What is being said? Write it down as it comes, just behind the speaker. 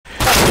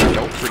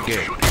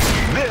forget.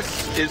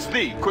 This is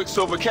the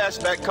Quicksilver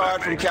cashback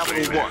card from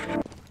Capital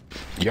One.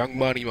 Young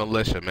Money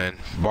Militia, man.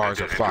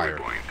 Bars are fire.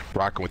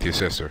 Rocking with your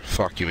sister.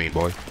 Fuck you mean,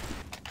 boy.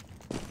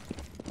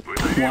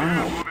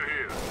 Wow.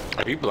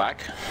 Are you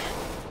black?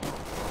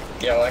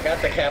 Yo, I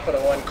got the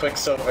Capital One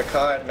Quicksilver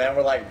card, man.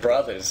 We're like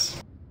brothers.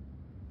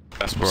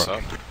 That's what's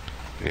up.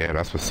 Yeah,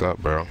 that's what's up,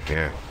 bro.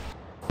 Yeah.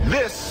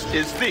 This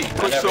is the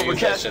Quicksilver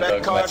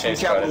cashback card from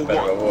Capital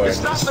One.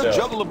 It's not to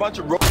juggle a bunch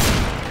of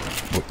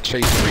With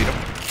Chase Freedom?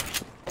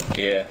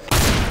 Yeah.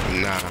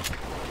 Nah.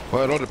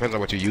 Well, it all depends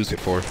on what you use it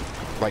for.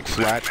 Like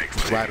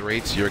flat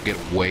rates, you're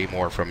getting way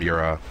more from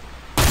your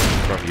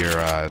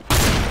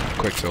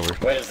Quicksilver.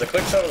 Wait, is the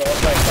Quicksilver the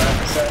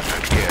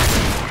 1.5%? Yeah.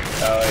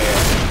 Oh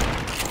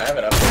yeah. I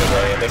haven't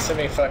updated it. They sent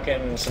me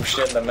fucking some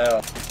shit in the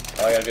mail.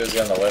 All I gotta do is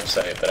get on the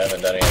website, but I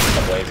haven't done it yet.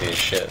 I'm lazy as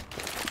shit.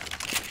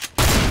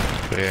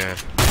 Yeah.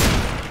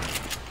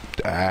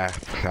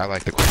 I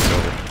like the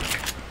Quicksilver.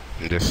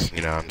 Just,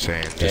 you know what I'm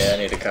saying? Just, yeah, I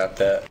need to cop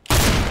that.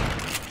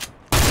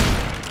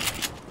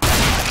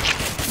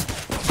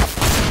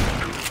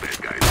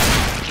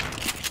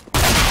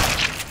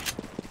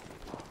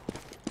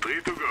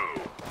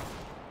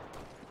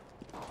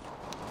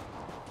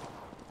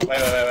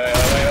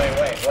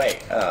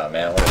 Wait. Oh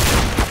man, what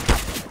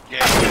is Yeah,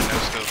 no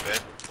stupid.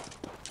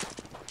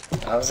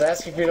 I was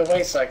asking for you to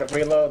wait so I could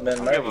reload and then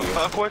I murder don't give a you.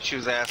 fuck what you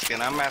was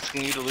asking. I'm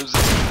asking you to lose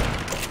this.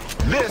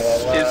 This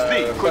is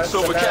the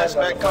Quicksilver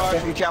cashback card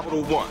from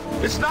Capital One.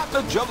 It's not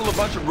to juggle a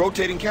bunch of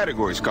rotating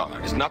categories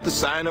card. It's not to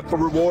sign up for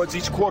rewards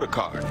each quarter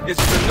card. It's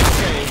the no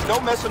games, no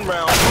messing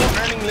around,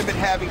 no earning limit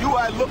having. Do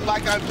I look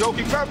like I'm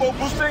joking? Turbo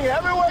boosting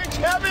heavyweight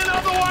champion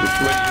of the world!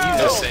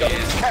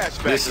 Cashback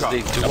card. This is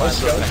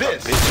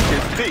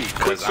the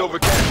Quicksilver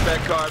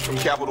cashback card from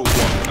Capital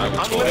One.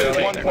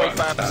 Unlimited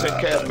 1.5%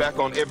 cash back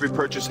on every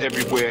purchase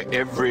everywhere,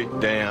 every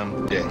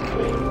damn day.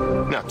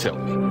 Now tell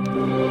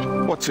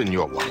me, what's in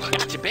your wallet?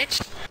 Gotcha, bitch.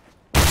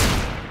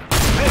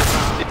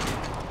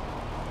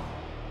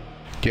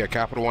 yeah,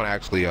 Capital One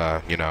actually,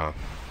 you know,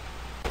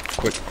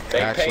 They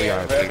actually,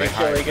 pay they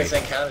hired me.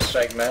 in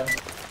Counter-Strike, man.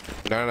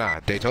 No.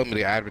 They told me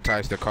they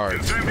advertised their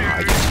cards.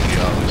 I get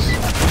 $20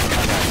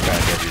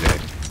 cashback every day.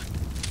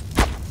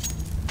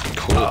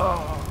 Cool.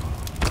 Oh,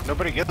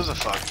 nobody gives a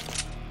fuck.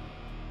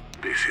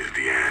 This is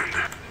the end.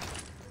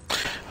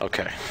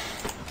 Okay.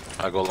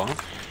 I'll go along.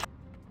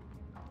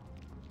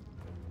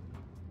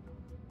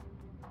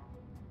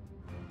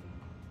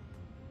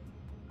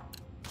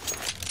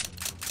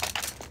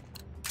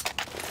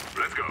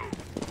 Let's go.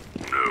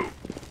 No.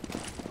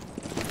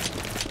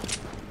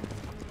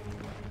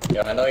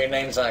 Yo, I know your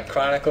name's not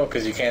Chronicle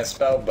because you can't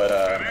spell, but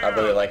I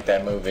really like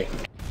that movie.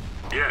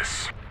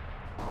 Yes.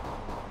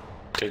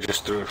 Okay,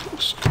 just threw it.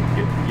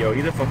 Yo,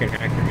 he's a fucking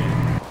hacker,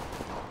 man.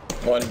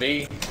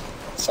 1B.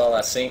 That's all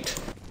I seen.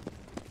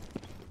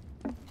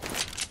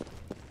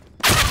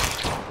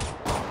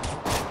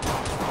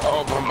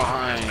 Oh, from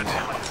behind.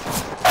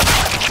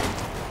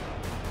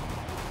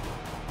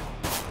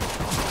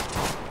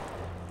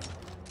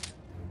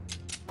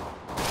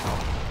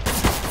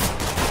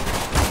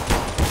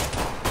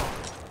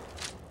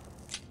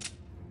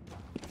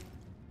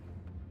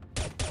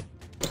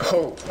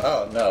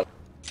 Oh no.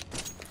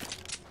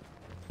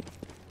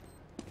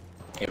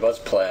 He was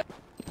play.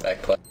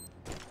 Back play.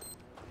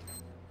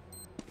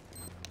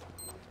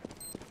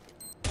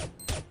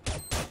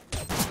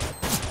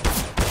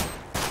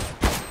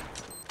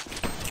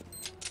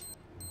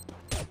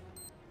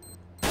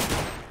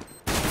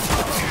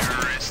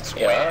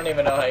 Yeah, I don't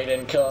even know how you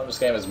didn't kill him. This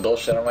game is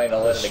bullshit. I'm writing a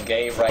letter to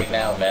Gabe right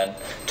now, man.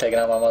 Taking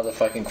out my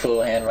motherfucking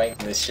cool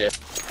handwriting this shit.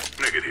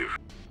 Negative.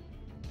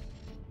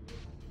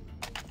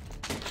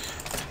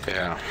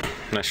 Yeah,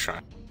 nice try.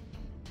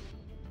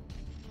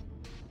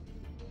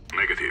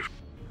 Negative.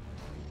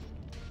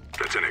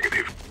 That's a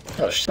negative.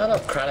 Oh, shut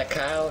up, Chronic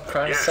Kyle,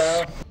 Chronic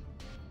Sal,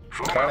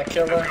 Chronic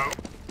Killer,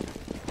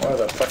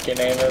 whatever the fuck your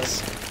name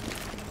is.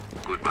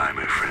 Goodbye,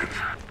 my friends.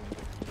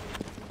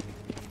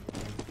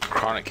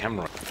 Chronic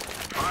hemorrhoid.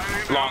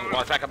 Long,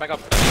 back up.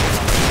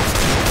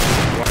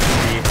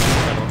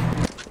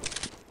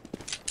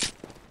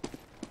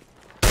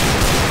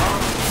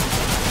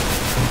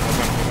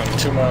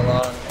 Two more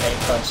long,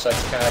 8-punch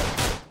sex pack.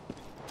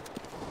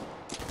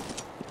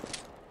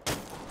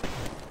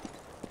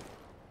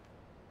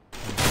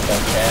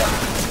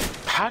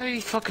 How did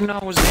he fucking know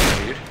I was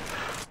there, dude?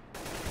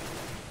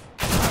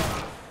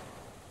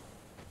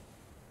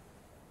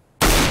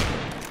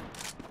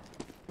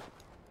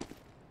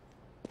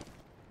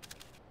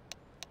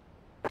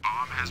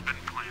 Bomb has been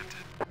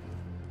planted.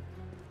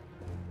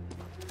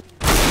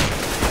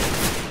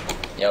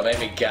 Yo,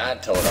 maybe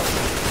God told him.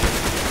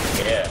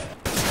 Yeah,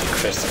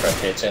 Christopher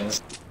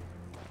Hitchens.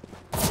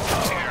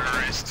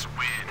 Terrorists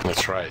win.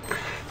 That's right.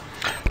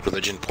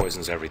 Religion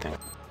poisons everything.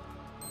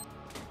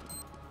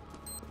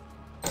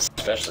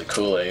 Especially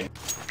Kool-Aid.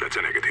 That's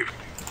a negative.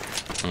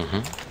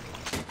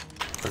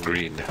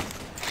 Agreed.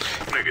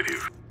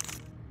 Negative.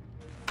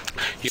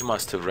 You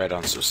must have read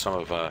on some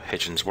of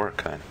Hitchens'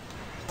 work, then.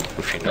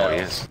 If you know No.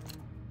 he is.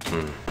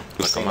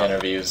 Look Seen him up.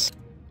 interviews.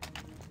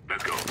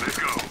 Let's go.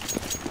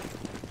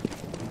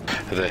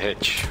 The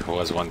hitch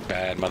was one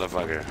bad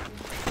motherfucker.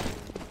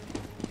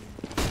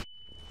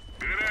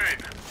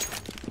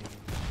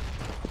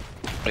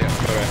 Yeah.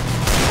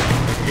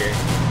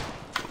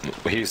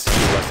 Okay. He was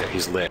there.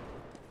 He's lit.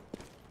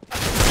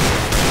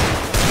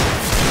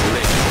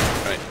 Lit.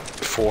 Right.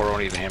 4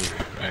 only to him.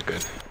 Right,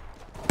 good.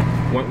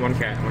 One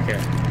cat.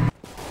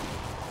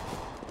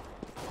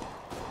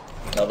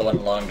 Another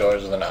one long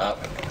doors with an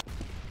op.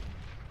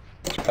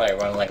 He's probably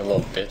running like a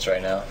little bitch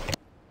right now.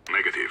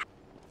 Negative.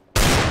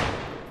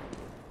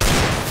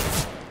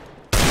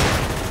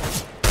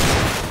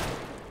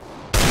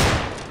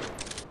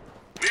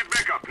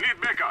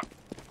 Need backup.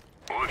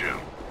 Hold you.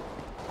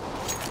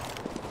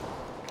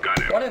 Got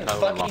it. One in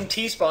fucking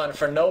T-spawn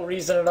for no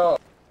reason at all.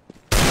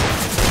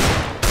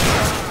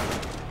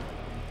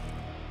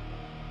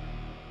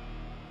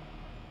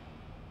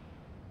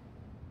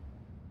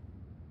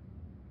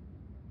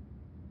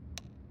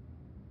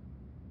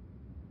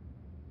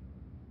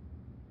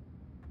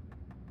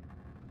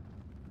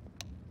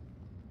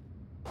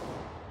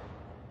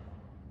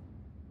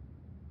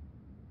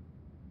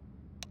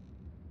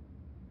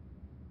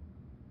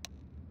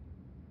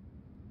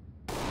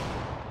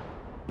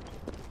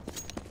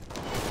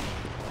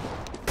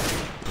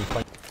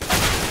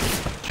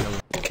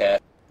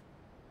 Cat.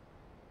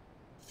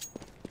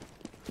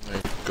 There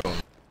you go.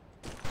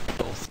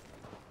 Both.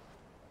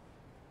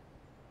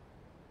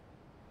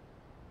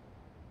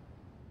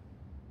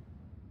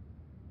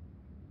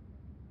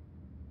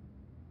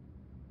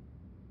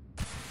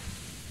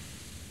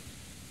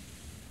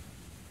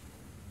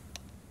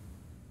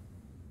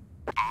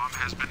 Bomb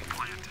has been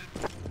planted.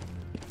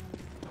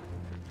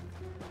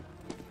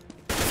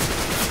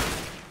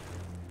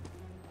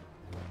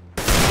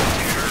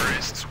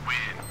 Terrorists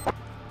win.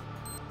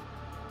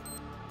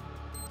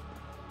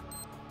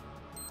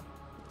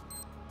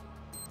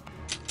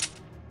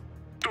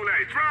 Too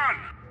late, run!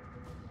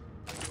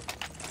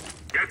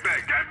 Get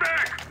back, get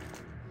back!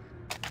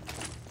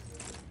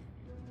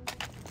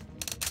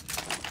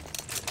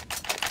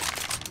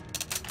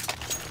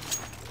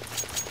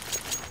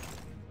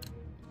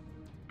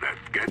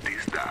 Let's get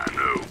this done,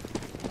 no.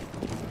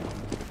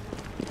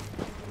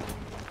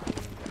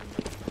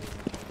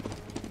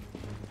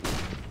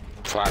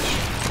 Flash.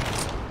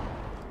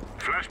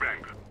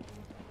 Flashbang.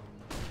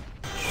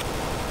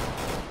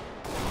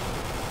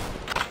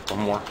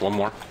 One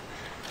more.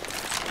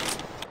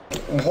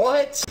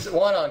 What?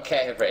 One on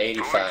cat hit for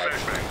 85.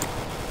 Flashbang.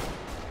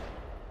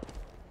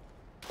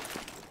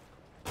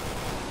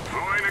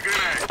 Throwing a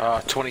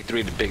grenade.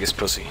 23, the biggest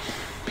pussy.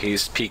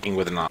 He's peeking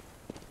with a knob.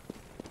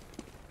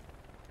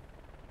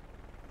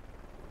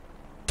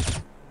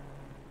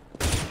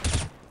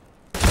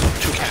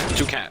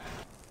 Two cat.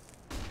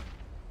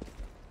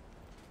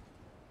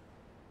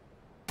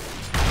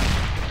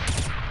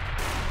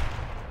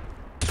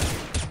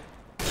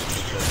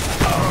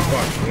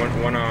 Fuck.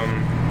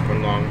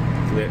 One long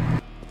flip.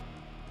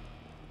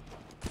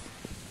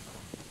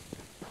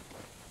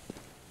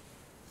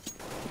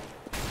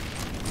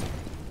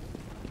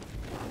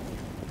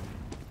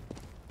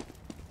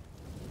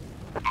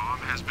 Bomb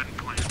has been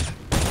planted.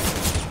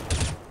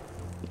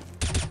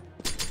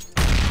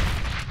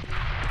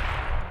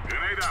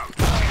 Grenade out.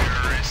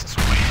 Terrorists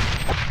win.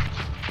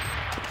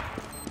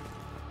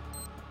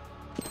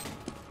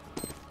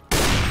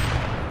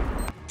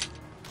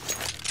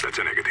 That's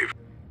a negative.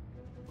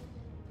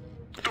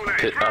 Too late.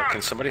 Pit, Run!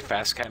 can somebody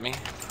fast cat me?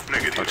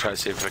 Negative. I'll try to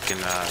see if I can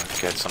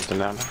get something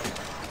down there.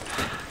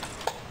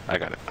 I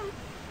got it.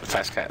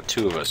 Fast cat,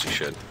 2 of us, you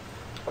should.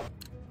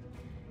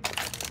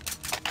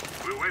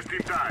 We're wasting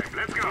time.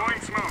 Let's go.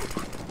 Throwing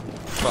smoke.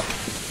 Fuck.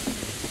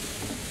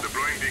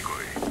 Deploying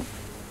decoy.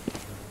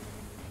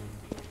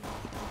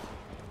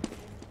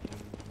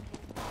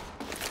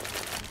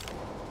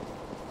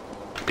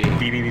 B.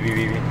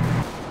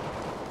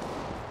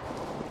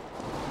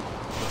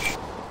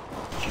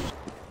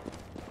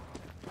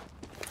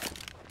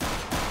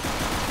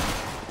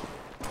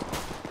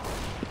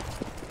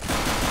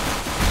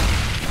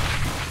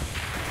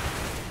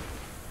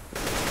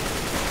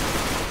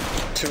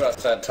 Two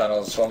outside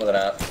tunnels, one with an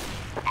app.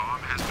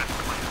 Bomb has been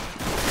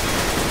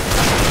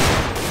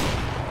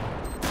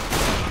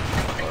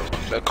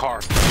planted. A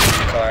car.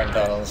 Car and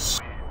tunnels.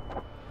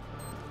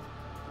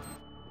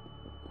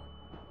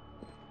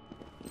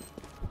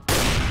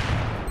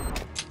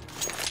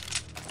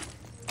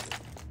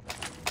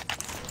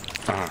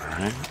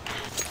 Alright.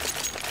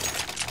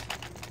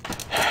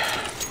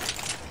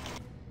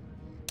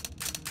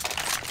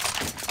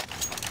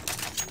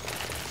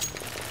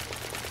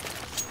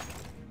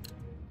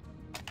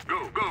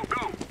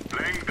 Go.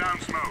 Laying down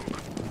smoke.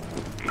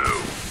 No.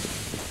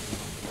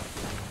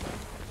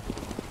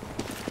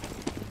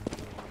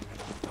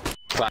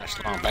 Flash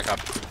long, back up.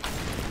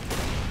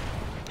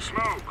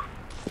 Smoke.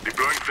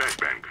 Deploying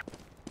flashbang.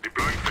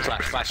 Deploying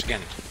flashbang. Flash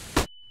again.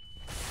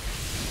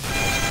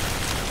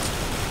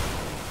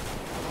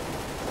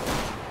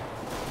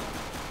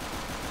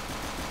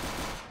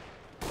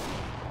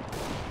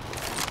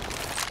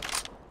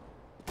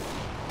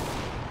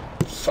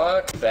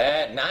 Fuck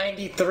that.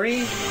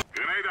 93?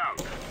 Grenade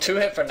out. 2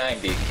 hit for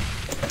 90.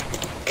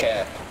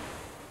 cat.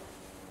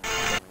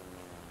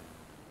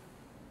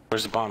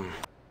 Where's the bomb?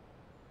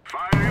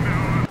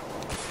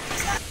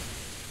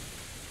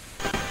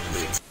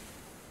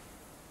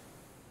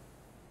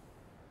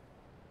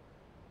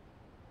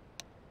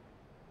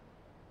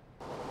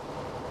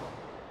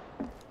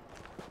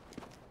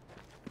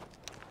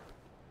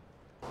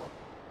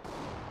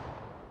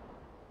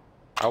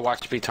 I'll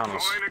watch B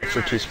tunnels.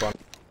 For 2 spawn.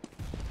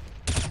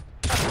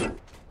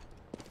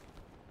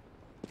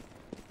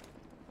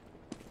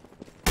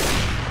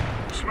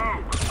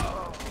 Smoke.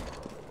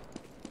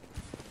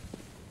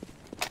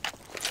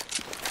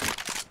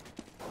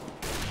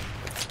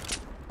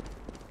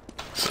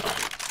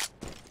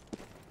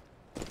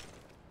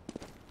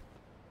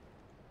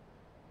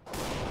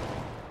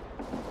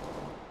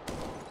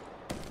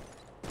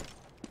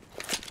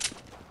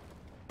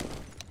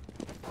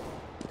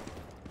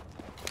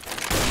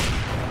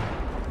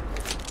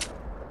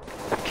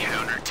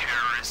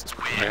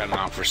 I got an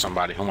op for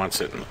somebody who wants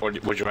it. Or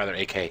would you rather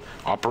AK?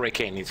 Op or AK,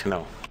 need to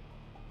know.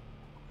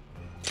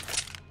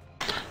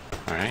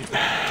 Alright.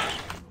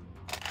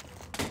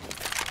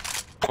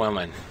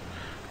 Quillen.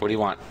 What do you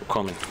want,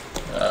 Quillen?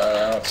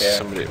 Okay.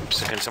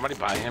 Can somebody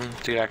buy him?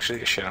 Dude,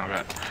 actually? Shit, I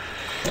got.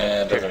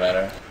 Yeah, it doesn't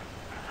matter.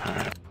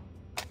 Alright.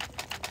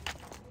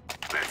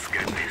 Let's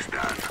get this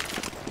done.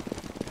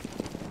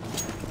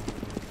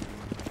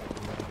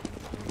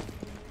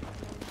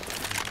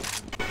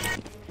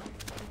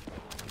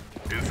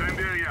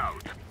 Incendiary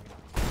out.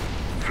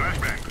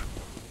 Flashbang.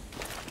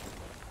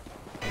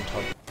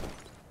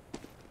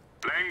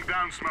 Laying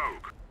down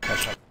smoke.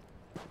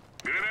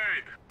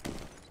 Grenade.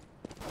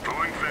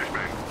 Throwing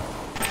flashbang.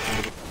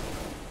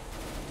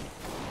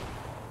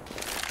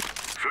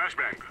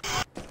 Flashbang.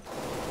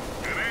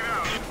 Grenade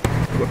out.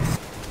 Whoops.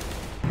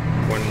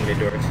 One mid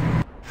doors.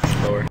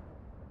 Lower.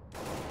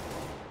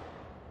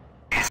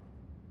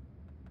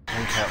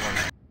 One cat, one.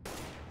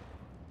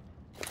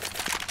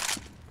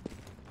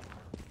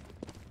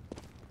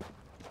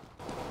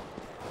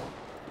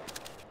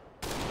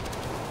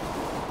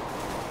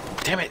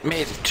 Damn it,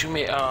 mid. 2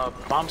 mid.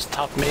 Bomb's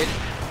top mid.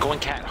 Going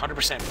cat,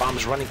 100%.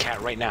 Bomb's running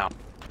cat right now.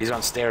 He's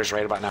on stairs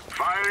right about now.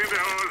 Fire in the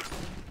hole.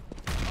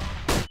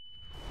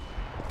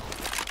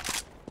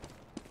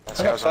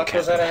 How the fuck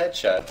was that a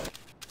headshot?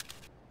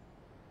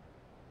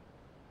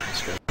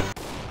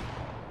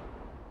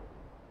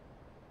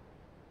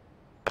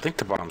 I think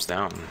the bomb's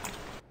down.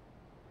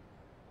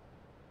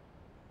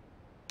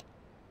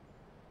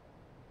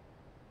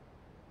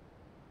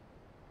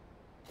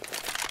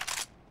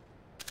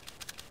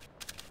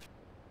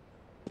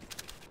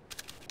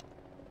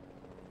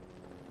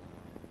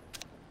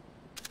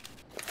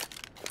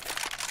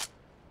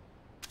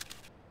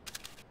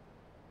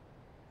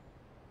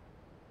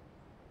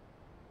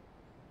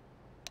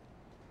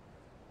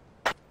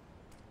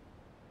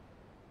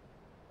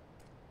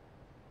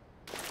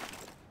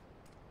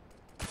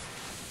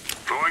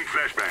 Throwing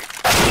flashbang.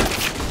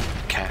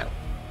 Cat.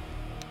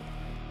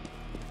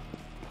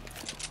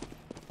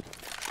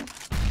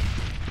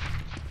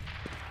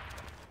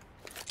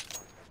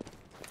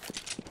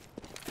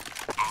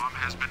 Bomb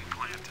has been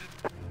planted.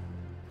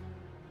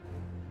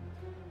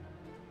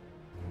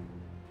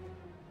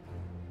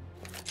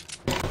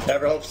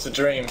 Never hopes to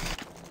dream.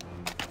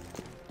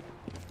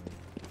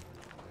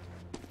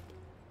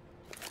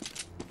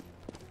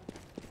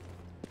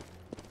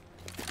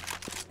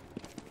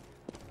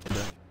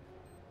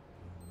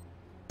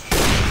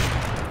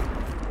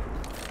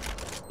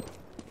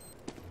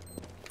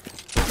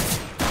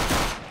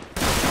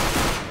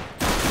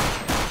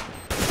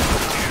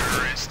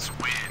 Terrorists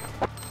win.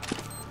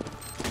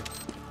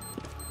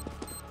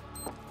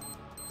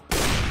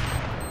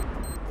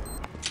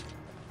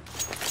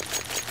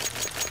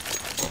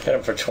 Hit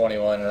him for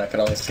 21 and I can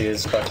only see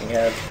his fucking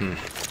head.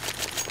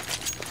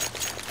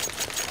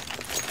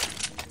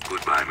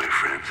 Goodbye, my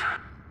friends.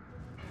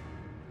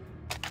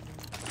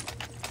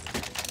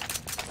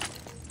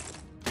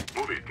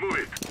 Move it, move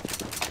it.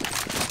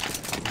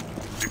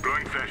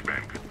 Deploying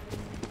flashbang.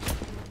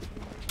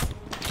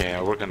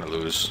 Yeah, we're gonna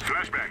lose.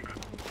 Flashbang.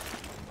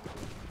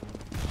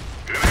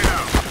 Grenade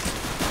out.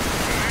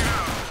 Grenade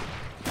out.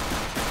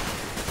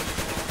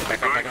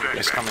 Back up, back up.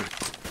 It's coming.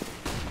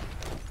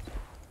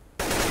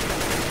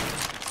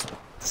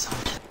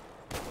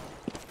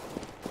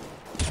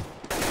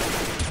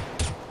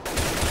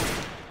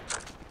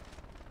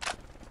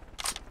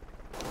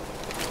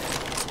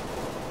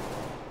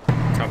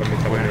 Top of mid,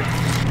 top of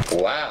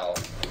mid. Wow.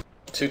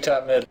 2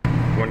 top mid.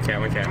 One cat,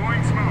 one cat.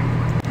 Throwing smoke.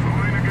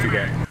 Throwing a 2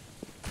 grenade. cat.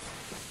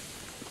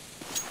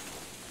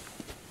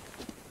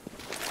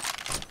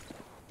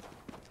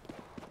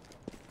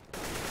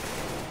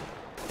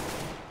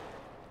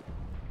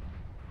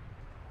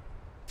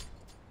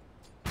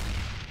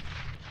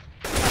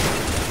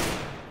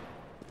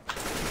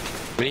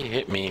 When he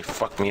hit me,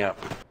 fucked me up.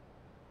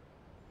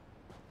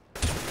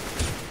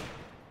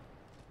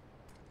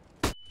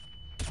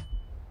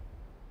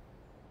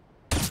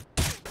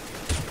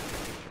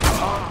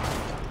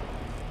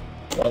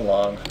 One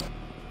long.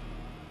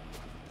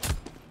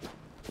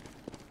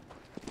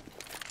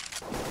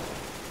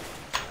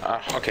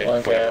 Okay,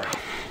 One whatever. cat.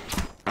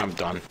 I'm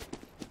done.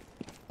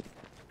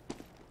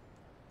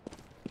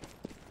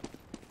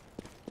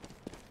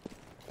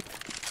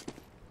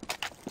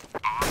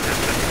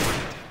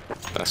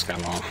 That's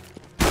got long.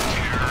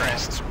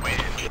 Terrorists win.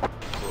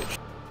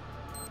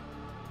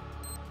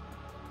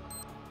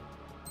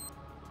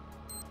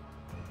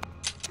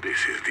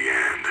 This is the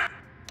end.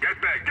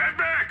 Get back! Get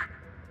back!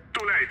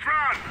 Too late!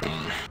 Run!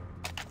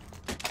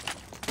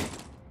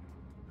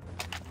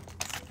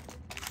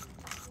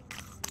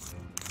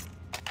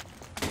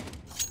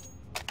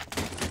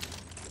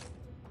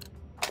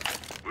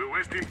 We're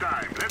wasting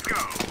time. Let's go!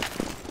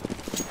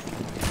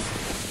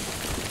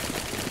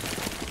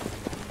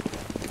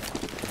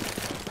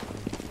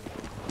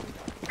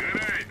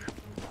 Grenade!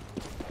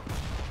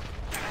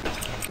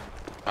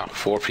 Oh,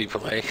 4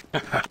 people, eh?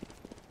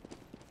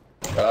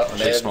 Oh,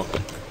 They mid. smoked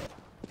it.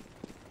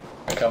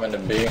 Coming to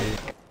B.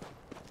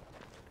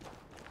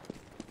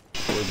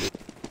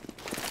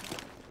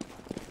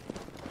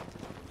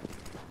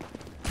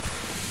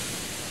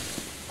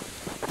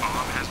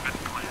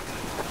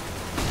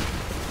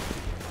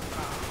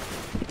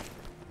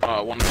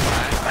 One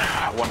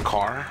flat, one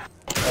car.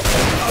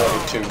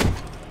 42.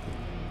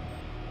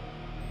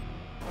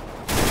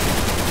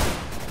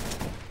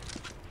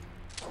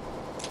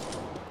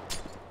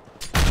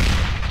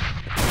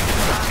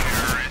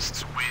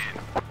 Terrorists win.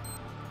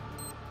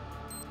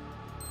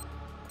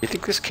 You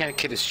think this kind of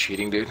kid is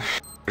cheating, dude? Or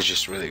is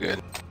just really good?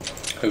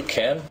 Who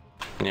can?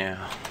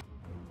 Yeah.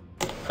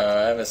 I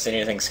haven't seen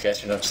anything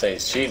sketchy enough to say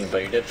he's cheating,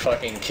 but he did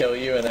fucking kill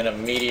you and then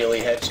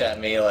immediately headshot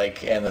me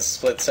like in the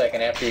split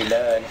second after you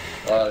died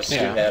while I was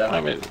shooting at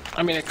him.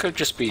 I mean, it could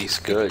just be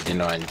good, you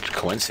know, and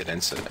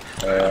coincidence. Go,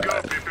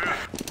 people!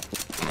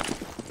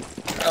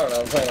 I don't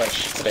know, I'm playing like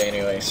shit today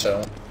anyway,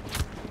 so.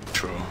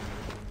 True.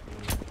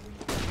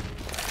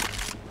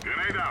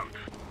 Grenade out!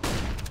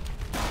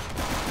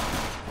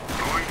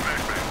 Throwing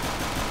flashbang.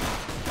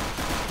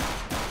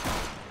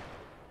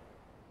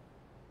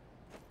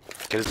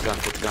 Get his gun,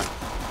 get the gun.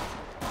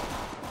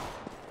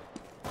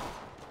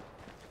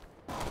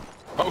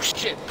 Oh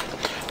shit!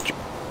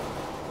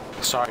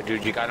 Sorry,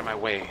 dude, you got in my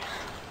way.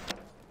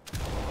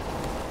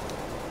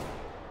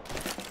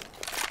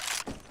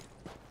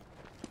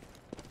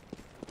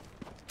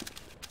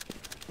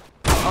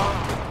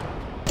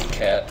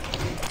 Cat.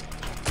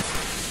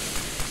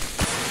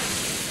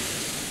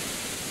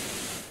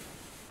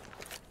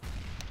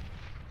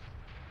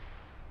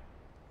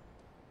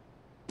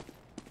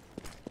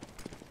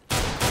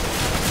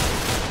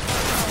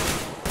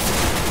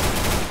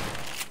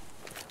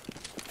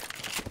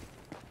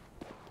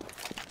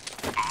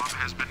 Bomb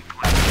has been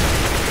planted.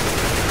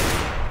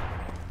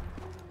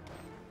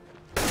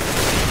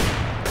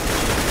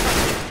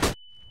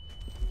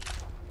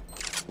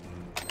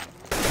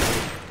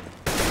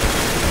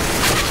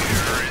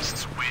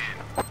 Terrorists win.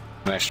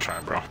 Nice try,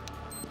 bro.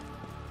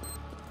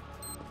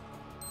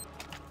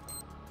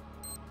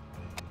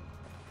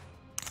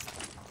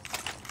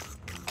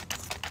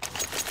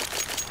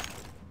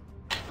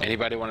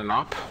 Anybody want an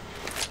op?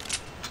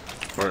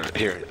 Or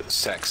here,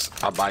 sex.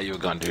 I'll buy you a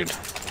gun, dude.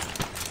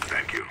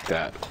 Thank you.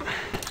 That.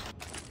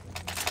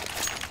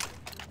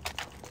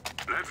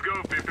 Let's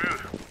go, people!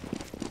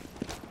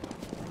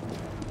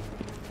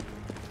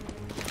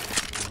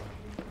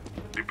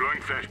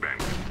 Deploying flashbang.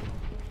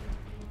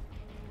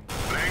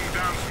 Laying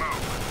down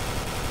smoke.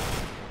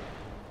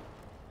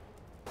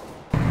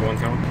 One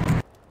down.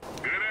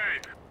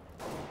 Grenade!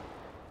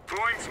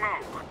 Throwing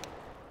smoke.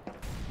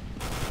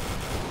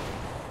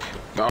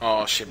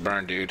 Oh shit,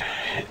 burn, dude.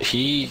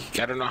 I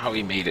don't know how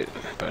he made it,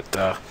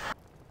 but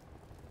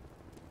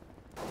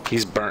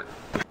he's burnt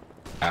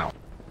out.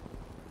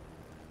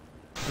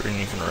 Green,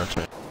 you can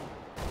rotate.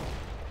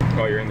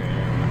 Oh, you're in there.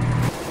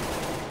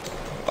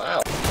 Yeah.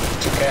 Wow. 2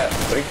 cat,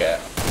 3 cat.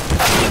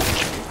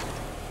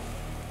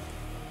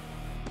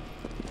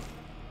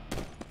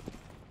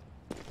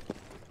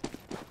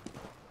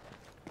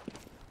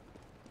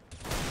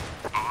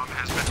 Bomb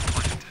has been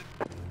planted.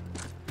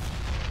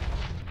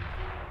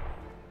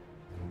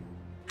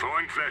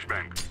 Throwing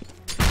flashbang.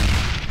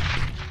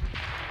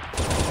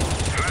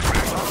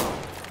 Flashbang.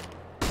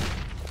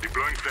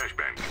 Deploying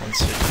flashbang.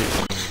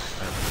 160.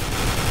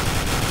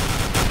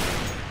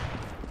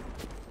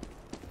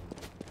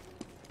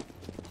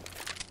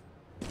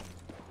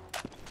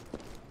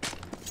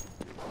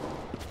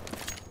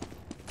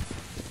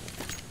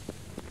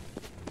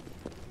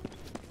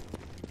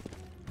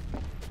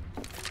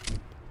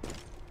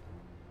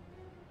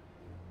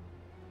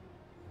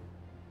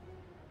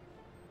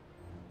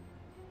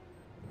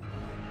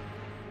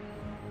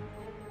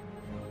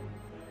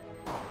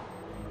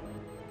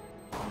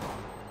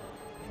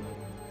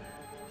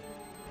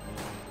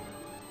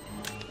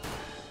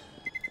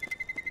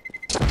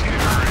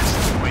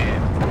 Terrorists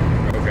win.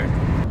 Okay.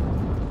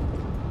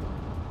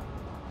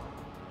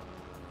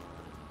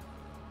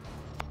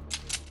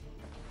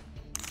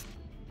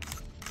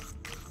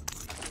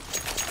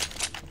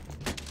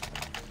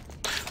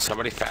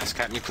 Somebody fast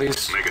cat me,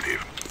 please.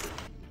 Negative.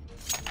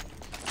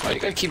 Why you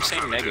gotta keep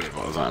saying negative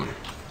all the time?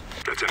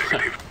 That's a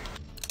negative.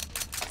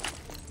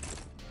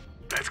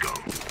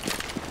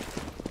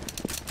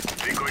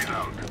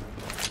 out.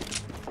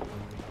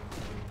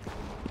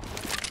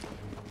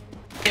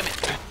 Damn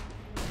it.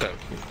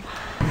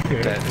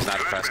 That is not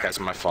a fast guy's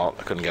my fault.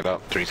 I couldn't get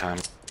up 3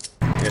 times.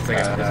 It's like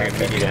a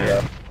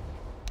medium.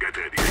 Get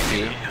ready.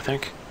 B, I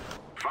think.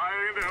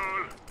 Fire in the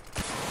hole.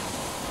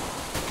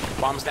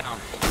 Bombs down.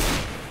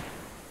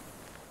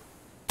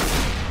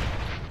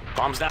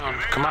 Bombs down.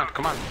 Come on,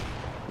 come on.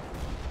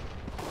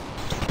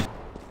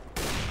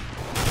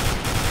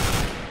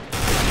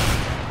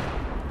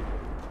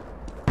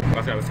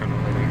 I thought I was trying to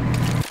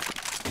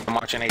I'm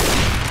watching 8.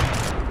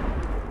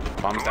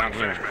 Bombs down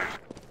here.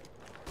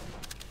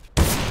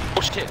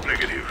 Oh shit.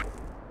 Negative.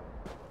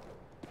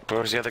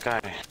 Where's the other guy?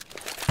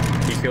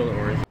 He killed the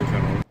orange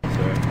tunnel, so I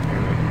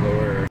don't know,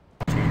 lower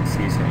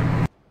C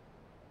side.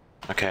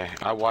 Okay,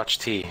 I watch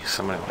T.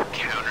 Someone.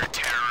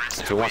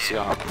 Counter-terrorist. Who wants the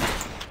op?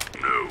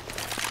 No.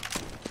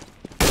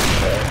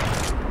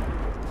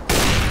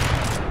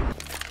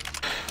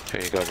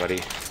 Here you go,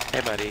 buddy.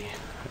 Hey, buddy.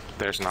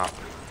 There's not.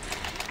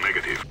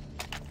 Negative.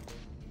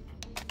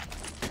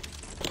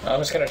 I'm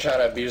just gonna try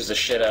to abuse the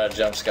shit out of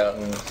jump scout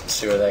and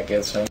see where that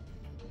gets me.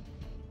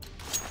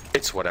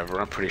 It's whatever.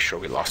 I'm pretty sure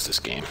we lost this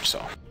game,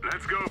 so.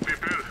 Let's go,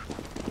 people.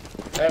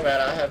 Hey man,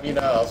 I have you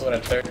know I was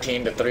winning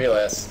 13-3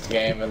 last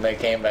game and they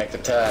came back to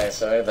tie,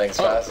 so anything's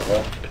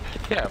possible.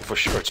 Yeah, for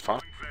sure, it's fine.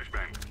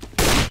 Flashbang.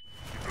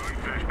 Deploying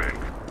flashbang.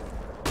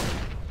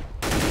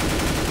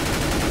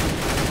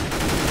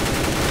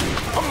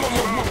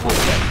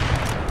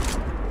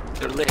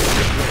 They're lit.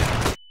 They're lit.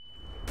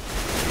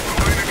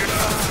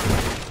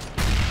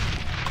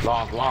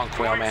 Long,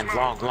 quail man.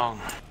 Long.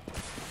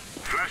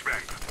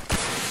 Flashbang.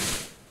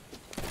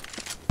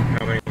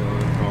 How many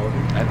all of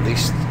them? At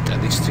least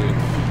 2.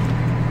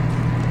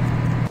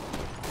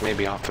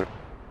 Maybe all 3.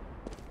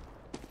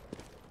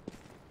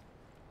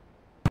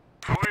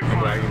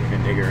 I'm lagging like a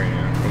nigger right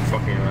now. I'm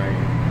fucking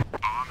lagging.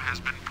 Bomb has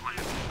been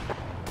planted.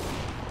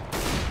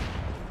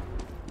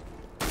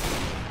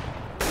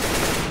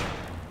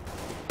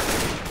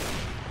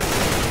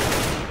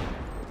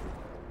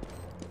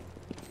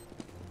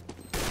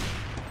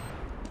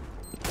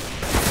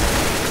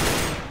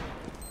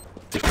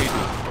 Defeat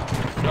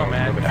me. No,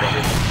 man.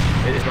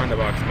 It's behind the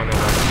box.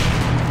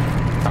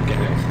 I'm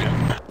getting it.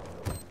 Yeah.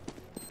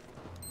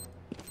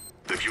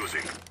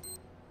 Diffusing.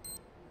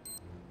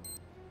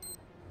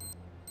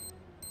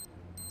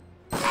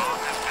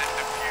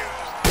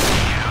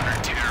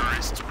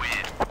 Counter-terrorists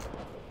win.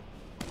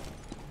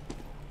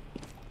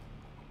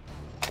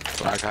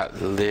 I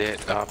got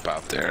lit up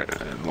out there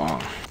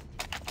long.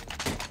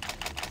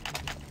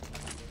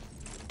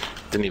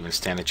 Didn't even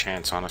stand a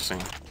chance, honestly.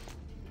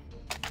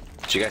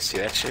 Did you guys see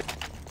that shit?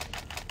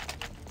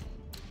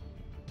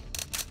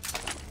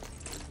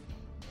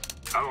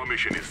 Our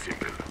mission is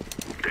simple.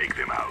 Take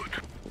them out.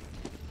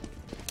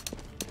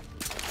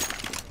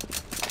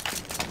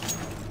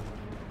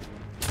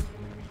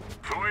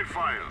 Throwing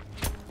fire.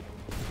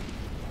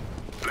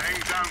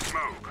 Laying down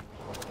smoke.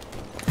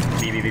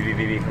 B.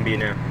 Come B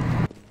now.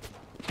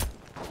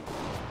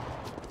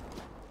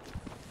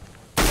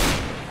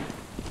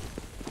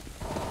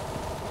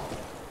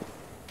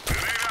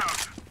 Grenade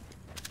out.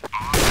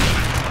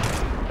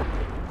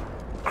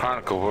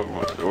 Chronicle,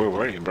 where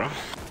were you, bro?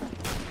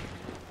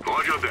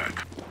 Roger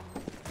that.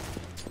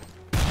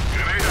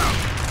 Grenade out.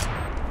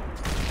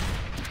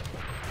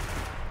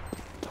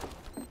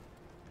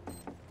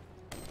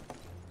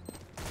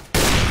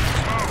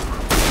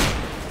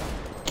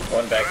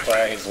 One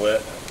backfire, he's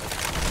lit.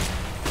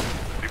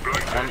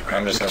 Deploying flashbang.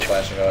 I'm just gonna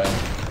flash and go in.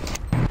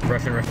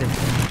 Russian.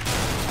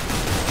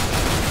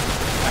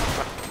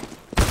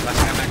 Last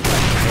guy back.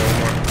 One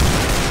more.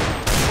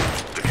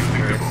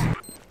 Defusing the bomb.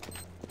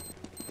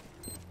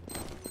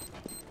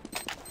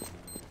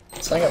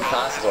 It's like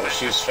impossible to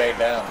shoot straight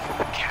down.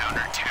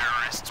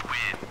 Counter-terrorists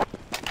win.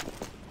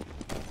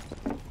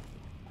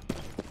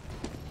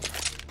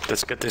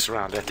 Let's get this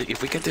round. I think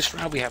if we get this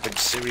round, we have a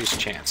serious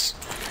chance.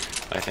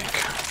 I think.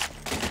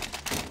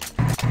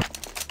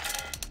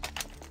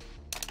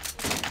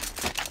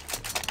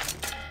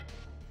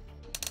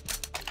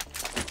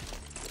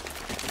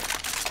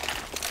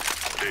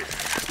 This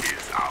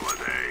is our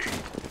day.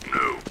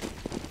 No.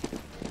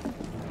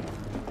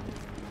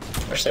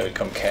 Wish they would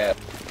come cat.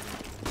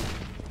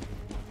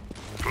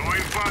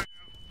 Throwing fire.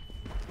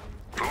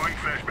 Throwing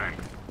flashbang.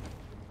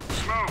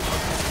 Smoke.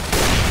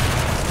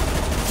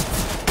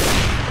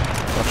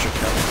 Watch your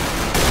count.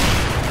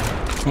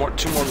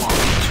 2 more long,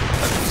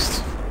 at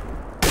least.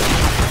 I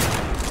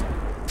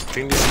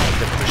think this side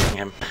they're pushing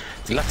him.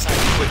 Left side,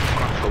 quick,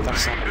 Chronicle,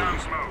 left Laying down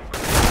side. smoke.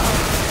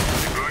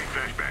 Deploying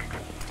flashbang.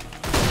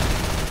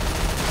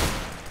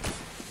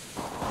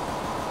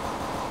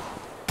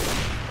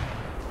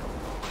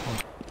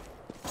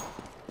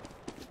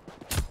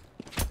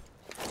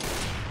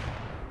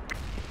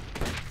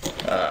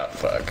 Ah,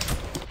 fuck.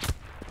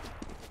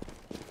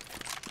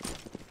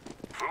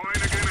 Throwing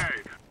a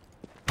grenade.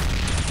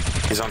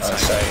 He's on On site.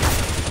 site.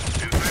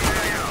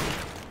 Incendiary out.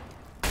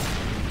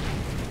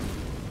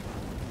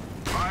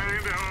 Fire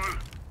in the hole.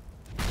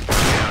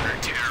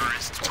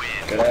 Counter-terrorists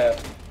win. Good app.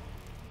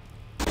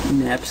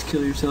 Naps,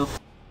 kill yourself.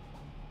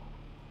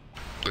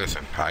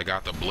 Listen, I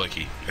got the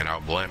blicky, and I'll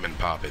blam and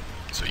pop it.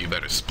 So you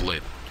better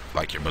split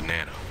like your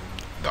banana.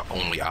 The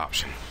only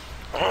option.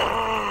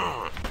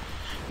 That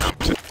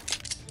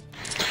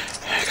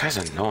guy's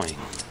annoying.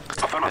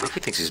 I think he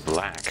thinks he's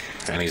black,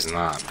 and he's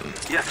not.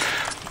 Yes.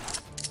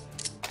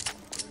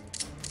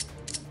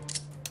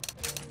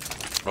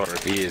 Or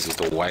if he is, he's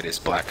the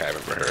whitest black I've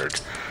ever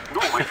heard. Go,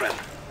 my friend.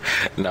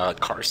 No,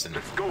 Carson.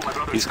 Go, my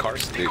brother. He's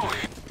Carson, dude.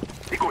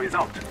 Decoy is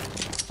out.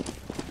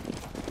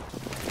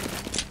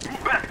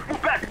 Move back.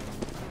 Move back.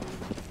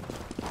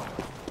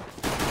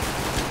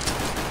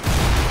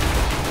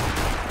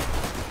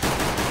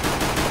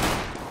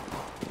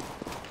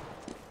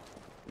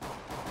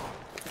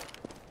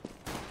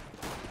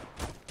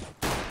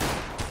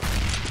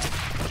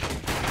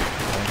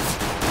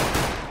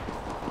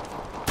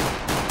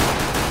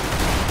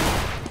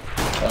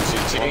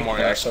 One more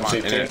next one. I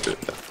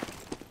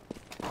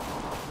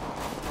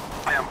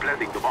am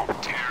planting the bomb.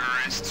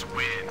 Terrorists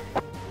win.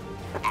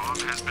 Bomb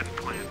has been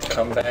planted.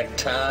 Comeback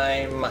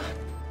time.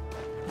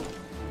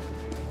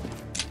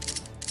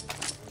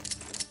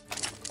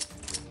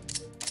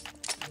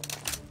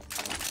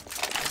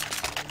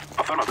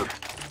 Affirmative.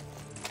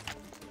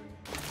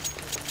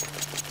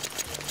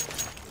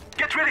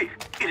 Get ready.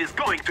 It is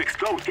going to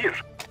explode here.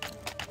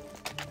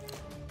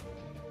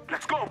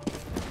 Let's go.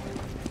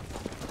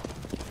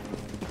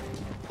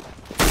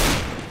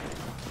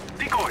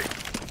 Decoy.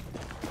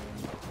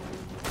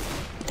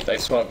 They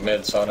smoked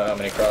mid, so I don't know how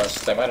many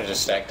crossed. They might have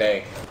just stacked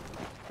A.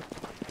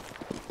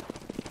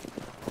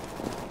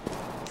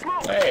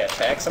 Smoke. Hey,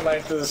 attack somebody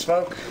through the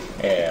smoke?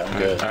 Yeah, I'm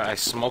good. I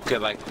smoke it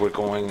like we're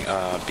going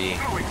B.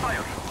 Throwing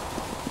fire.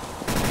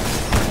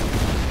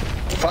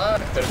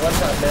 Fuck, there's one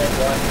top mid,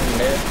 one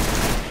mid.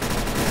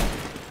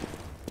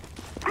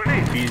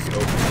 Grenade. B's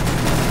open.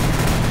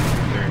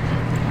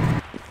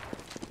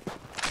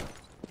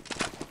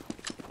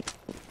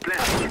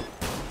 Plant.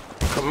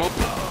 Come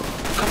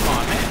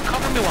on, man.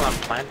 Cover me while I'm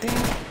planting.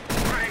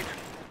 Grenade.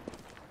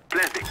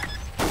 Planting.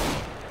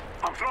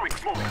 I'm throwing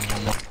smoke.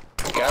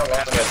 Got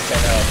one that's 10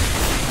 health.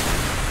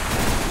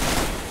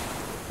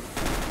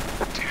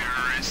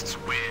 Terrorists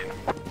win.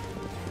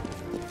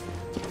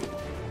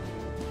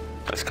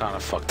 That's kind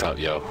of fucked up,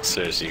 yo.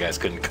 Seriously, you guys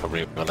couldn't cover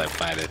me when I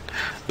planted.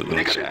 The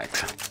little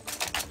jacked.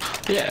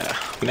 Yeah,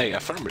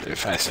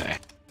 affirmative, I say.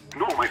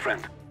 No, my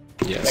friend.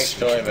 Yes.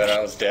 Makes me feel better. I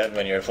was dead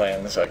when you were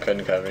playing, so I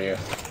couldn't cover you.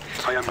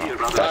 I am here,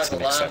 brother. That's Fuck,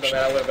 an line, but exception.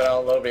 man, I would have been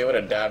all over. You would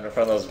have dived in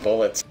front of those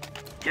bullets.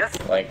 Yes.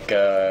 Like,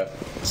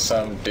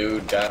 some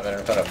dude diving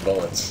in front of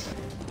bullets.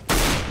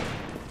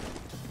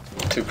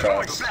 Two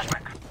Throwing a cross.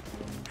 flashback.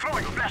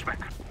 Throwing a flashback.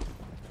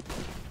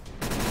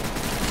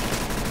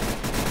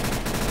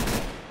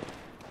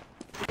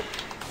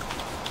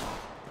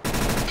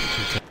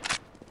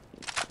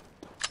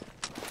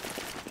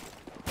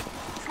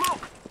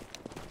 Smoke.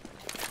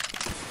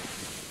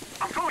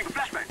 I'm throwing a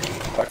flashback.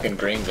 Fucking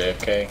green's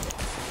AFK.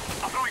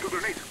 I'm throwing a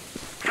grenade.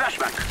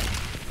 Flashback.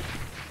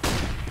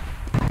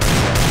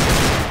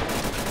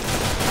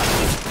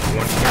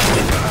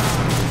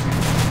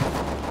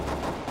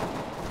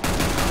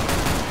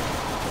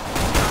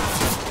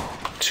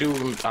 Two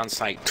on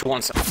site. Two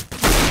on site.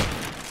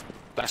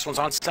 Last one's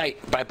on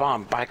site. By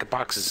bomb. By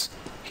boxes.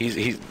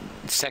 He's.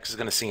 Sex is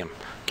gonna see him.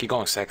 Keep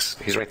going, Sex.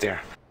 He's right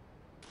there.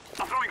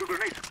 I'm throwing a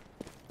grenade.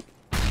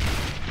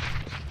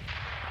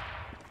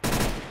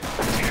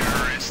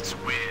 Terrorists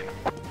win.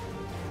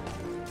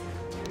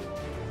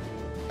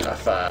 High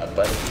five,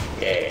 buddy.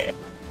 Yeah.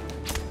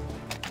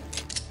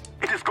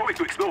 It is going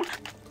to explode.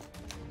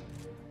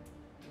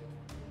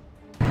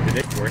 Did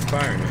it work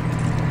fire or no?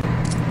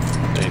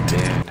 They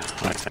did,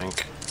 I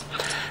think.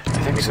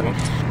 I think so. One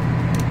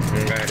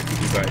guy had a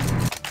PD bison.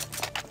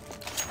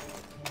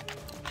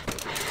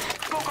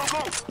 Go, go,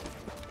 go.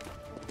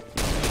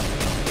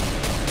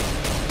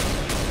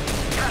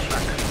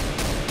 Flashback.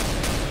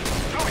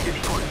 Throwing a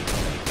decoy.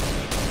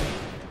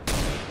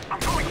 I'm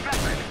throwing a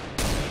flashback.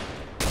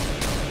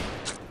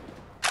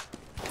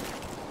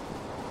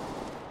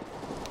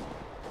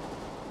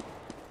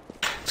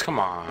 Come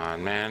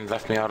on, man.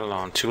 Left me out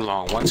alone. Too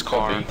long. One's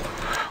car.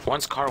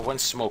 One's car,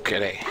 one's smoke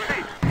at A.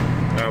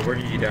 Where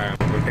did you die?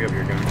 Go pick up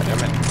your gun.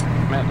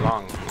 I meant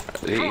long.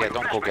 Yeah,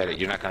 don't go get it.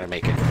 You're not gonna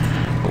make it.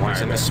 But one's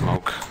in the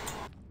smoke.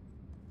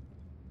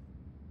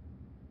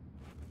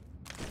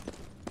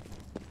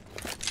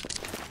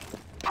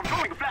 I'm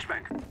throwing a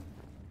flashback.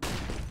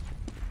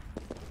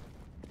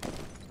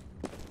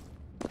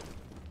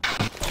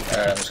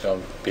 Alright, I'm just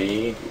going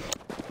B.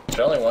 Is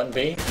there only one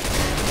B?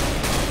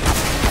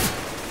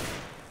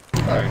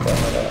 Alright, cool.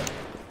 Hold on.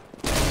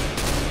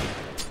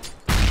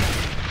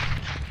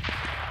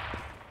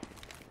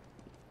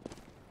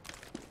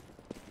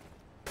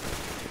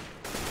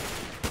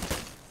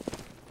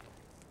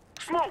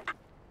 Smoke.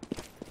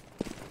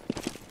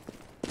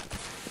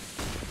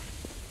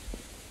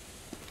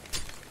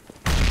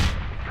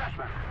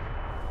 Flashback.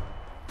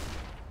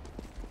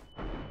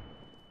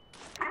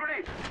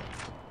 Grenade.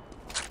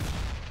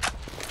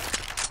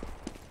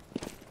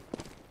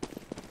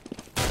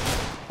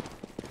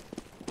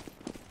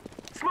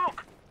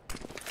 Smoke.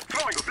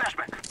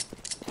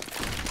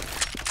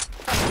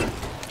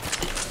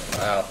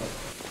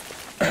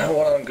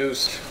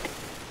 goose.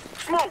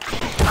 Smoke!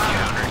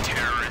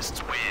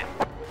 Counter-terrorists win.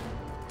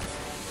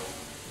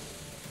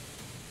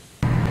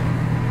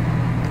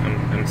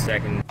 I'm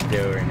stacking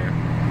dough right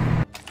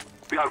now.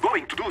 We are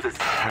going to do this.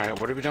 Alright,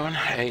 what are we doing?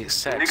 Hey,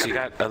 Sex, you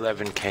got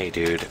 11k,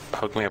 dude.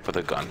 Hook me up with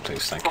a gun,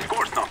 please. Thank you. Of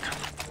course not.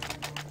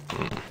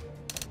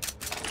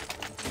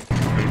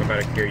 I'm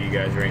about to cure you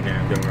guys right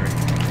now, don't worry.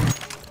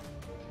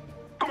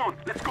 Come on,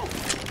 let's go.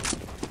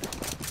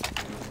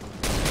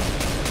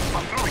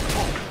 I'm throwing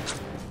smoke.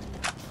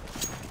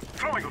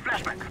 Throwing a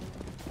flashbang.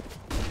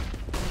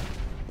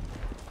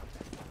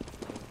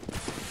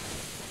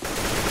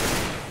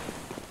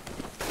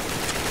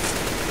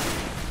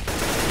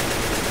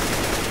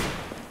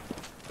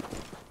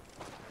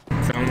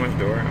 Someone watch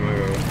door. I'm gonna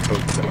go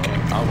poke the Okay,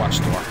 I'll watch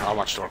door. I'll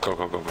watch door. Go,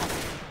 go, go, go.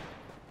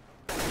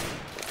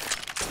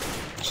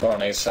 So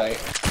on A site.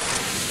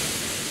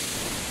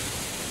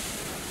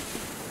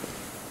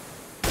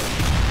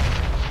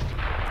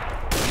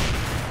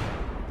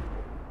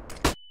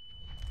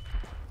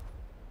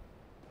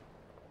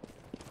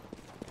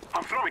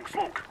 I'm throwing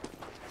smoke.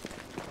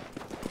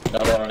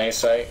 Another one on A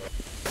site.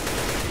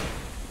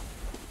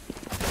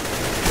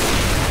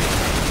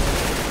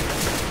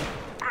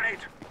 Grenade.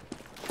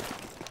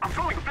 I'm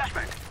throwing a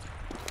flashbang.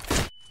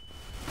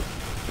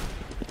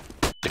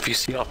 If you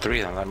see all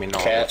three, then let me know.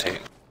 I'll Cat.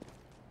 rotate.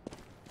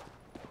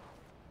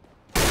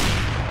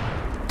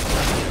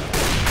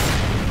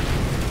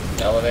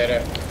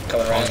 Elevator.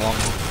 Coming around.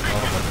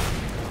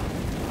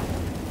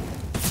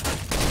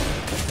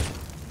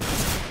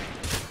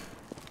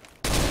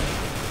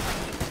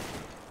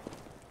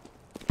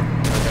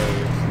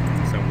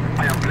 somewhere.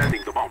 I am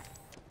planting the bomb.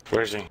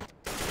 Where is he?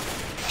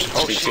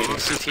 Oh, CT. shit,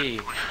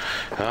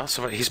 CT. Oh,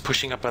 so he's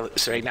pushing up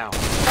right now.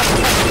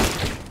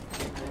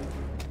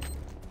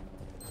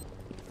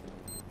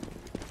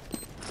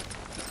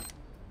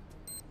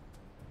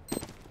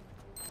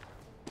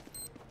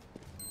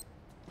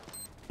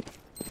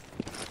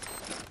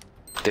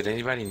 Did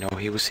anybody know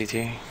he was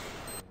CT?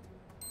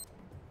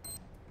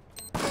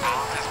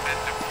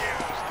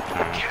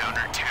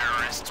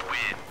 Counter-terrorists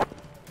win.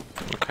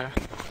 Okay,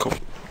 cool.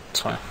 It's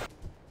fine.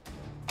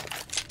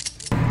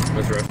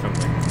 Let's rush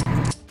something.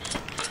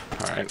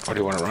 Alright, what do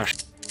you want to rush?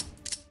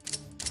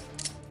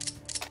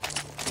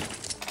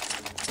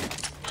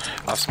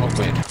 I'll smoke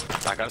mid.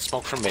 I got a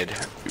smoke from mid.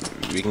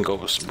 We can go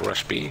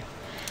rush B.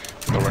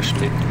 Go rush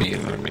mid B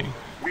and then B.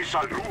 We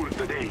shall rule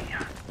the day.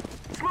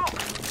 Smoke!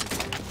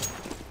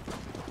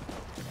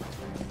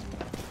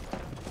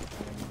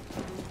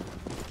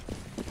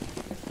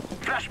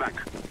 Flashback.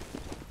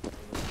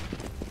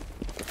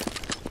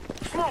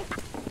 Smoke!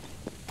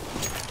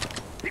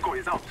 Nico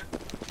is out.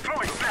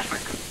 Throwing a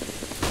flashback.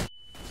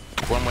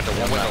 One window,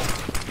 one window.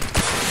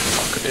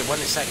 Oh, one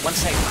side, one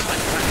side. Come on,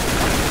 come on.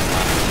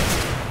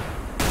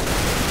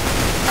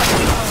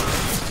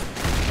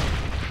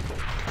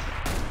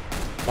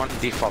 One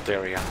default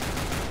area.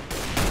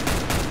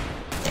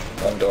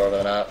 One door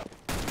went up.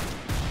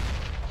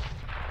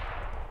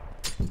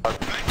 Tunnel,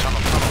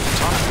 tunnel,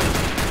 tunnel.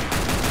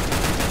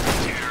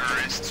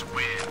 Terrorists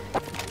win.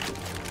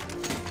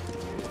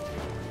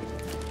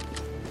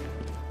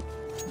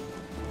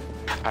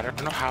 I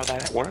don't know how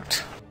that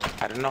worked.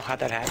 I don't know how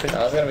that happened.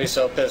 I was gonna be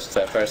so pissed if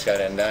that first guy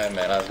didn't die,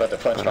 man. I was about to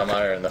punch my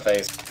monitor in the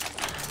face.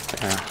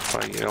 Yeah,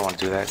 well, you don't want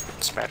to do that.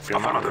 It's bad for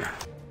your monitor.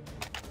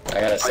 I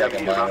got a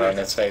second monitor and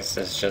his face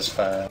is just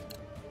fine.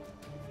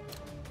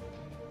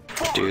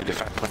 Dude,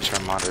 if I punch my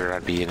monitor,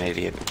 I'd be an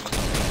idiot.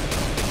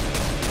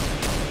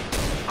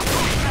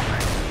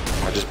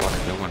 I just bought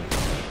a new one.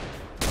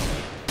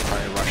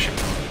 Probably Russian.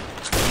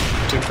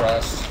 2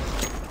 cross.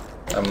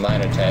 A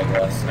minor tag I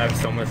one. have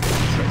so much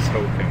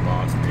hope and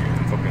lost, dude.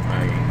 I'm fucking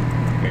lagging.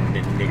 And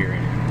the nigger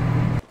in it.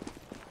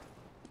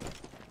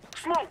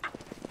 Smoke!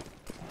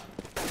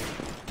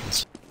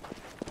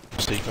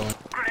 So you going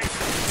Grenade!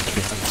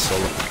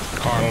 solo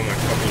car. Oh my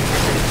fucking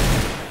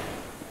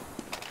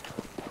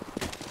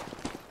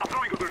I'm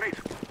throwing a grenade.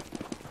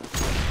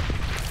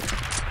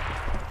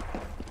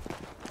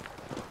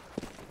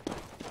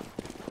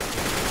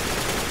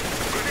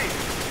 Grenade!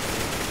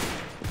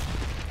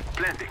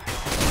 Planting.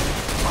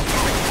 I'm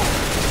throwing smoke.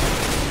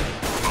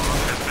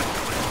 Bomb has been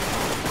delivered.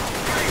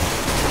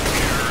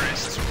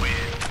 Terrorists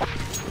win.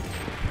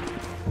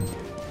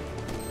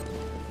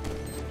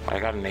 I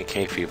got an AK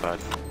for you, bud.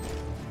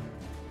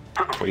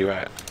 Where you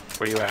at?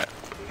 Where you at?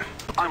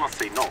 I must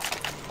say no.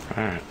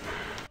 Alright.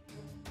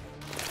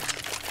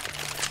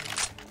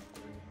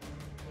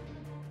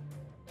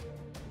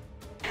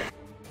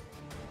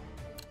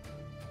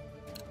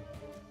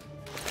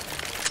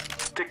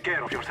 Take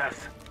care of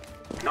yourselves.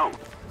 No.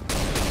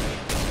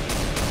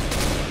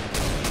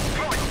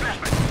 Throwing a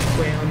flashback.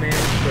 Well, man.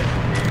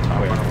 I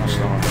went almost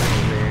on.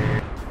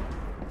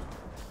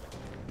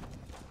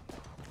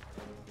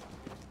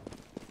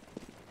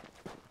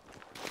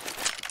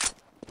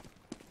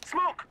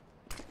 Smoke!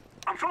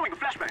 I'm throwing a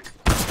flashback.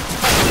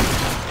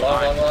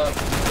 Long, long, long.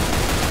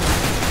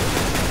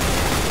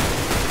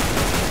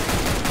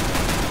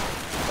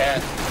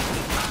 Cat.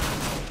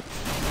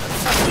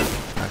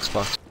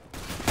 Xbox.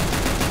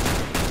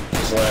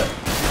 split.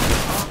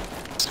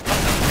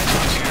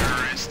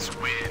 Terrorists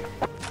win.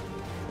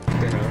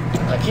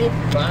 I keep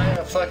buying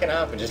a fucking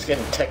up and just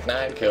getting Tech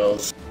 9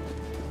 kills.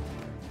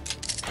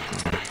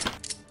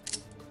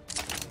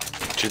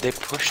 Dude, they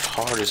pushed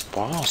hard as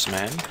balls,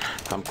 man.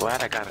 I'm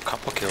glad I got a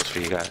couple kills for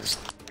you guys.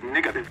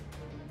 Negative.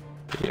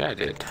 Yeah, I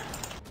did.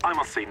 I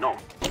must say no.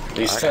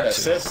 These I 10 got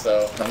assists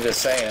though, I'm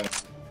just saying.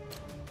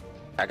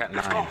 I got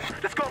Let's 9. go.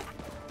 Let's go.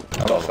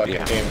 I'm a fucking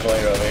yeah. team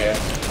player over here.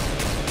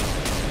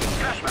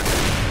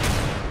 Flashback.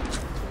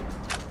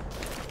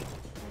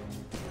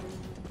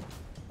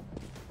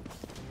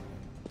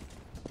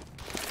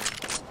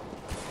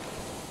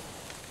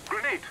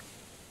 Grenade.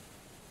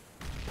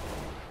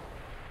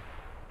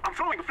 I'm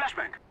throwing a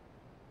flashbang.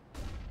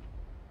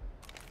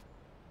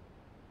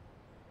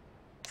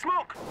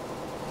 Smoke.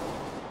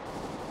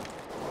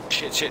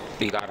 Shit.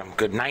 We got him.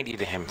 Good 90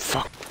 to him.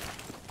 Fuck.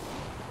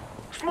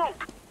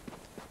 Smoke.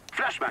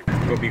 Flashbang.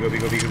 Go B.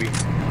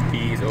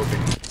 He's open.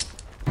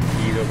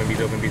 He's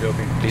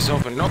open. He's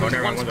open. No, Oh, there's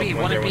never mind. one's B.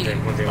 One there, B.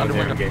 one's there. Under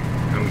window. I'm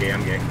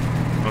gay.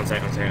 On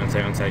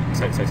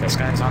site. This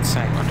guy's on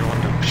site. Under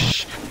window.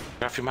 Shh.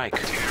 Get off your mic.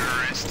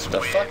 Terrorists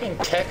The fucking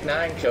Tech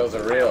 9 kills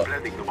are real.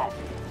 planting the bomb.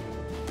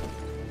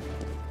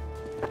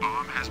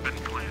 Bomb has been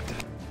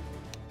planted.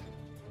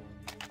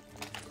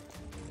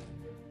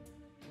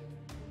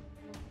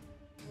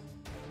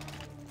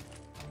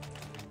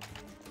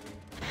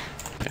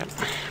 Yep.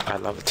 I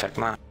love the Tech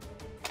 9.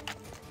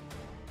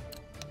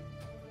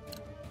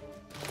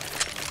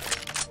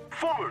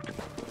 Forward.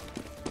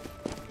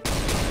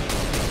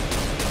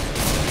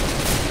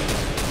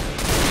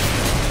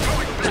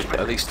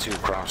 At least 2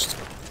 crossed.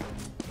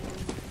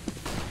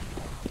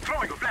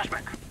 Throwing a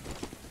flashbang.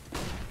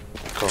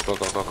 Go.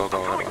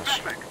 Throwing a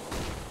Rush.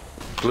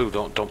 flashbang. Blue,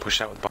 don't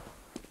push out with bomb.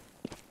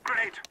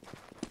 Grenade.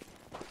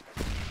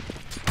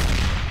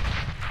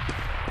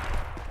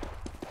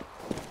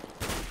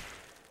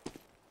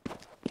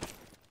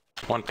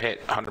 One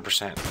pit,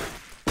 100%.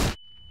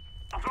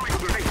 I'm throwing a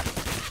grenade.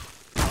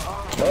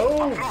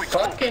 Oh,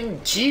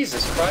 fucking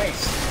Jesus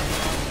Christ.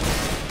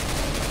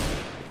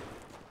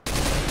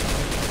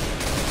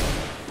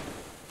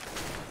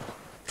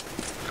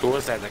 Who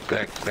was that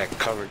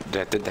covered,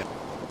 that did that?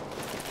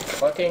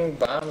 Fucking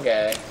bomb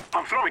guy.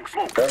 I'm throwing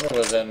smoke. Whoever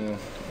was in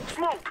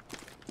Smoke.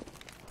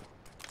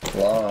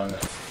 long.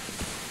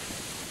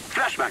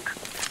 Flashbang.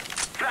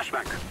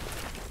 Flashbang.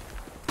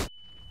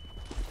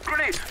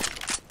 Grenade.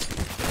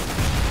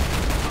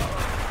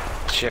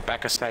 Shit,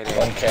 back a site.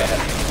 One cat.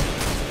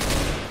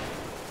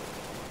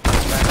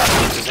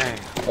 What's his name?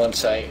 One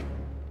site.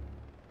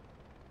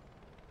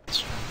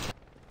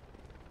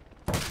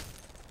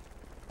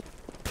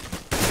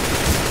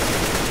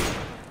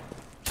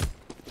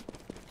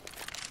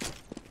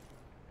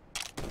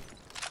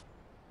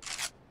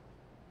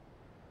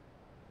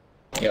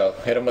 Yo,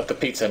 hit him with the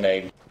pizza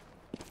nade.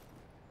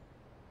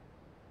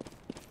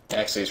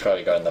 Actually, he's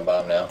probably guarding the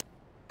bomb now.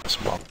 That's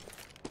a bomb.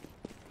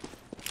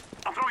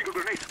 I'm throwing a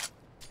grenade.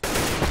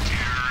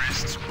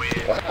 Terrorists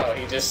win. Wow,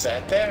 he just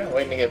sat there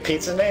waiting to get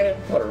pizza naded?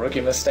 What a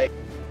rookie mistake.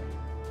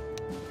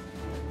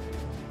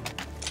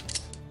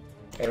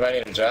 Anybody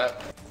need a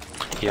drop?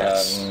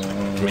 Yes.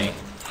 Me.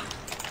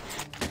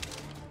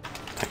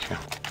 Thank you.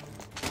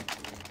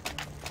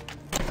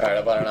 Alright,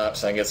 I bought an op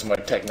so I can get some more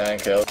Tech 9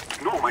 kills.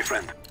 No, my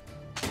friend.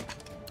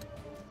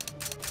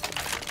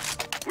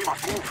 We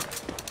must move.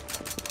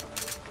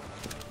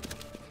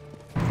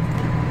 All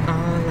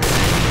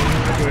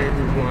I did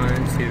 1,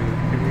 2,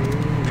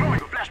 3. Throwing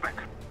a flashbang.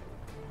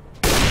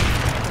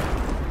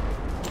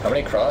 How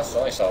many cross? I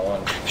only saw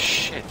one.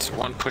 Shit,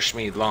 one pushed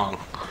me long.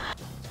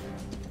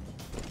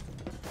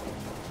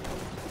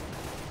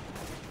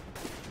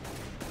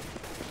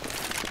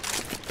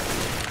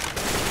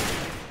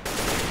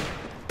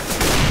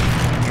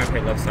 I'm gonna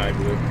play left side,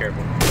 Blue.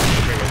 Careful.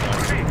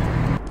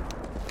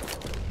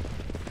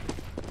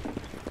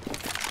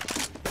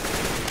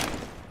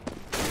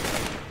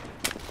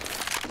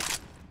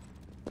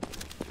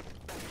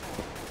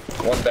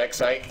 One back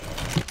site.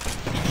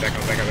 Back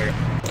up.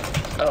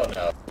 Oh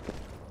no.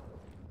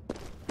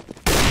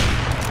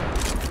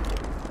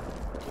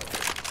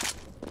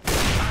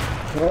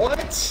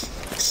 What?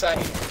 Site.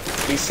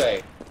 Be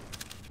safe.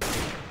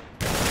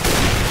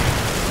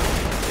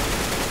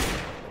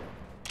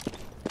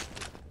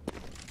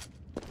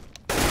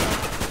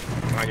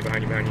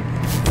 Behind you.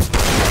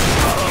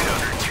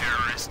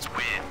 Terrorists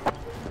win.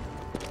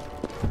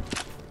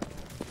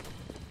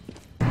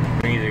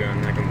 I'm easy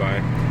gun, I can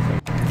buy.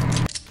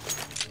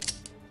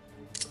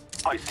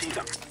 I see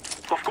them.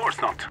 Of course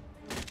not.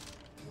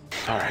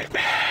 Alright.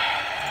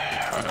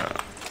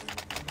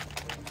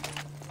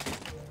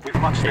 With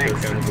much Take those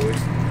thanks. guns,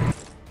 boys.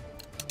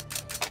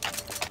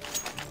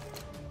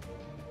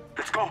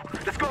 Let's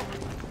go.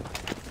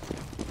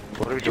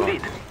 What are we You doing?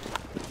 need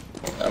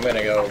I'm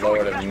gonna go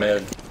lower to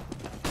mid.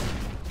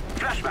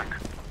 flashbang.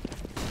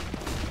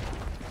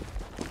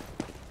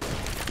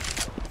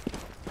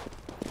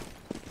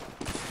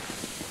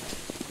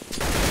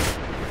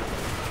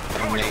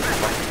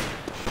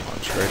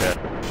 Straight at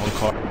one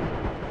car.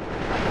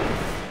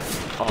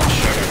 Oh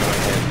shit.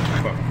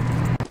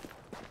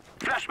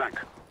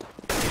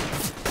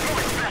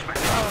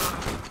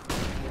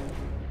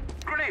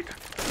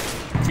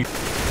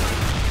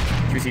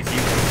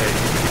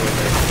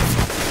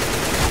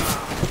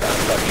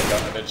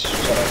 Match.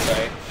 One on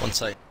site. One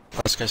site.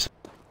 Last guy's.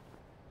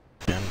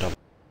 Yeah, I'm double.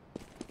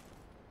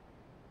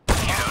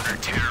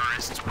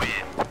 Counter-terrorists win.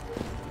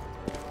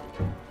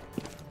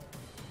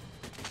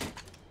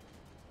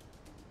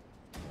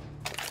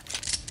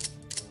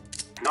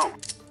 No.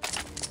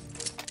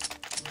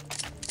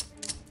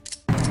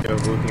 Yo,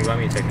 Blue, can you let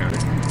me take counter?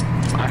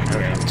 I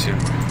heard him too.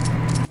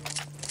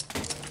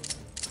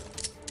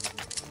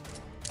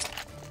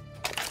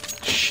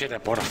 Shit, I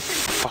bought a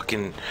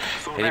fucking...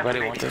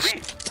 Anybody want this?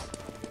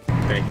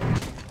 Thank you.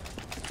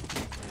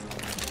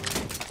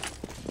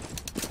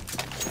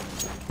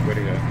 Where'd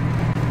he go?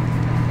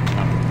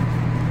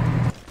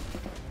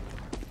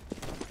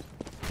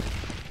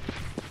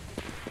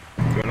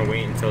 You wanna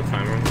wait until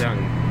time runs out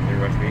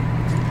and rush me?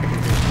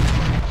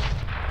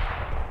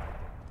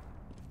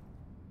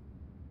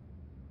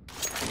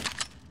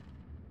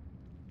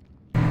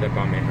 That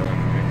bomb may hill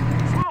anyway.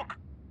 Smoke!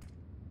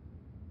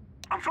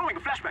 I'm throwing a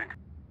flashbang.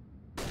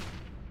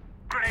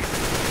 Grenade.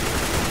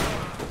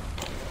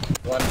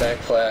 One back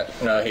flat.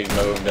 No, he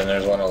moved, and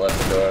there's one that left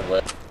the door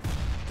left.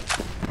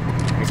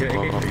 You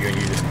can you can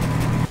use it.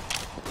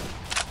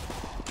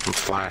 I'm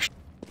flashed.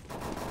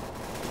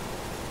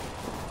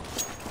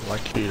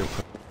 Like you to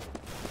put.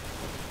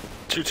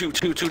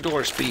 Two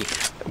doors, B.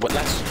 What,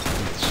 last?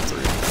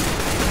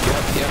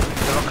 Yep,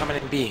 they're all coming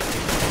in B.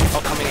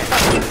 All coming in.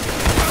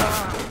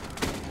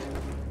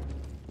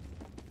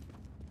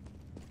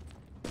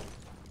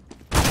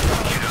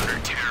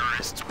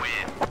 Counter-terrorists win.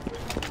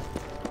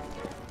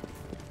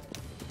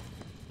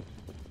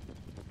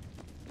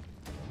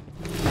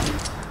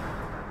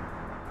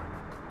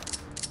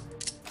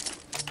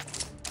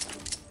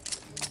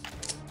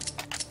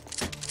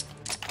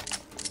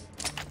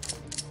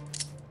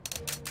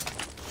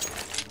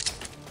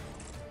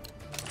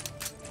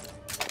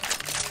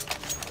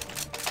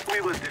 We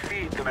will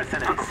defeat the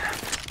mercenaries.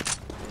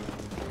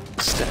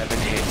 7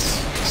 hits.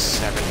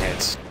 7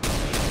 hits.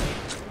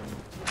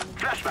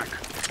 Flashback.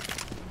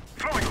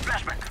 Throwing a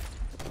flashback.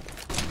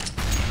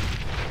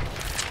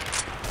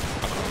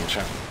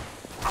 Check.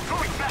 I'm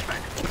throwing a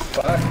flashback.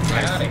 Fuck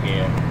out of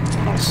here.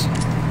 Nice.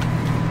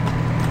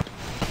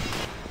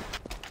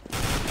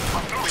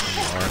 I'm throwing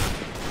a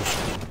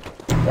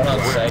One on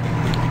site.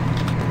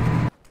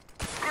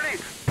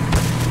 grenade.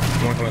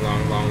 One coming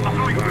long.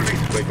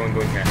 Wait, going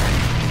cat.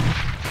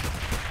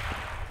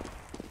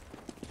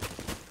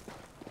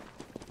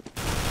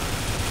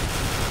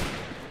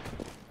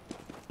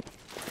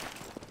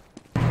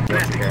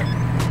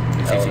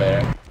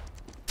 Elevator.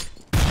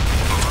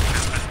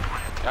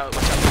 Oh, watch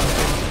out.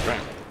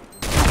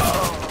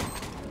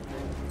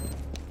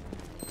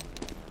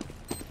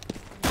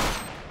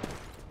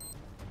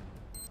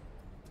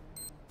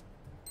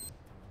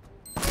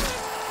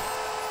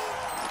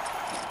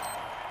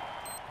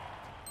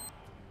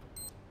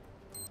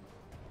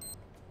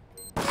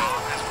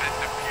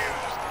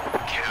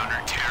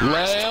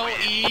 Right.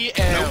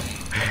 L-E-M.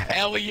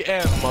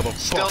 L-E-M, motherfucker.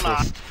 Still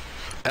not.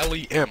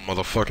 L-E-M,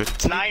 motherfucker.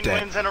 Take 9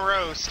 that. wins in a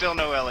row, still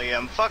no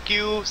LEM. Fuck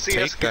you, see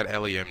us. Take that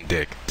L-E-M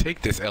dick.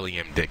 Take this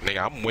L-E-M dick,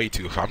 nigga. I'm way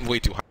too high for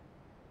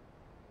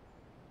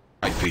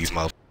these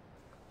motherfuckers.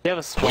 You have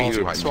a small, Way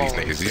too high for these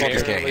niggas. These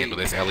niggas can't handle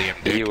this L-E-M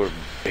dick. You were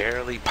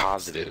barely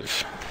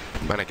positive.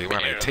 My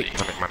nigga,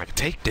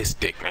 take this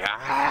dick, nigga.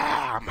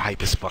 Ah, I'm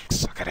hype as fuck.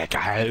 Suck at that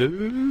guy.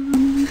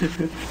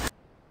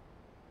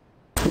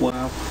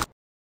 Wow.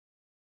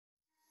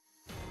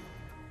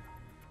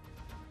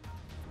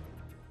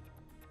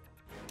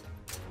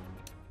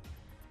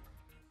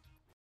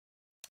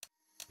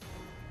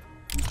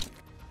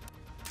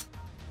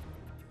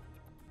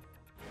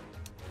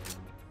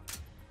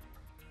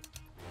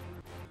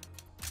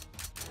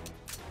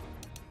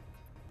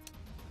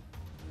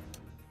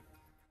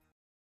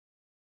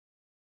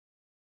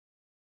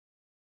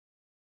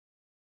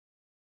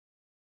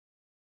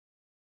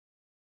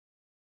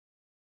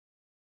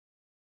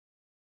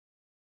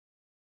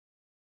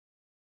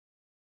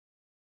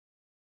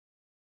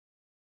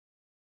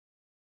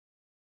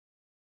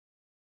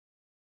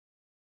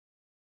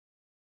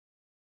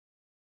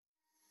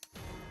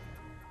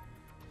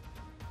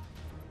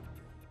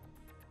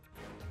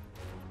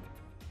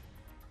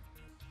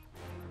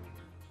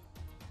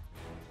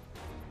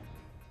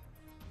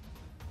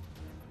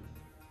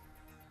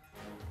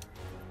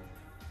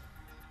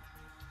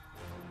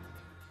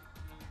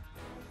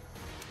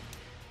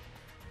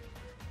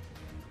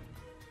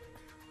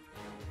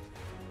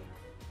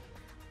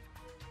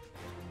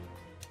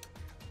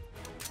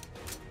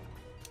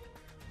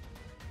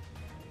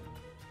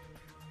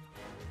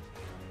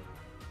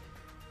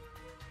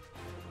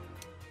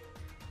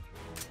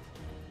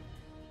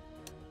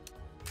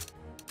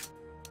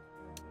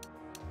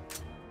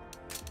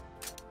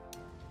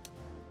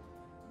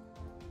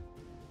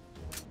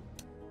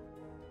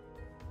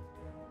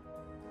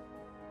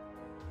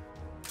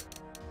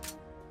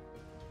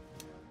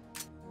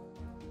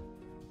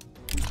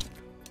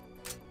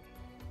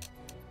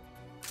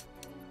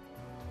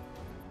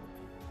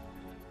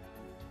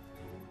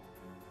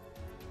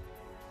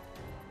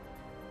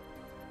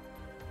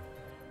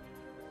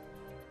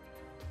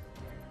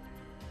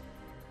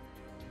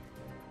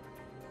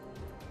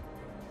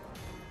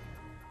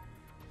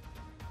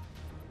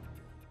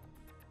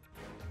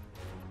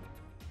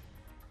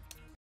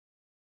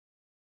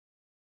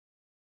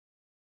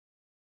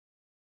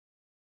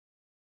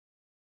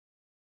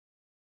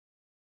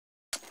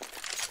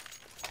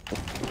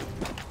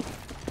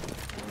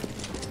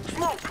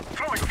 Smoke!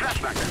 Throwing a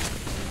flashback!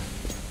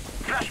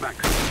 Flashback!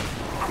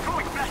 I'm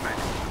throwing a flashback!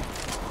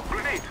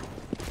 Grenade!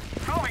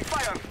 Throwing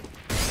fire!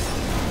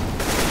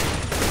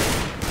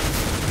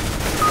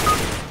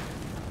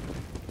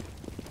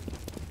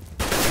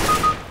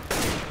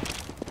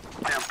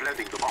 I am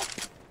planting the bomb.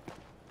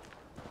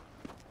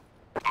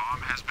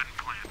 Bomb has been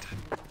planted.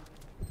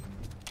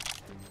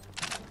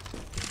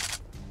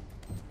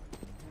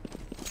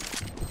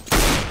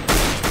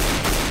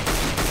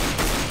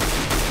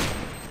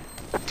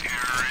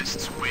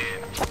 Terrorists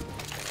win.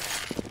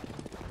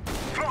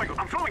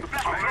 I'm throwing a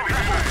flashback!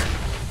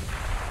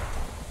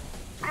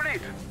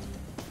 Grenade!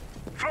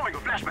 Throwing a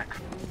flashback!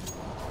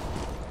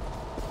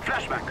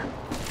 Flashback!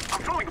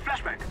 I'm throwing a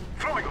flashback!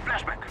 Throwing a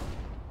flashback!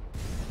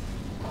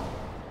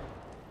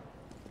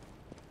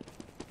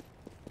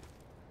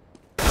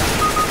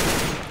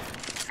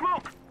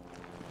 Smoke!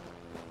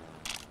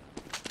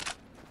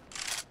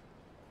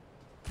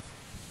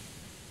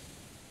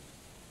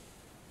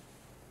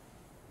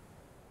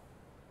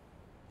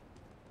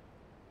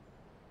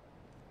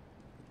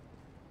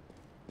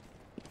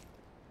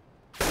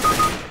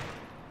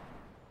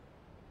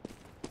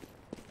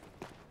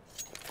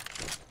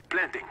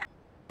 Planting.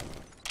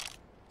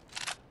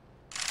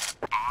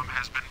 Bomb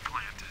has been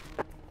planted.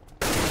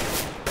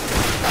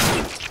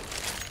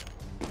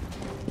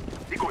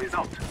 Decoy is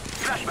out.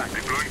 Flashback.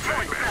 Deploying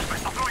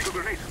flashback. I'm throwing a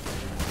grenade.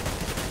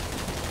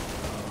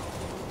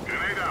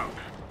 Grenade out.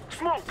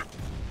 Smoke!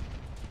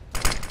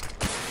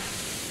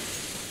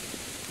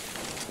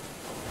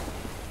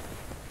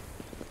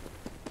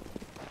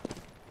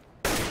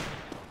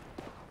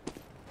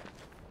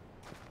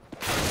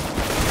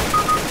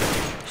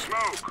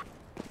 Smoke!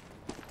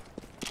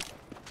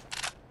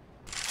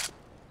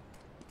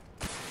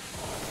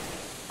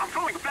 I'm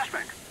throwing a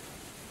flashback.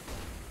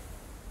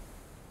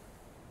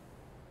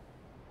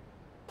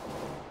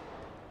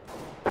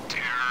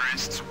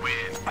 Terrorists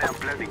win. I am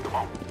planting the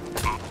bomb.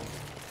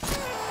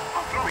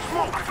 I'm throwing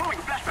smoke. I'm throwing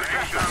a flashback.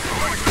 I'm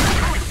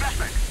throwing a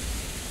flashback.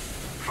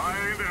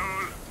 Fire in the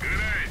hole.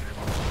 Grenade.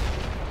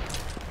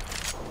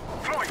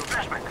 Throwing a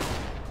flashback.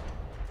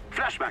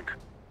 Flashback.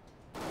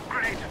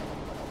 Grenade.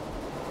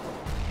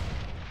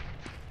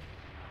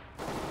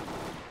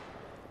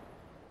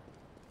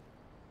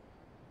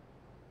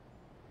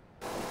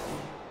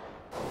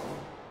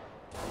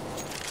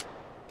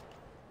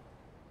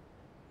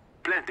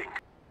 Planting.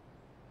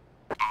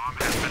 Bomb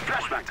has been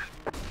Flashback.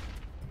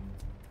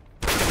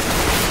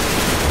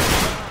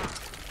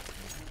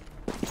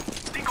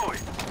 Decoy.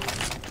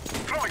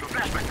 Throwing a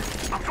flashback.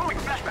 I'm throwing a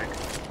flashback.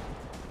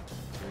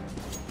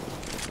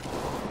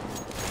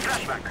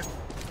 Flashback.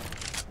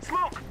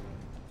 Smoke.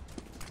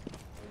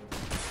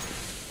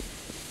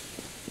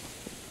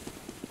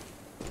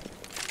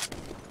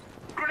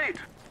 Grenade.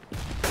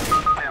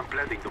 I am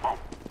planting the bomb.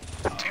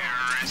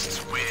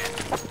 Terrorists win.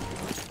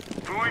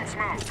 Throwing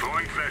smoke.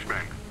 Throwing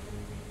flashbang.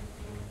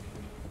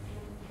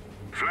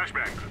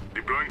 Flashbang.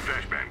 Deploying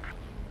flashbang.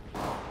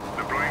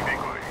 Deploying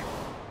decoy.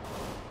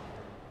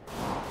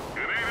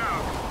 Grenade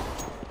out.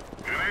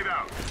 Grenade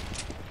out.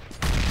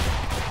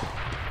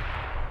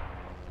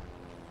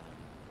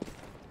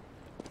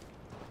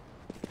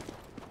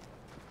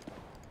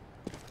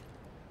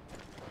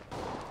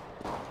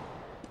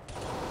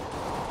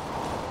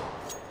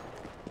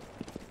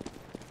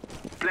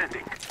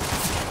 Planting.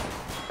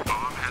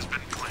 Bomb has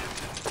been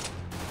planted.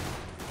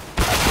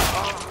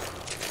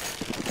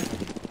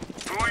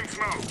 Throwing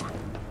smoke.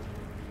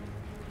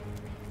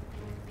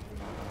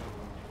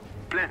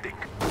 Planting.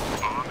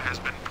 Bomb has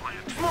been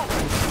planted. Smoke.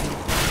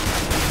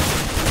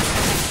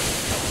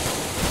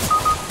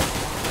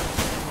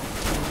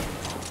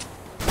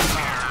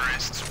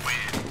 Terrorists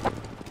win.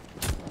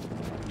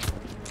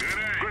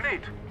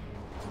 Grenade.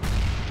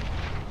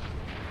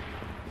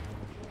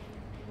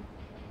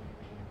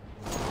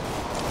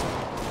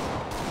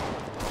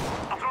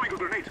 I'm throwing a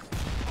grenade.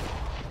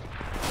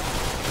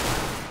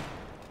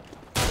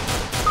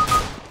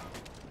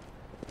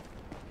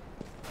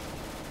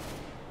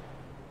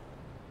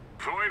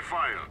 Throwing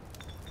fire.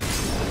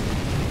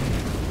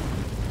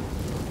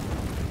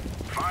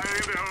 Fire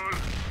in the hole.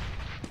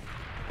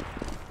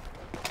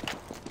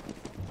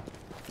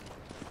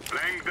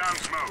 Laying down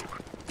smoke.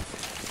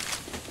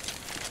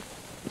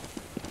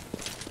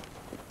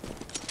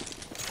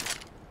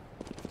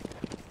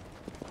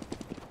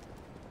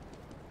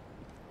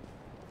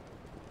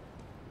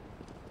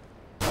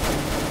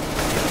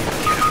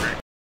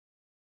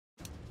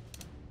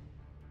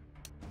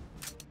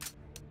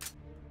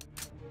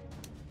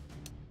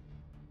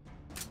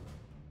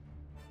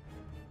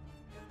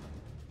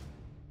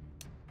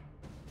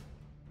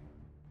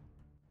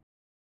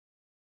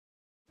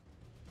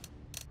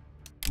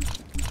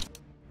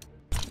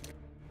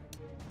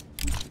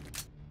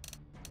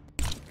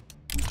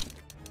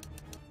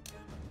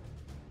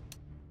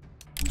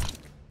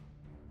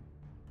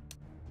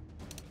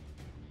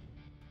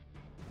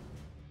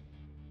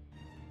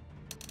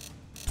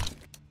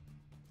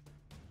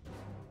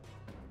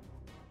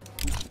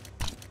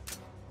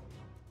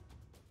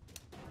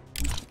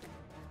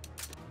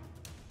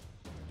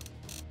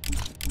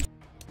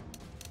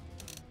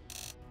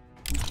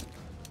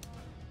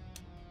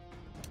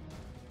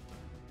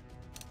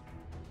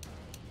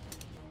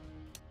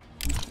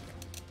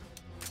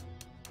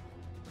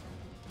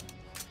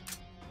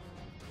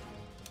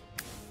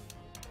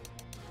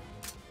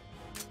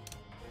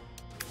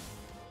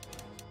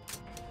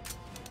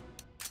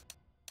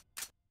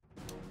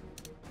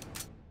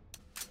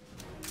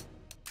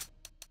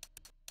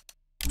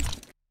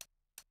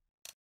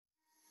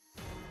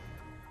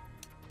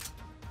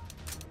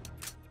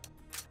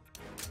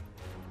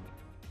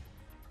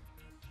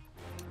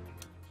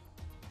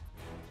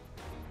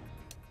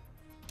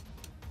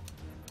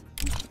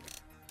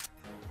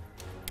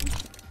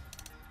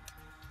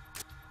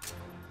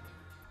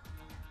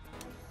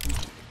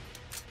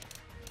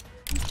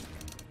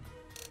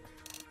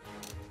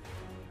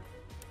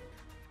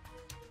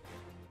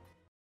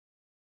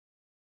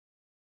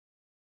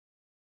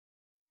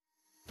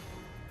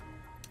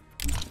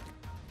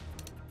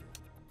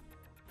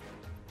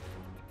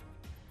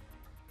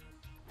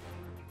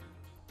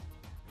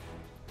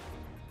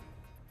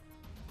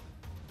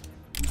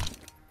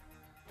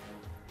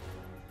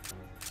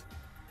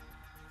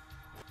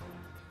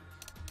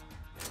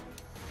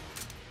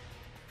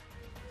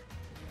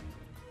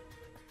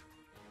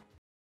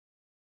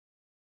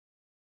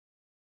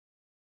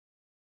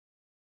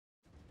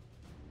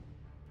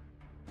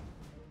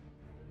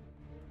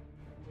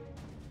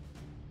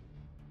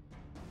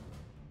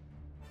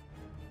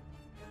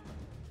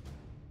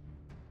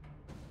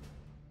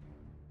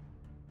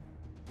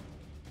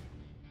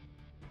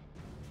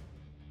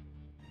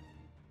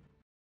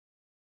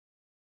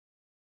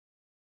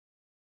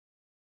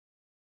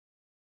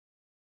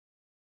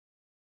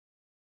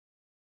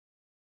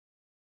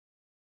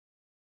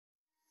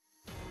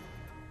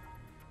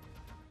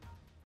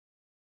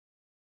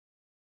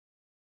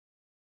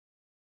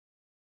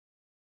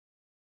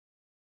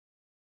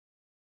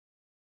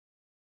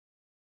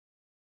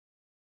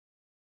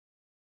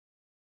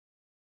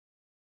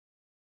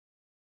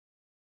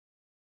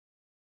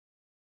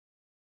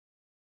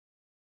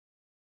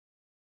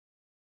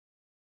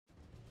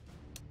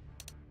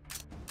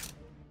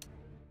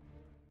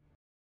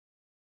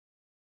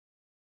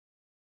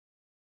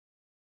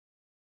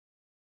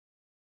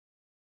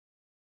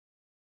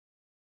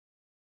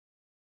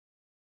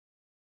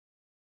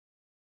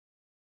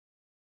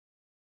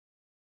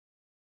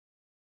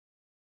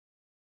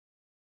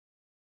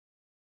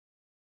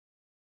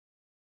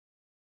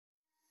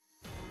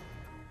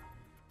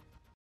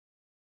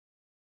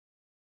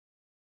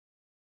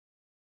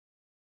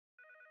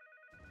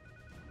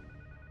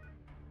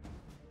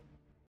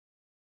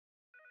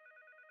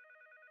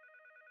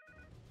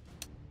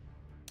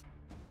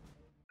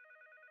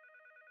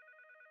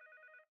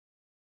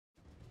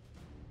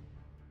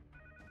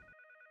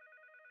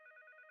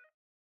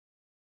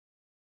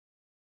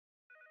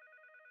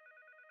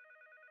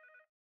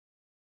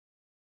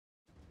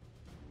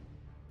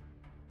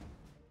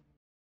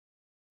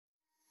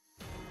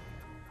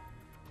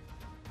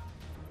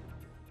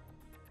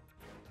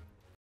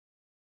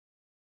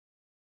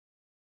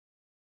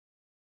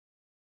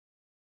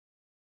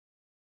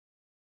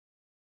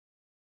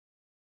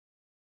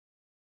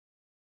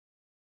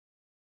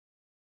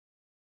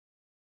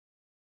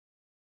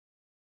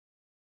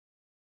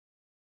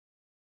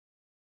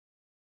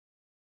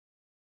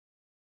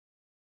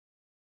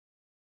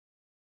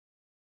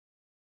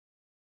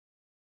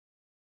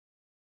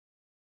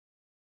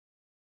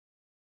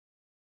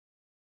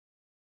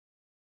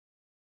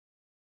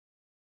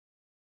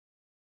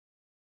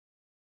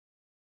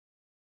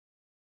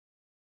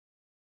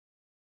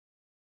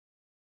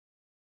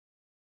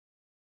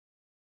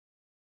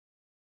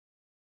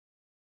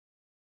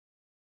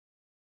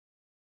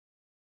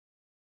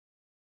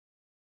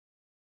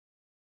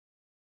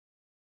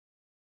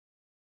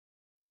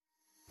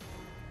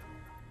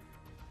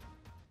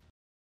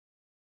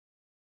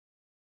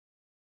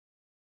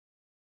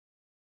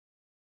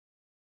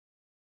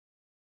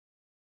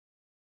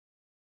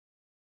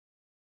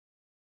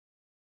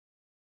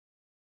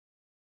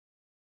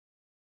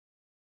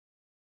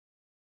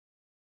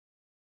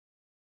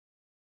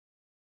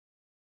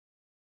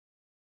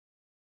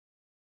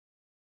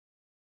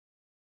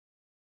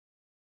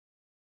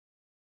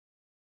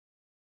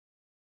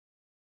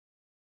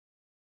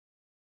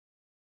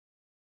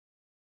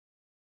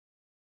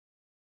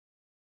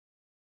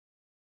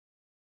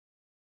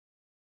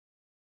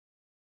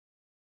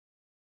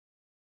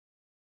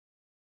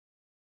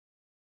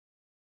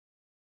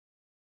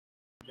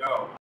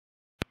 Yo.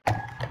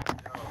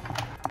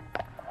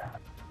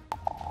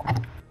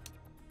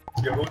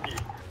 Yahuki.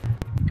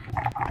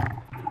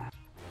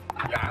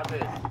 Ya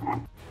Abid.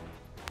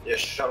 Ya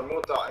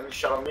Sharmuta, I mean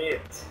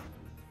Sharmit.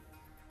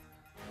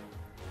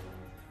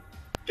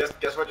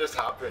 Guess what just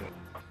happened?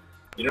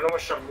 You don't know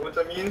what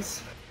Sharmuta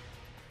means?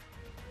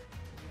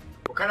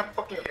 What kind of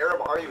fucking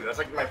Arab are you? That's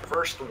like my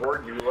first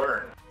word you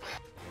learn.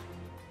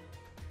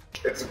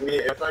 It's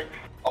like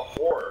a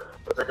whore.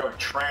 It's like a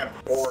tramp,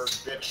 whore,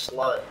 bitch,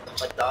 slut,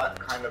 like that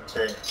kind of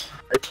thing.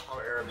 That's how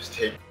Arabs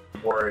take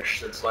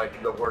whorish. It's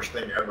like the worst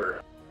thing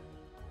ever.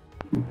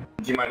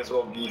 You might as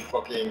well be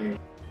fucking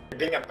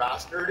being a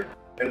bastard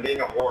and being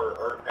a whore,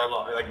 or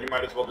like you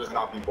might as well just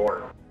not be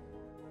born.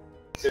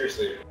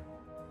 Seriously,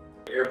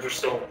 Arabs are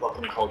so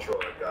fucking cultural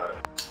like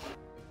that.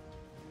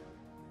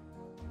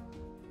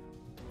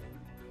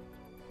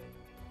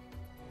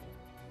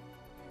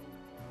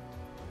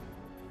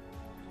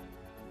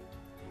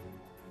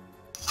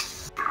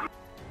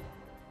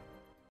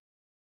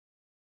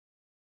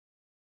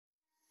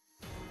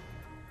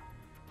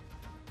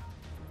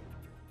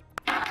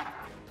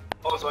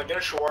 Oh, so I get a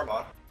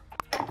shawarma,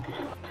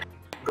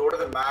 go to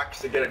the Max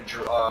to get a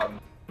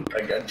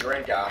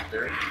drink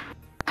after,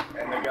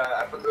 and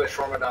I put the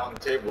shawarma down on the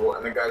table,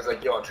 and the guy's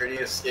like, yo, I'll trade you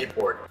a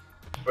skateboard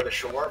for the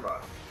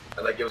shawarma.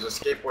 And like, it was a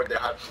skateboard they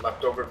had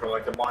left over from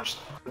like the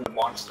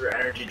Monster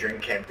Energy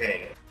drink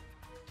campaign.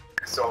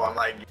 So I'm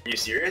like, you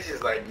serious?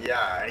 He's like,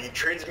 yeah, and he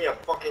trades me a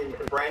fucking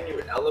brand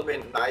new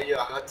Element Naya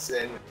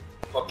Hudson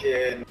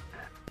fucking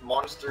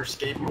Monster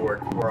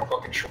skateboard for a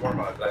fucking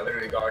shawarma that I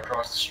literally got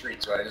across the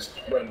street, so I just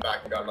went back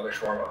and got another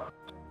shawarma.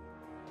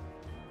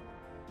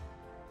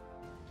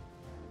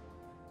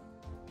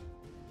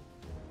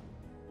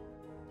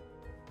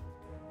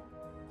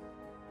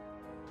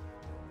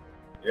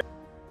 Yeah,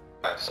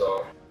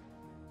 so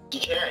he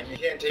can't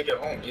take it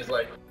home. He's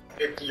like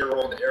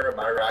 50-year-old Arab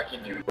Iraqi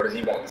dude. What does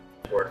he want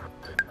for?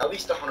 At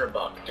least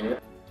 $100, dude.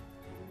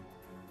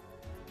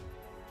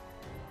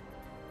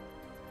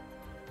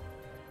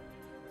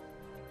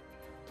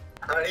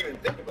 I didn't even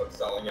think about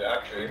selling it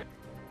actually,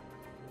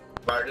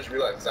 but I just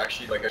realized it's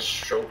actually like a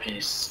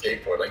showpiece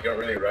skateboard. Like you don't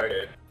really ride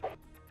it.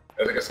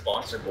 It's like a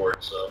sponsor board,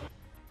 so.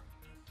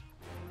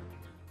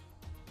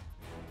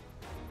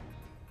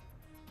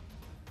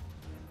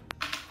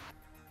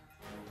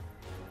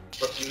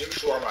 But the new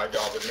shawarma I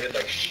got was made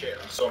like shit.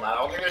 I'm so mad. I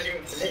don't think there's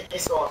even tzatziki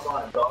sauce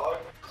on it, dog.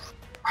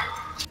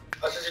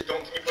 I said you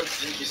don't put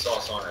tzatziki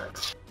sauce on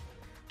it.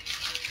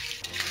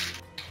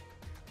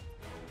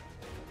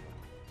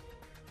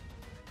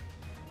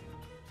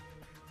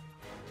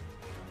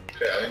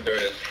 Okay, I think there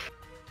is.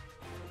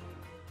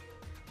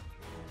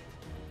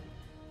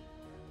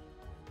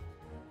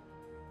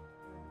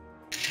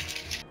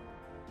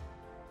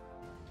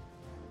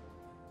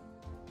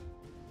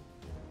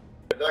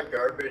 Get that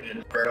garbage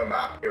Inferno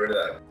map, get rid of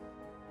that.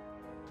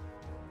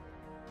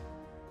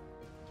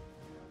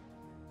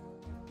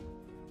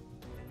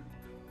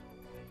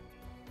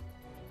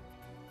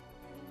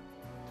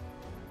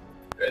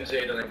 If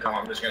NCA doesn't come,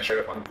 I'm just gonna straight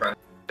up unfriend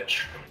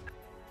bitch.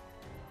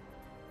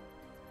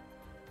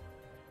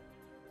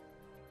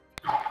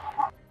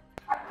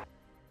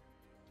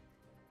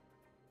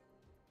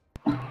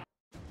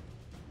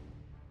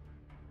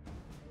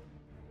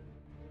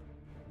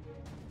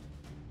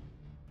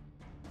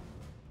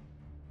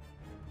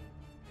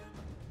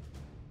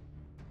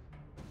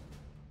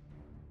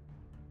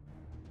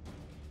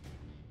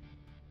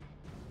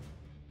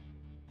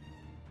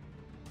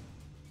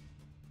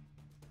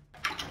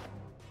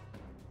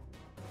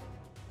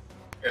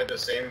 It had the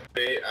same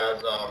fate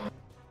as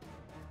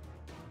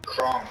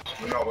Kronk.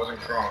 No, it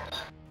wasn't Kronk.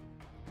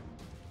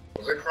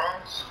 Was it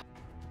Kronk's?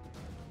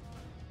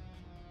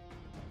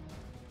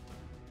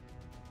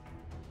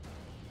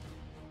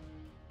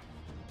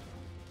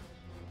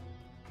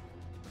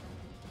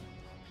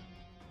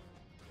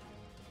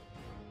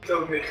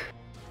 Tell me.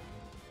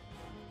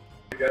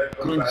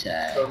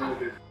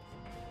 Kronside.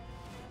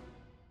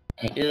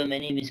 Hello, my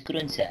name is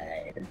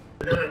Kronside.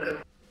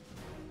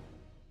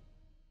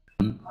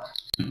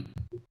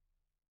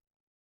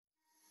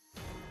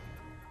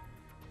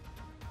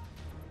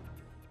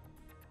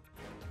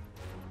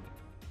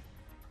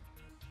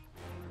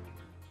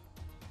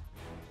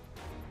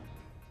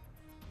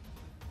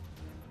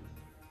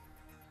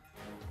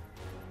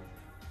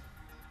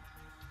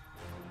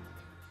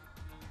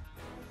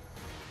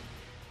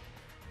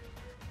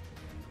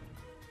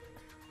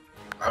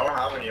 I don't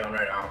have any on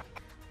right now.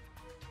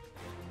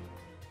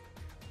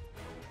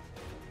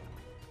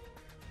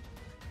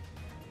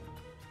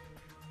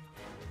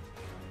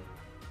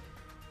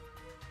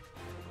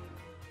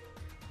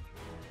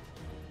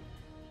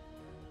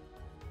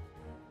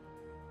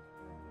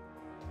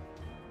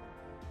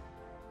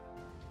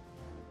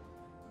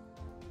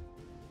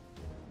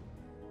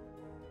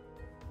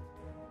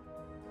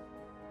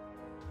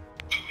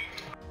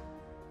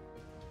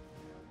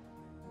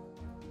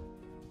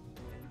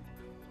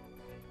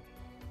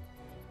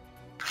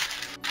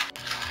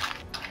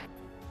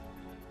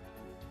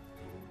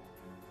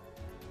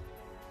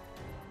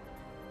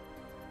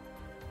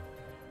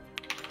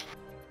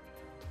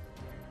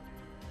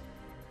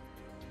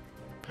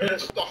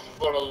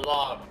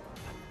 Astaghfirullah.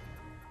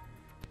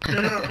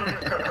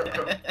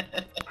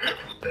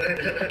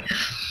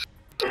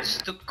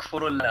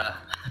 Astaghfirullah.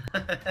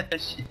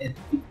 Shit.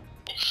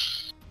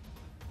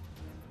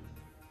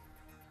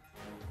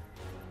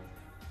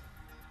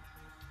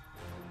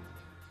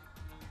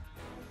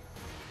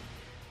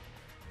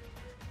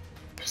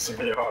 Pissing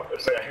me off.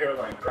 It's like a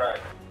hairline crack.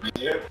 You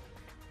see it?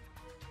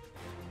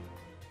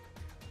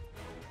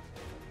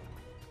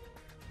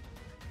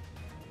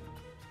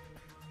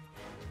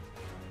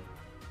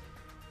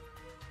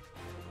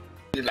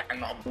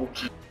 يلعن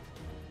ابوكي.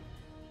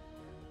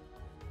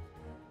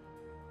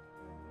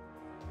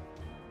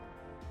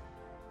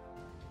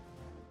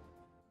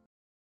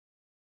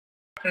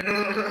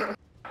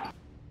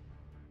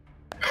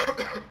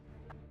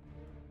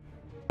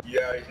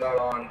 Yeah, he's not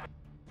on.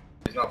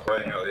 He's not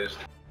playing at least.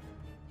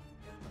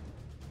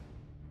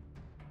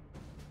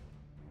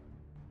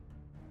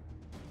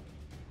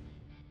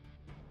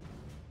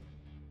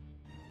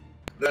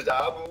 There's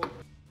Abu.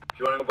 If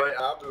you want to play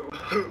Abu.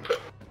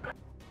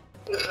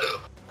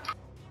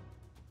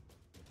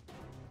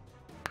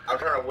 I'm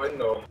trying to win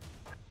though.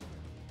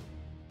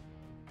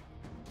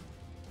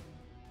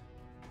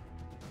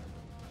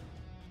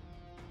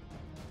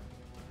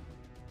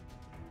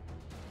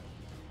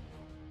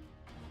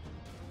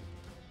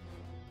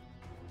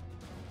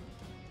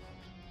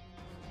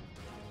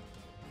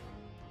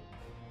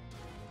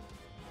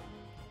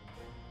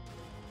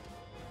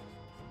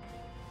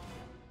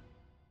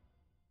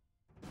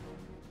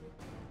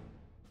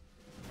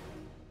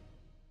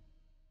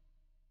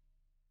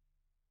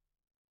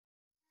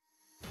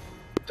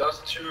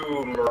 Dust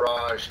to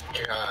Mirage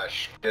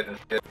Cash. Get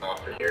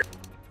off of here.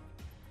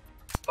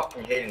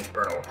 Fucking hate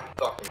Inferno.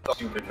 Fucking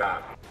stupid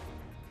map.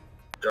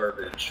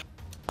 Garbage.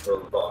 For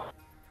the ball.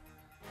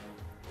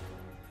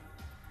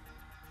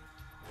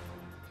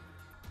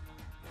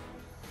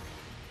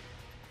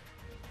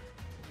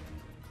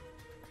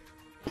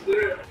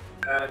 Yeah,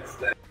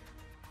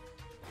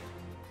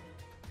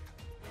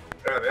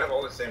 they have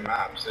all the same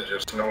maps, it's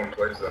just no one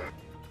plays them.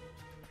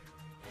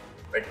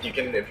 Like, you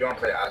can, if you want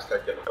to play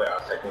Aztec, you have to play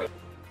Aztec.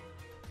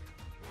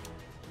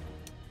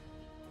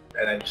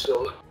 And then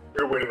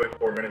you're waiting like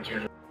 4 minutes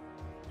usually.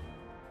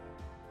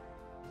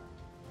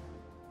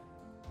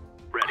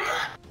 Ready.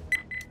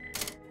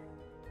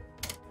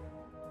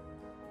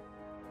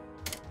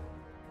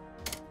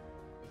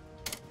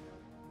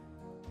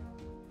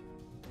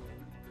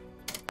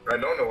 I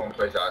know no one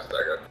plays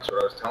Aztec, that's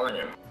what I was telling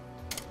you.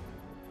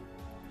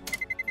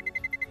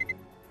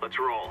 Let's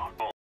roll.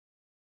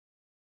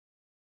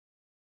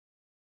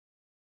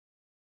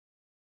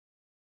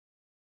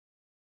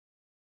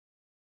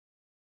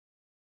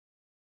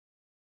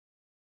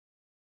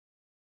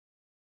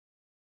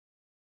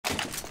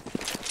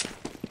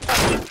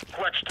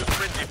 Watch the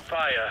frenzy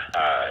fire.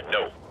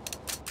 No.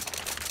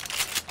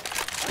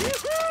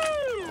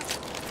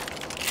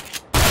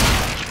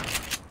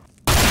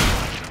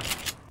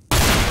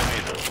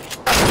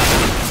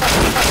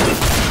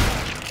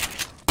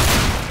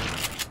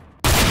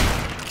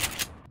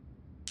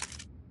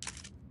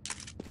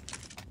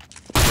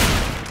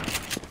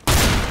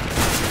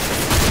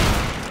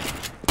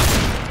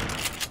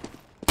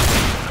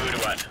 Good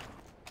one.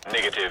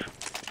 Negative.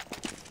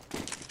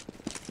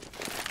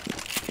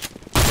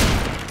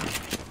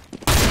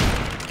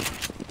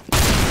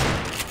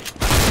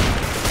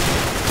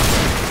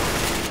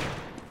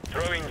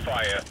 Throwing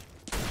fire.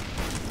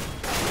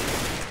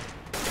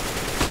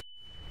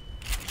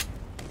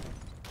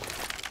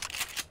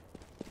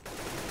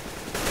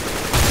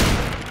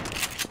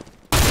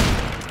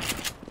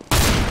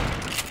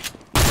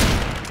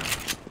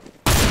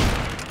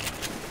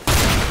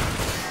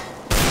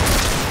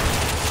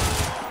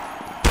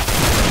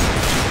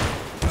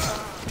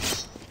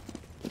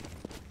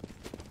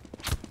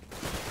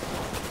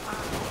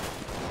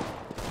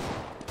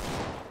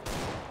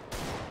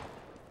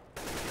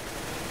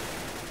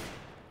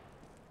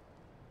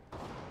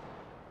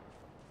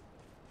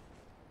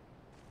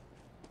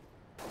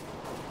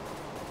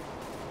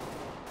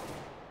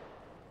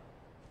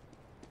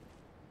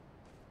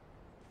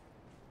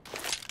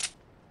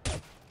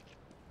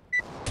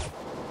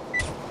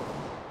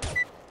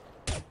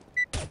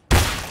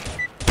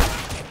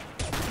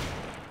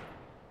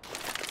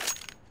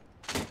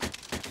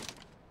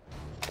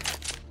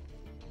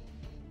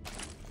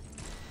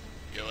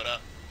 Yo, what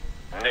up?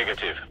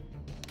 Negative.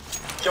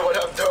 Yo, what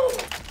up, though?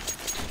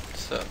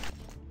 What's up?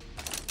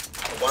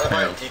 Why am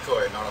I a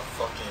decoy and not a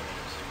fucking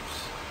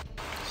Zeus?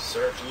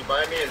 Sir, can you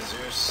buy me a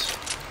Zeus?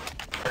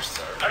 Or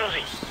sir? I don't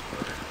see.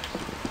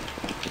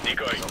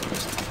 Decoy.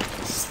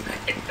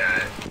 Snag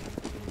that.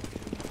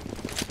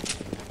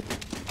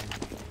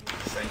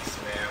 Thanks,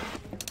 ma'am.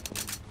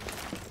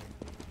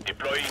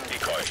 Deploying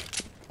decoy.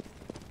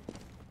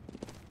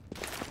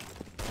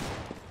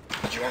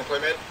 Do you want to play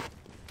mid?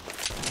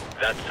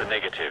 That's a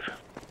negative.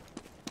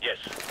 Yes.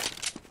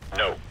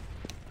 No.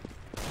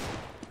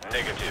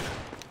 Negative.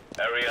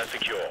 Area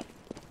secure.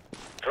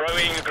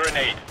 Throwing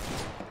grenade.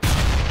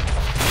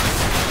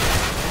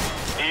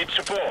 Need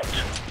support.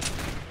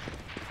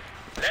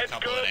 Let's go,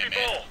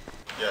 people!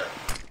 Yeah.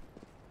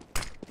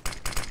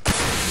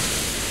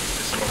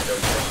 There's someone down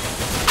here.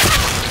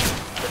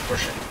 They're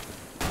pushing.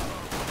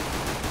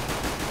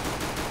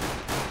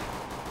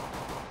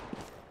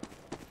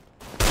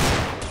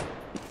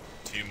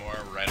 Two more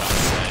right on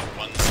site.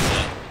 One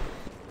split.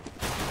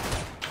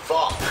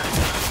 Fuck!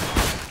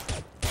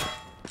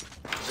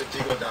 There's a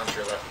deagle down to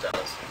your left,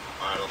 Dallas.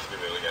 I don't think you'll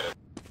be able to get it.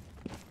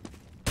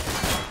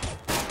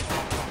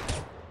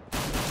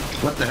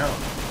 What the hell?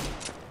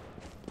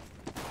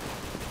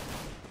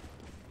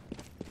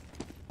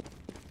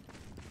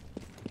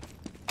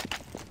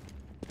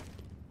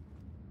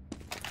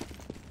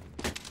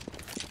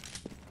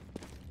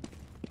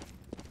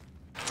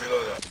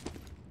 Reload that.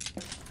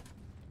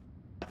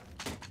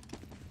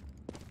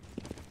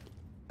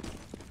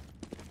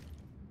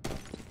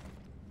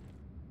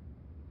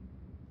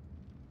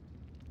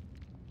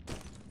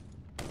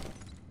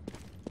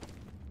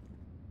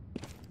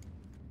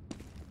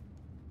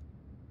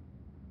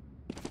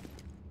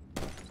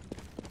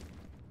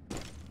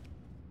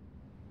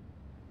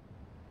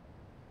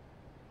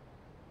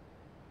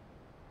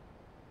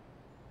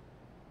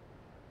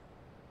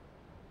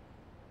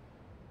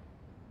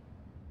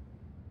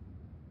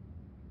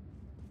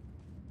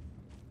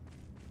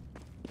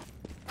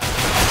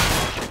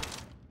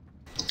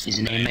 His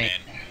name is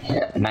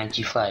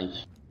 95.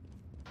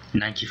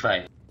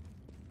 95.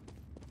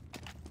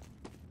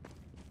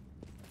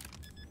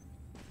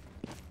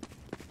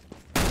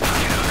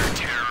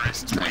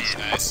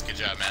 Nice, good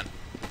job, man.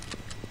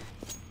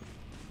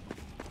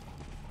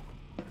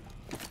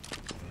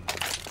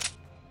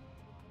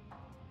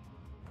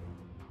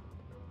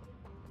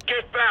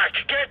 Get back!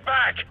 Get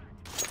back!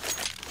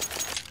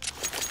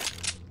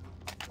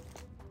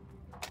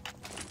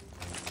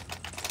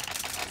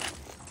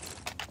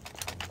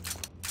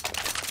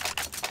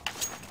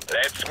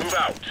 Let's move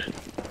out.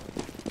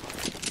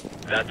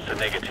 That's a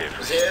negative.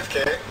 Is he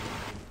AFK?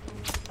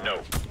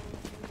 No.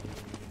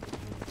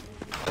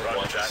 I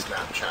watch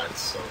Snapchat,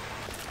 so.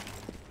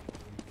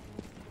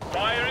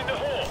 Fire in the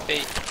hole!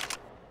 Hey.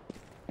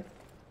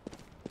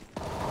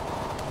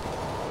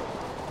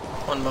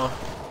 One more.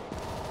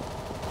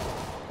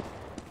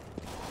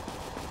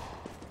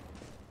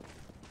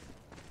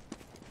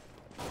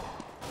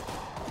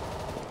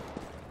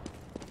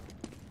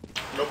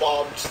 No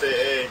bomb,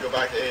 stay A, go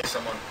back A,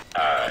 someone.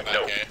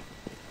 No. Okay.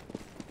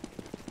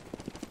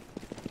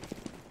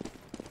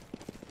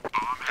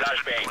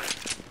 Flashbang.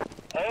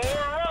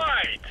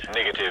 Alright!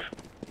 Negative.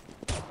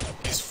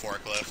 He's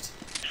forklift.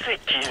 C'est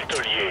qui le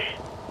taulier?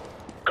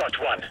 Got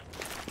one.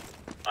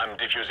 I'm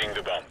defusing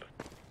the bomb.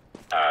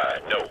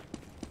 No.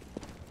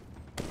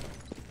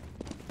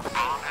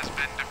 Bomb has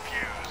been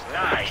defused.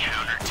 Nice.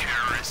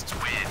 Counter-terrorists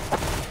win.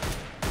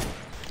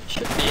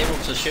 Should be able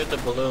to shoot the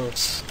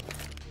balloons.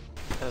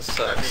 That sucks.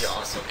 That'd be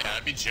awesome. Yeah,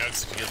 that'd be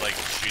jokes if you could like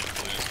shoot the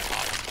balloons and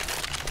pop them.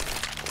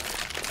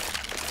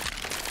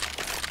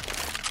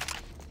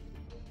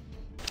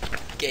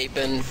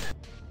 Gaben,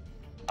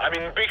 I'm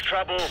in big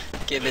trouble.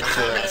 give it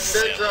to us.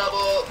 Big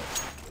trouble!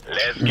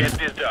 Let's get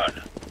this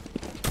done.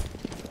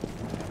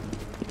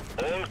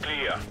 All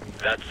clear.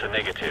 That's a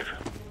negative.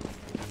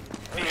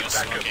 Need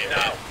backup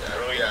now.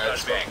 Throwing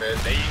flashbang.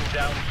 Laying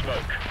down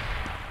smoke.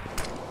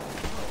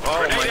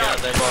 Oh my god,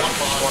 they bought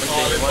 1B,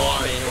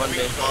 1B.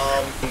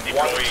 One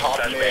Deploying top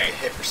mid, flashbang.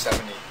 hit for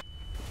 70.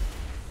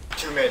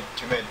 Two mid,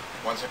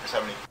 one's hit for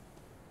 70.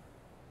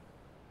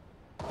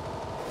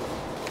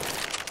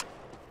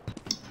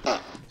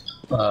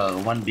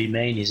 1B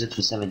main is it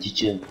for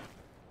 72?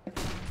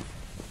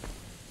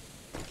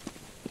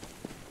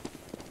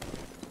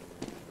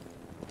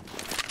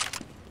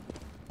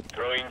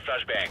 Throwing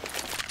flashbang.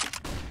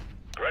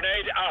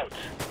 Grenade out.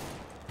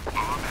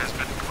 Bomb has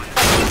been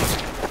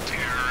planted.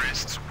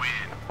 Terrorists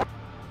win.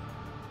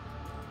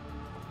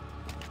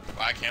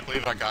 Wow, I can't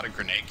believe I got a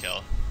grenade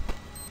kill.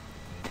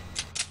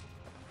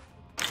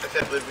 I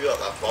can't believe we got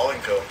that falling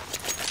kill.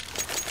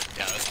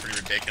 Yeah, that was pretty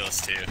ridiculous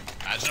too.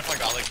 Imagine if I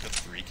got like the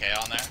 3K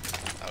on there.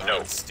 That would have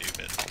been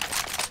stupid.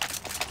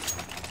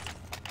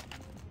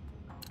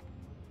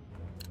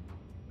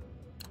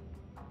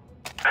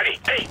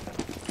 Hey!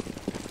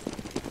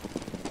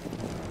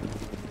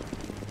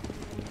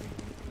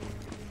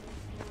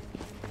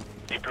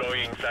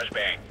 Deploying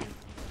flashbang.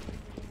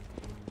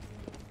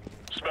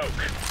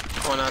 Smoke.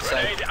 One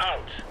outside. Grenade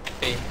out.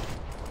 B.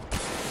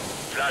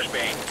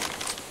 Flashbang.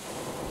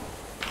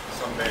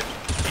 Some mid.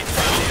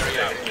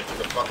 Area. Hitting you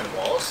through the fucking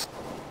walls.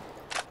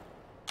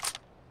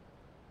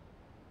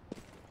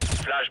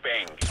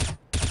 Flashbang.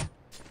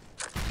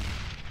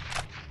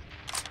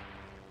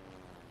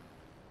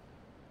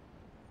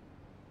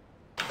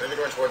 I think they're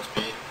going towards B.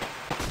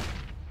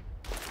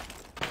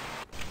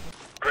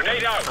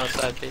 Grenade out.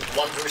 Outside B.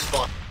 One to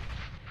respawn.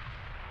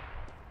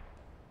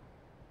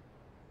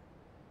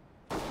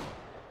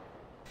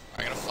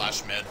 I'm gonna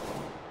flash mid.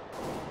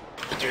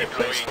 Dude,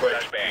 plays quick.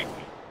 Flashbang.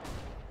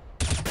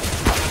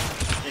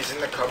 He's in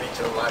the cubby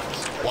to the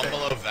left. One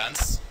below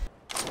vents.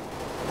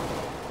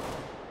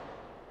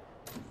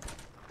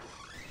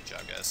 Good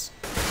job, guys.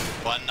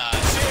 One,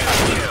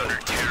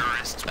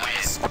 Counter-terrorists win.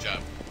 nice.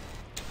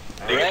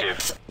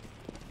 Negative.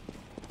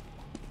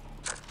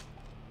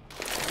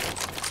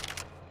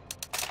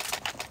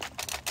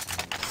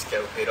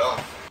 Scale paid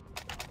off.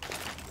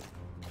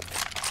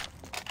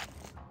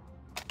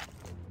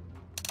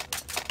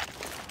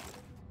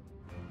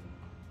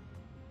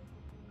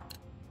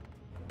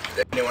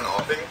 Is anyone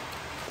offing?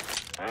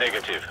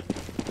 Negative.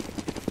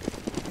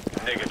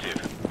 Negative.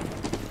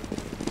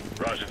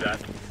 Roger that.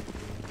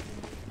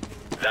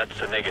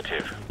 That's a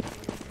negative.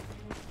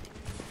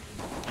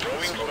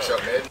 Throwing Smokes smoke.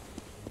 up mid.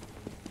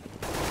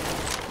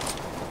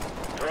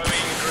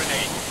 Throwing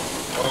grenade.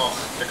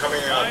 Oh, they're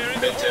coming Fire in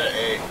mid the to hole.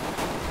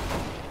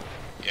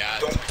 A. Yeah,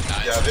 Don't,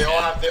 nice. yeah, they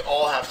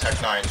all have Tech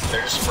 9s.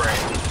 They're just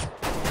spraying.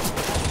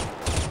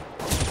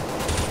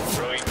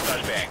 Throwing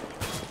flashbang.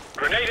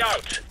 Grenade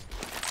out.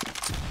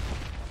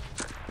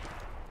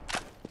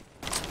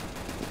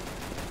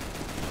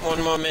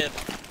 One more mid.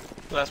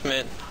 Last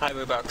mid.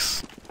 Highway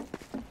box.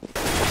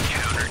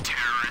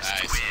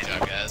 Nice, good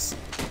job, guys.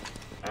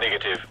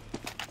 Negative.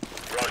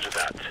 Roger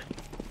that.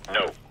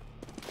 No.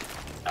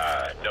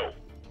 No.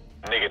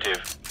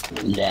 Negative.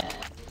 Yeah.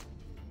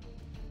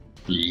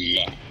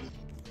 Yeah.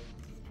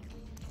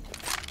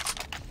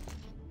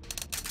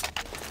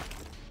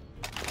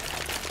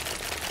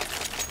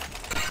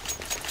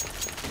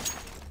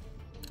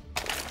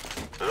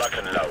 Lock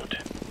and load.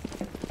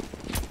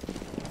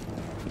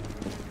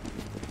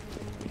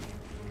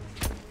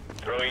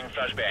 Throwing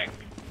flashbang.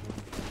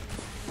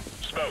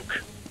 Smoke.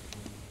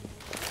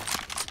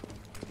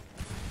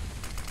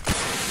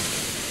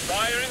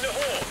 Fire in the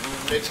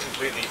hole. Mid's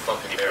completely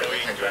fucking there. We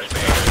can't do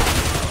anything.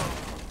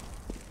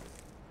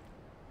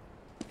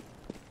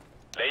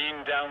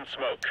 Laying down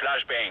smoke.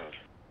 Flashbang.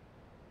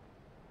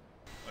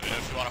 Let me know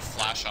if you want to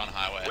flash on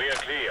highway. We are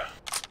clear.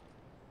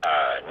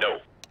 No.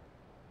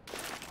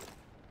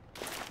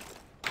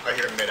 I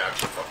hear mid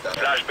actually. Fuck that.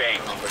 Flashbang.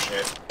 I'm pushing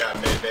it. Yeah,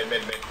 mid.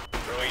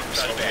 Throwing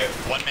Smoke flashbang. mid.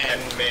 One man.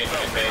 And mid.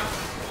 And then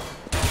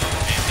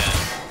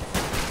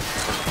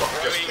Fuck,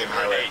 just Throwing came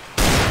highway. grenade.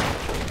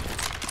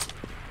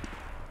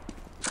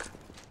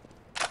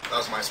 That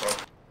was my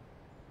smoke.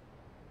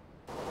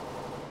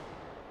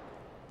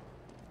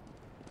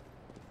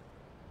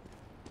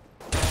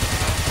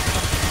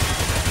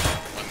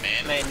 one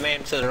man.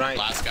 Main to the right.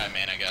 Last guy,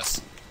 man, I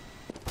guess.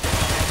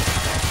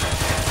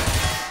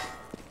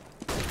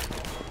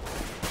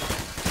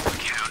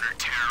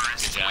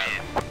 Good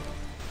job.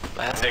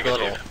 Last Negative.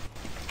 little.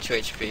 2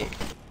 HP.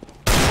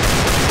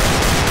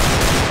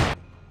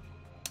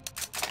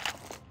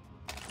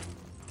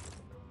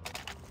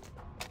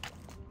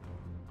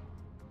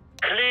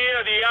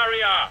 Clear the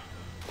area.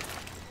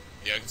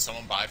 Yo, can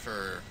someone buy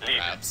for Leave.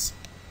 abs?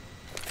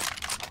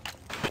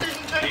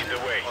 Lead the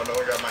way. Oh, no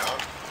one got my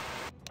op.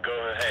 Go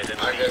ahead and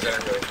I guess I lead.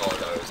 didn't really call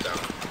it out. It was down.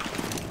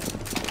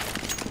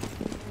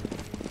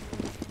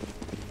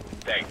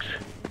 Thanks.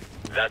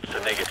 That's a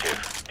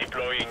negative.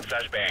 Deploying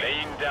flashbang.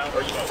 Laying down Oh,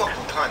 you smoke.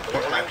 fucking cunt. The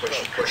one time I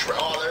push right.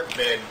 Oh, they're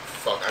mid.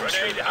 Fuck, I'm Grenade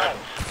shooting. out.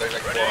 There's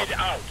like Grenade 4.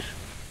 out.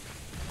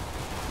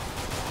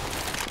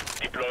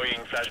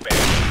 Deploying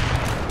flashbang.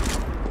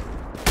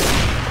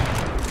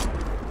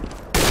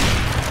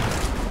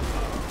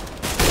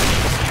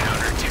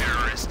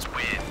 Counter-terrorists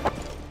win.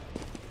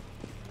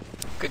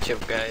 Good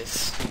job,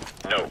 guys.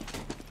 No.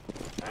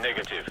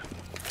 Negative.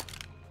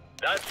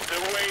 That's the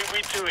way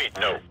we do it.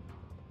 No.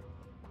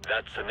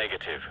 That's a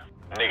negative.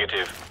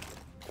 Negative.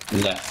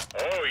 Yeah.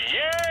 Oh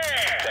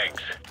yeah!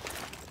 Thanks.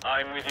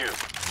 I'm with you.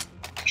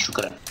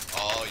 Shukran.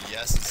 Oh,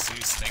 yes,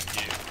 Zeus, thank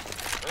you.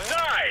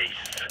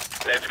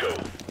 Nice! Let's go.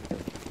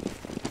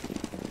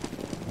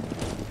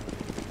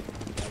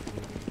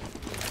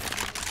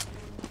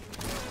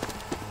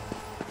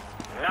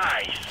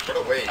 Nice! What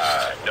a waste.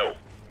 No.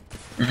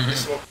 They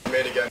smoked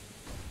mid again.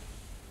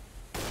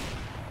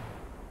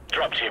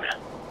 Dropped him.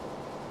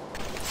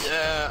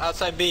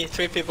 Outside B,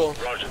 3 people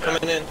Roger that.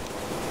 coming in.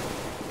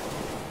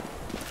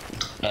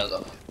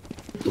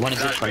 The one is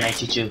good for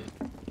 92.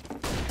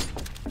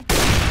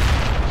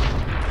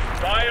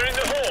 Fire in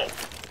the hole!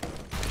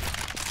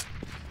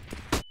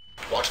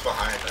 Watch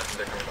behind. I think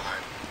they're coming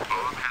behind.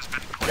 Bomb has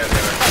been Yeah, they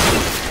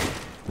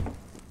are.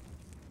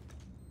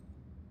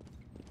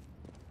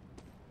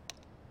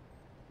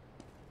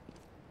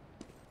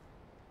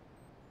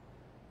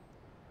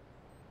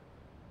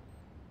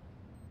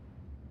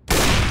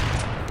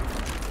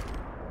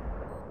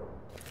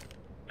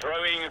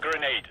 Throwing a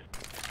grenade.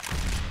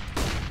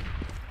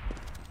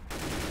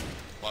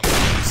 One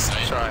man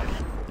side. Try.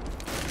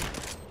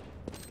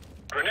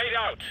 Grenade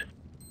out!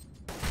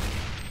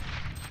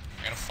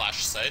 I'm gonna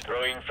flash side.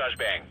 Throwing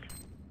flashbang.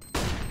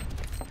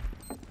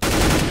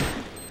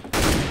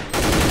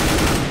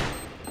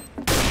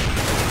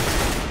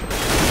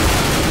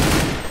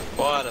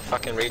 What a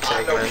fucking I retake,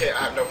 have no man. kit. I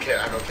have no kit.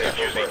 Go for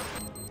it.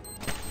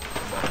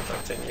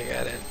 Something, you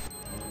got it.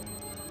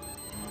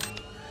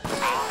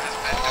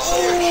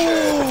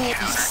 Oh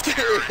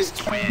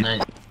shit.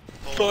 Nice.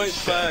 Holy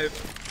 0.5. shit.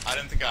 I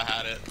didn't think I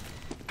had it.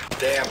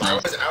 Damn, I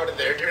was out of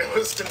there, dude. I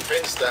was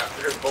convinced that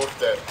we were both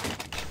dead.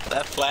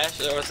 That flash,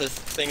 that was a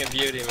thing of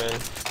beauty, man.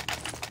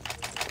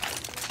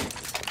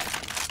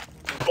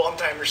 Bomb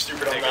timer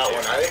stupid on that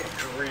one. I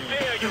agree.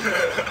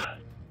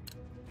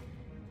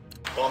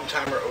 Bomb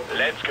timer open.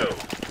 Let's go.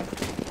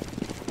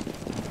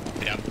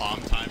 Yeah,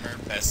 bomb timer,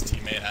 best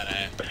teammate at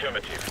A.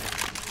 Affirmative.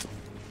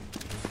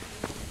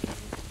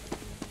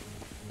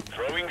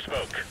 Throwing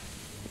smoke.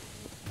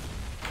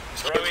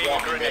 Throwing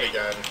Walking grenade.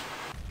 again.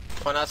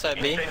 One outside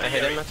B. I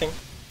hit him, I think.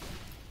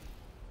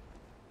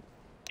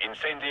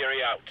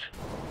 Incendiary out.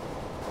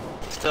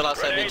 Still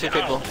outside B, Grenade 2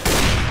 people. out.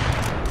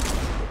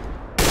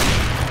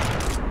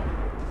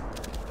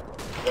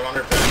 One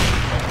under bed.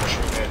 One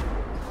pushing mid.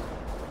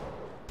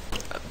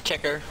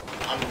 Checker.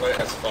 I'm lit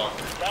as fuck.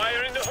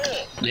 Fire in the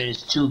hole. There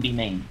is 2 B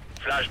main.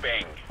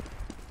 Flashbang.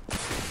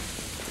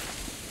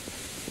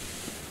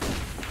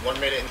 1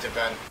 minute into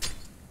vent.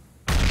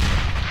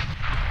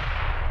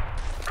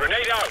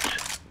 Grenade out.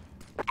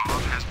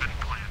 Bomb has been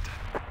planted.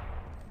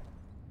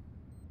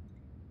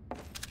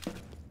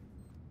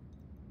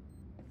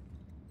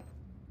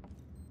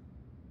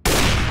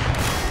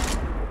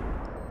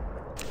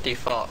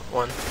 Default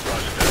 1.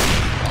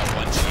 Oh,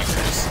 one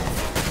checkers.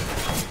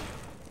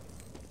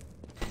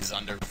 He's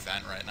under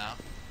vent right now.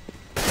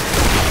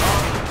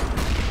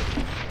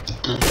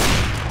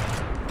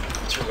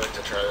 Too late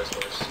to try this,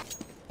 boys.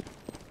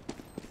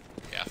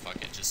 Yeah, fuck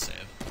it, just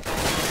save.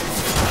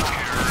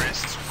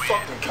 Terrorists win.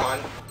 Fucking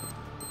cunt.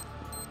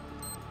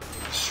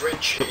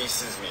 Straight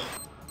chases me.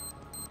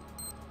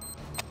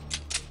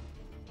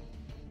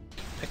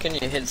 How can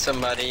you hit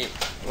somebody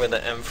with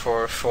an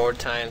M4 4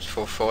 times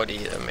for 40?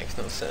 That makes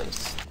no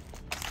sense.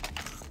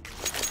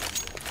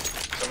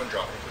 Someone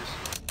drop me, please.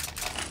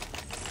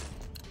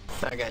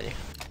 I got you.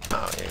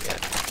 Oh, yeah, you got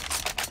it.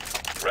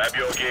 Grab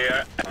your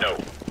gear. No.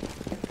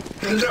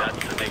 No.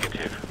 That's a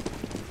negative.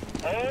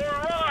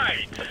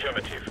 Alright!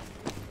 Affirmative.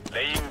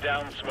 Laying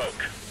down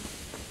smoke.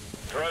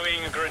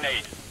 Throwing a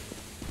grenade.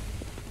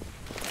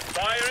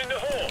 Fire in the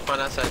hole. One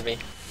outside B.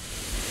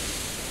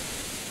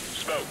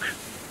 Smoke.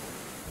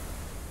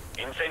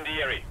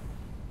 Incendiary.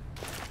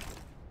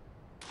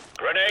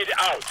 Grenade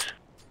out.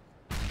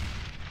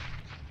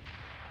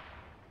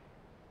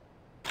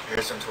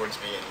 Here's some towards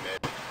me in mid.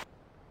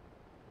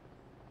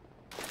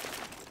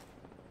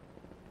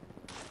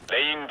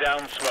 Laying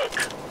down smoke.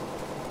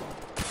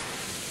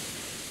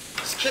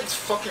 This kid's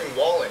fucking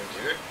walling,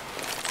 dude.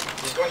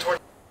 He's going toward.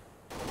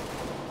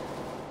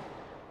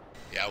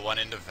 Yeah, one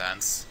into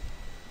vents.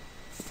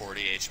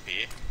 40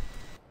 HP.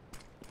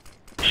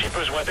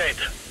 Shippers were dead.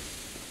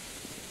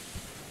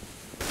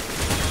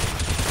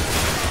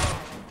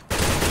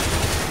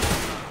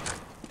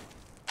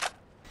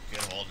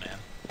 Good hold, man.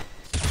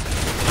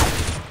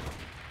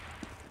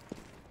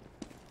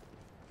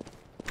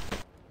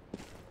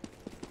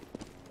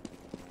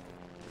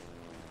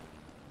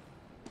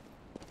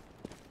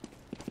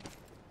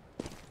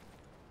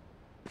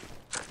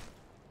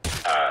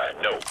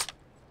 No.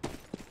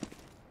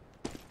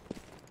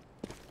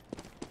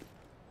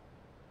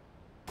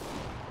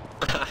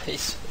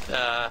 He's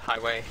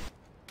highway.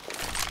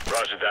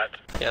 Roger that.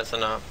 Yes or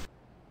no?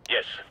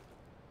 Yes.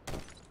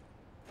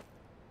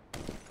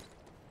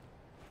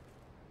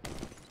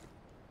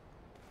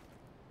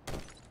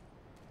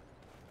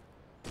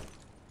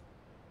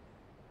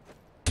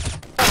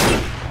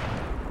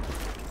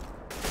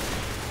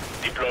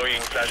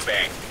 Deploying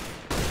flashbang.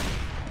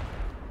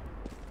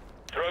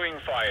 Throwing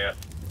fire.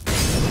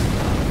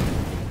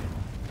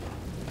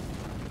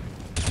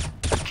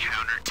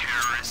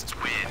 Counter-terrorists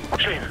win.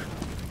 Clear.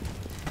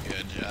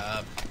 Good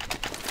job.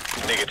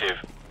 Negative.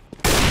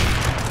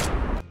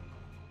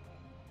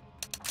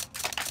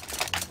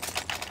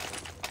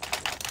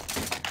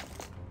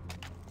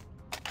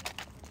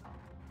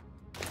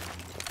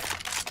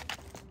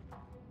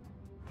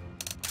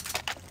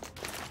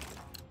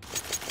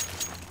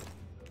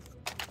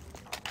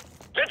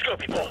 Let's go,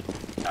 people.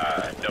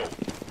 No.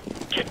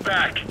 Get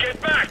back!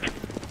 Get back!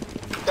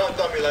 Don't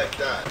dumb me like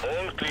that.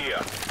 All clear.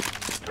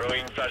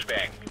 Throwing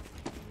flashbang.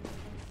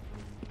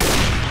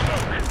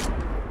 Smoke.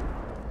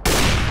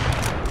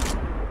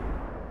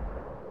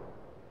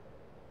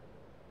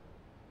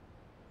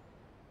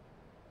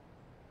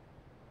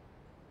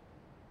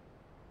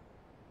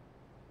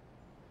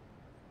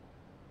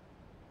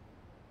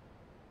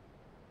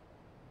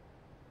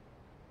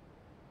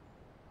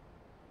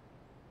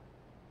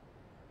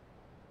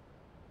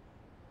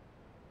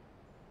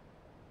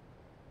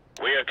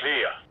 We are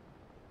clear.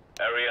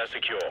 Area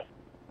secure.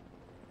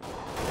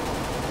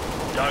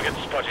 Target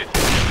spotted.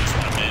 There's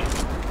one mid.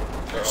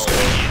 They're all in.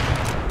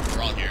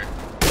 They're all here.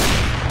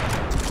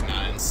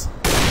 Nines.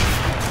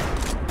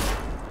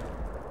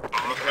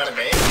 Can you come out of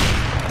main?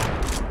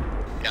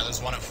 Yeah,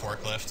 there's one at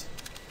forklift.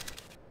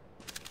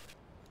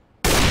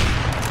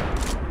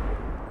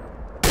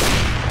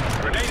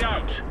 Grenade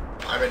out.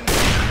 I'm in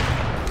main.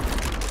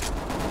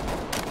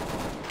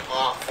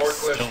 Ah,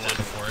 forklift. Still one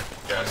fork.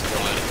 Yeah, still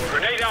one.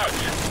 Grenade out.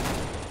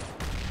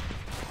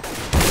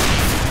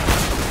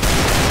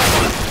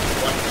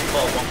 One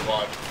default, one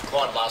quad.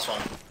 Quad, last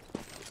one.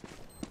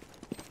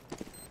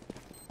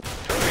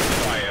 Throwing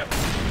fire.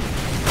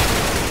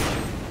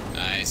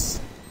 Nice.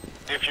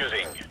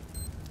 Diffusing.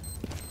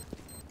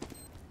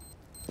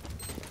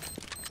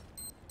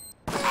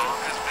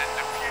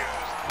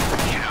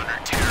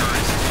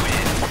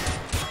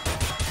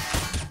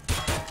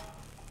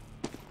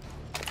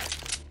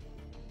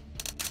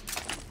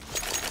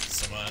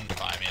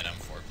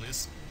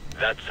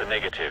 That's a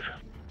negative.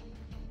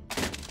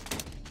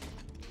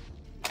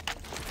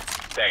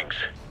 Thanks.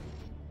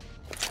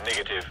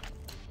 Negative.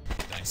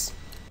 Thanks.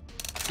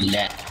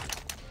 لا.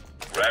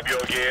 Grab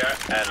your gear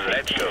and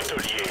let's go.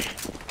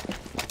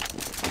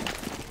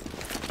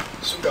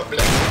 Suga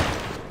black.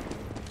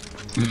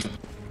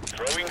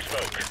 Throwing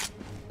smoke.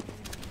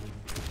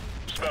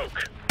 Smoke.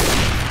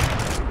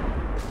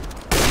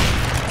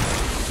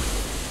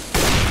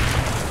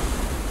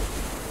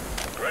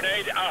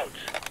 Grenade out.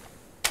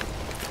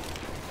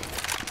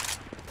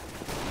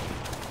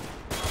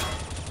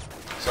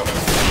 Someone.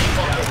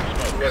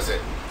 Who was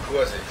it? Who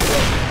was it? Who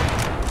was it?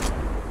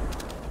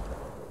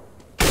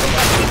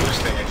 Someone's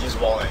boosting and he's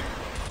walling.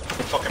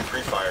 Fucking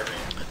pre-fire me.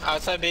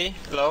 Outside B,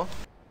 low.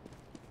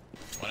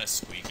 One is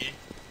squeaky.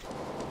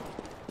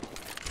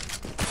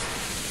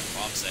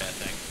 Bombs A, I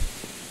think.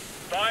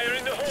 Fire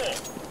in the hole.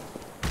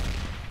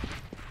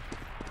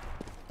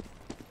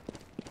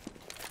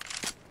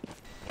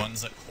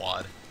 One's at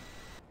quad.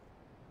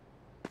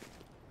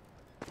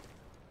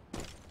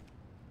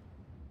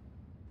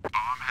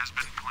 Bomb has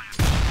been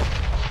planted.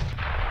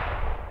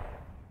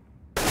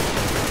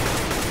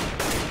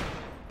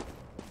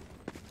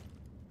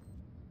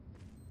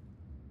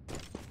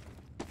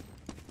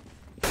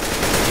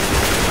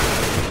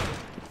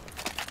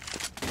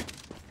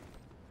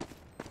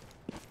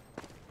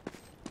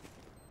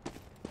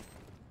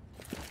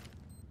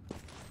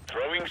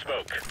 Throwing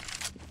smoke.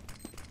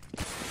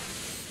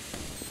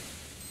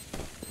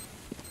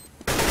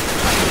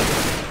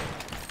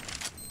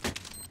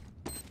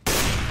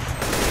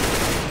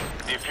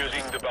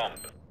 Defusing the bomb.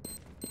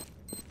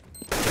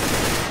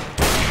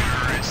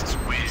 Terrorists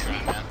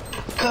win.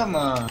 Come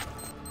on.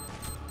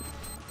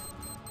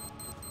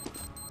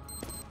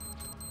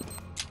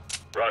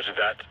 Roger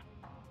that.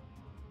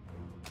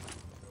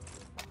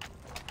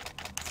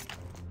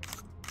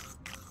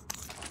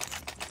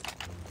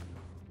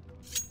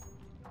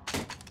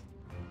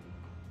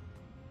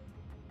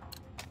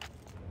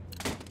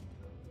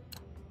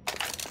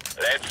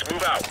 Let's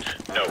move out.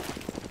 No.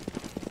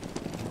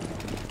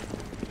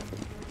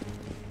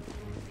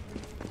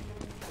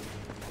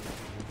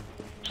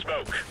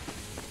 Smoke.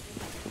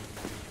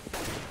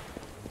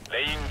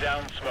 Laying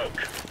down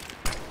smoke.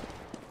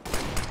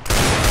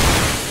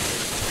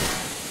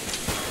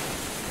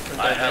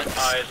 I have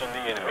eyes on the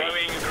enemy.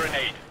 Throwing a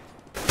grenade.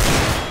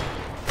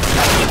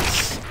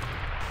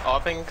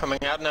 Opping,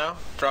 coming out now.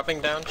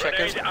 Dropping down,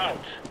 checkers. Grenade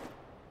out.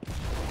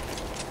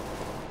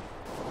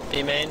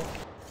 B main.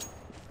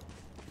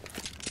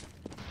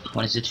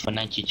 One is it for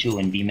 92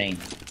 and B main.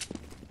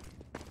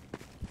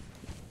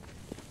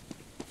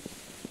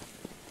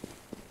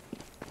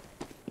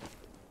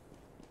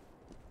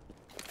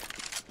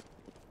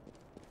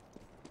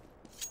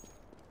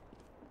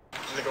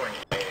 They're going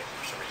A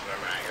for some reason.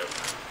 I'm angry.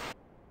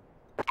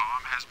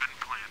 Bomb has been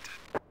planted.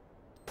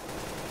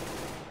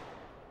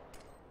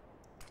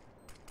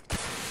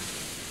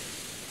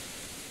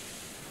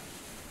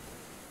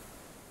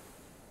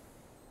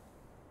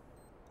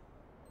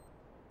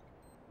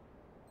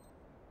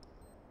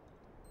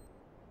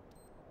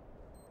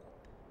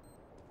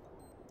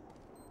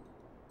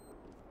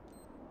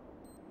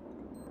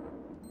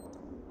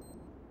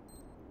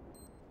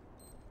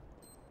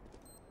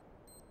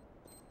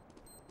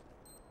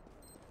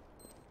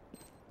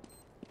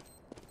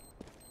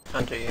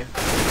 Under you.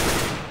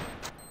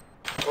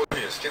 Oh,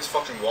 dude, this kid's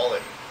fucking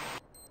wallet.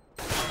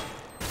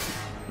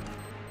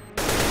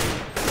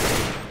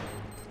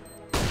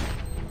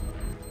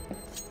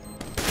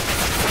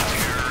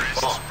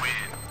 Terrorists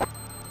win.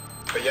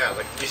 But yeah,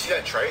 like, you see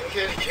that Triton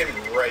kid? He came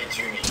right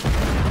to me.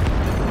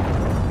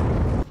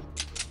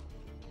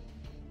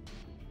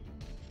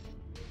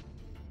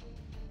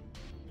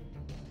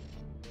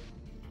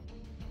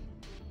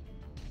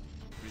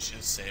 We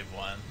should save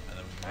one and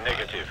then we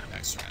Negative.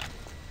 Next round.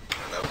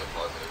 And that was a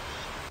positive.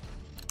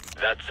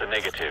 That's a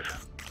negative.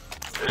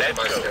 Let's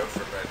My go. scout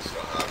for red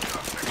still have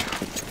enough next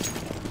round.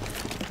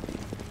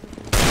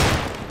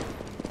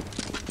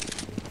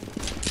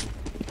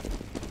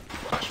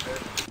 Flash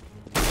mid.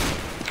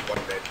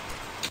 One mid.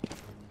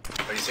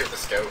 But he's here with the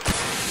scout.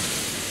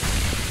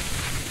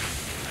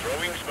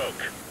 Throwing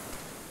smoke.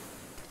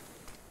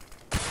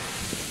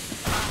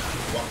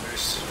 One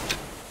moose.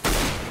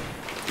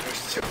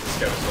 Moose is here with the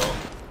scout as well.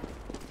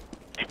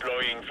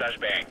 Deploying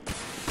flashbang.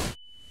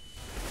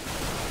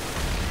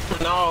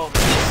 No,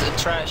 it's a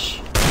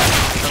trash.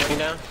 Coming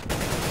down.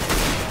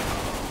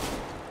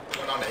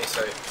 One on A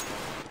site.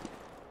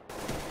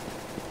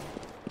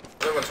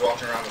 The other one's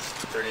walking around with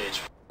 30 HP.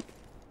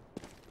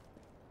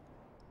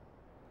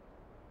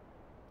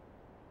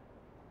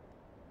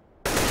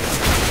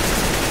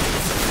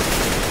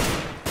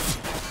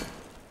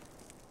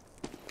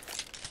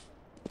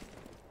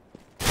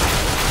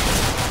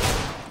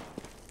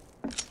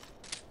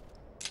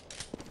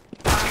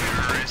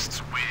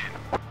 Terrorists win.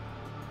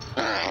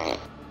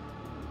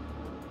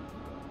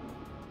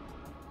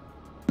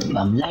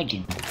 I'm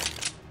lagging.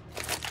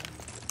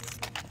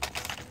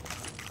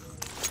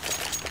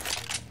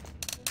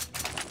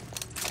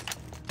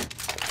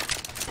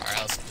 Alright,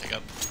 let's pick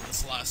up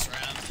this last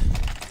round.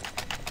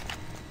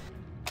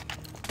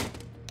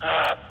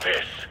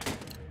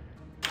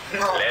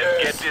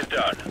 is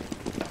done.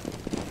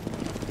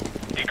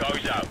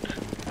 Decoys out.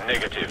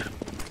 Negative.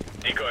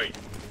 Decoy.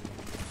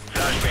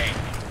 Flashbang.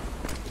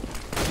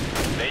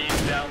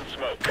 Laying down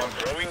smoke.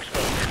 Throwing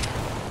smoke.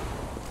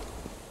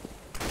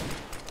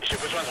 Je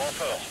peux joindre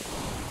renfort.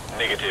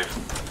 Negative.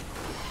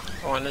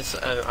 One is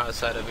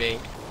outside of B.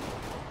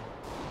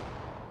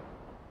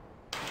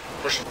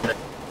 Pushing.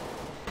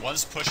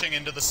 One's pushing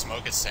into the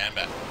smoke at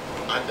sandbag.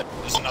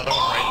 There's another one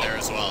right there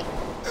as well.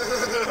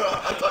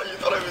 I thought you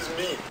thought it was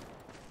me.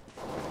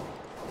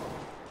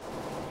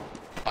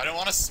 I don't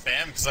want to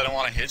spam because I don't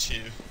want to hit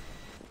you.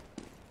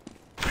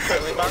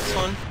 Early box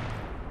one.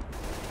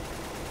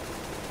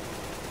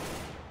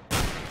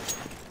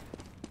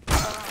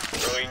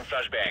 Throwing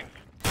flashbang.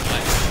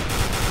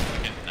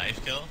 Fucking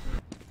knife kill.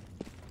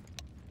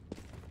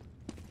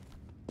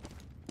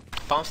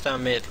 Bounce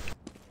down mid.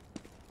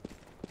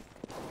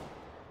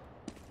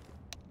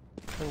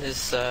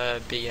 This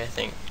B, I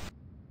think.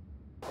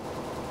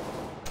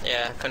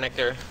 Yeah,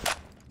 connector.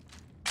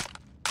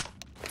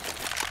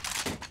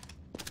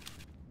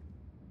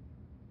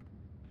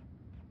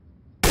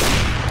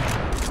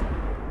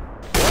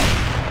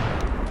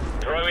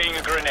 Throwing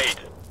a grenade.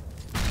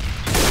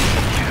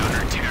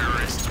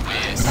 Counter-terrorists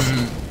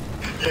win.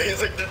 Yeah,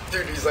 he's like,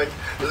 dude, he's like,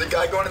 there's a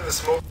guy going in the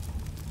smoke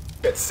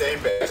at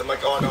sandbags. I'm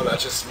like, oh no,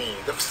 that's just me.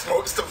 The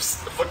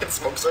fucking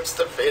smoke starts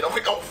to fade. I'm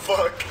like, oh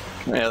fuck.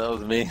 Yeah, that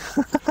was me.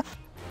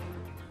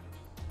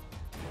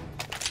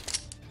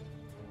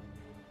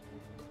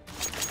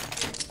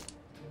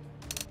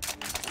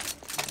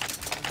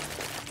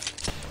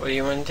 What do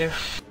you want to do?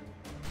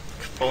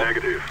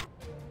 Negative.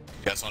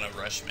 You guys want to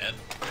rush mid?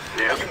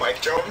 Yeah. Are you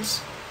Mike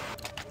Jones?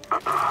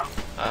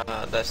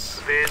 That's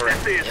This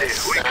correct. is easy.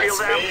 Yes, We kill that's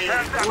them, me.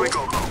 and then we go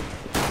home.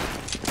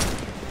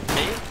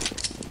 Me?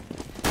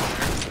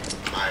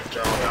 Mike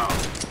Jones.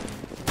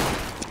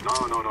 No.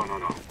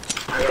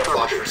 I got a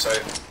flash for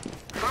sight.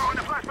 Throw in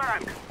the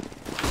flashbang.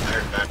 I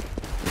heard that.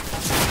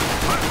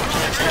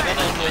 Seven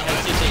and we have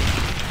CT.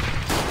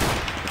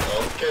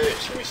 Okay,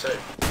 should we say?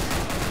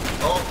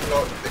 Oh, no.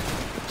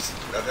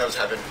 That was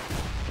heaven.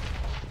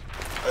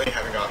 I think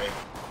heaven got me.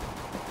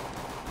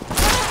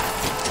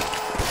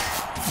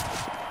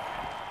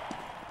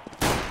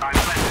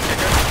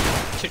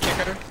 Two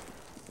checker.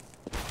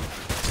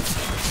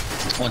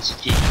 One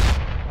CT.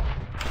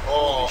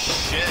 Oh,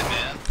 Shit,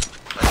 man.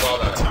 I saw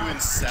that. 2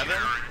 and 7?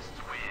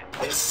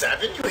 In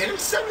 7? You hit him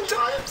 7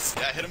 times?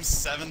 Yeah, I hit him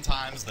 7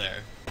 times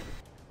there.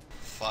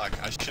 Fuck,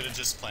 I should have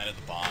just planted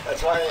the bomb.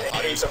 That's why I I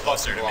thought he hate was the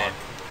closer fucking to me. block.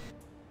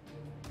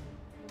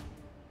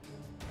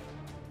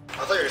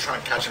 I thought you were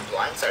trying to catch him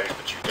blindsided,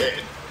 but you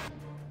did.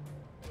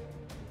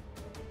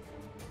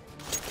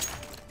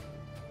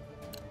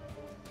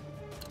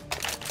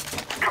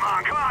 Come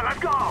on, let's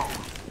go.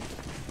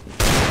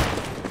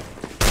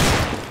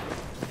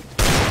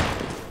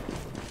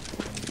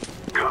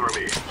 Cover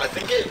me. I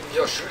think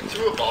you'll shoot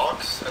through a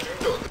box. I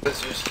think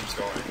this use keeps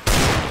going.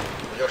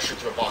 You'll shoot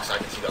through a box, I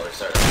can see the other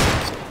side.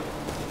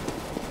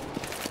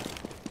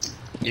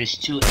 There's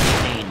two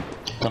A main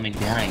coming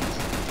behind.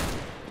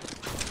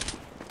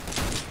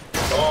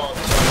 Oh,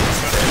 this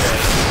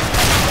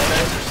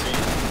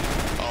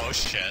one. Oh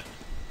shit.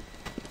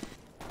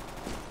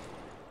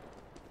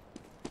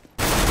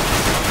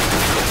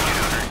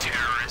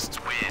 Counter-terrorists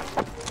win.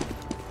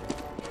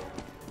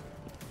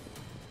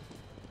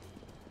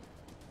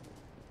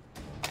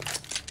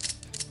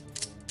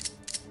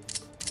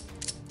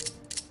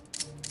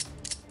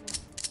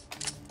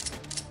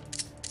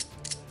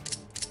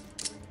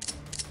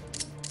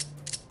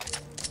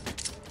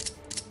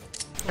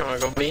 You wanna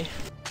go B?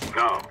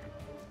 No.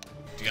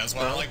 Do you guys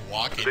want to like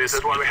walk in? This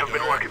is what we have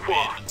been working for.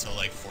 Until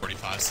like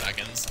 45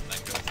 seconds and then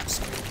go through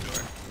smoke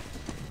door.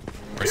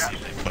 Or see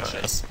if they push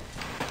us.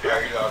 Yeah,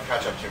 you know,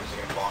 catch up to him so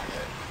you can block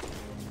it.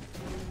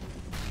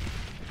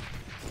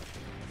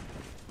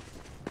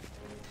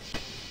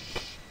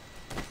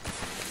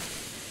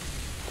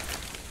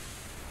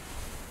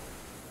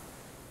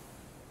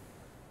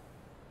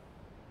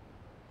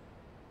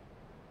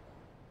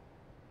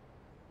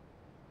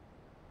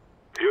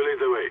 You lead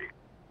the way.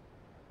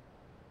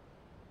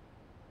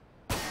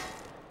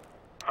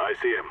 I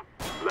see him.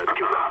 Let's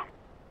kill him.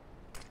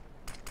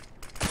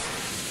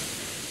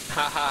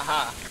 Ha ha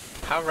ha.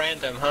 How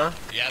random, huh?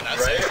 Yeah,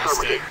 that's Right?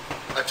 interesting.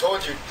 I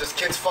told you, this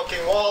kid's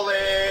fucking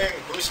walling!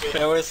 Boost me!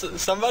 There was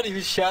somebody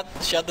who shut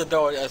the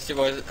door as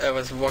I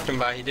was walking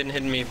by. He didn't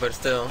hit me, but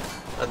still,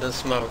 I didn't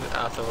smoke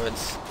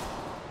afterwards.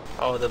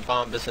 Oh, the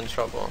bomb is in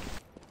trouble.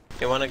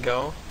 You wanna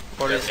go?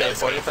 What do you say,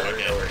 45?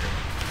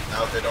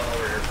 Now if they don't know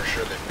we're here for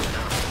sure, they can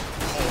now.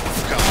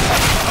 Oh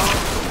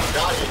god.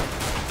 Got it!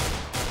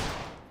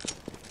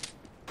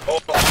 Oh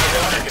my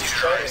god, it's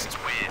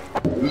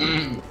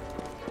trying.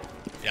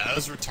 Yeah, that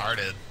was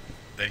retarded.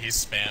 That he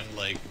spammed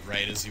like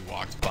right as he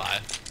walked by.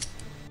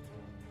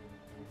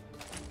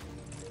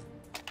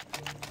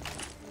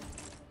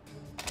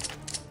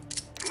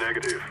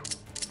 Negative.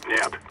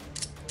 Нет.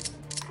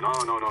 No.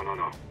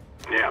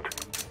 Нет.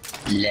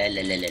 La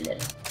la la la la.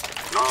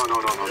 No.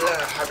 La,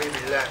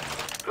 habibi, la.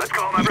 Let's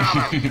go, my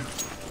brother.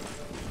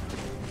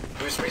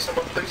 Boost me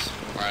someone, please.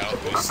 Alright, I'll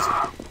boost.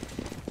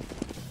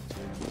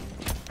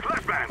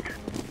 Flashbang.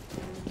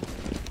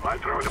 I'll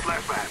throw in a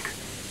flashbang.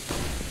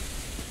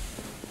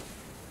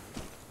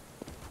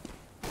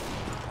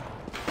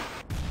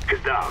 He's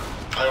down.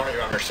 I don't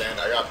even understand.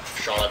 I got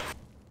shot at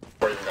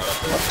before I even got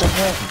up there. What the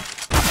heck?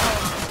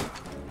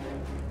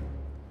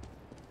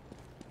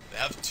 They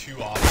have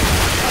 2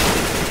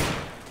 options.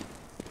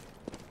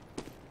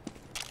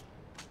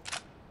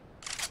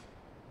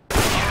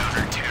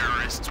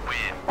 Counter-terrorists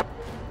win.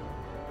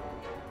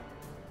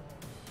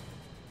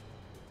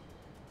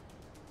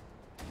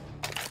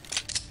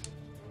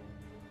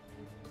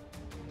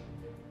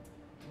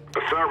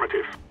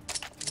 Affirmative.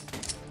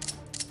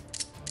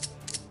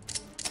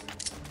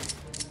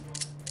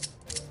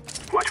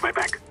 Watch my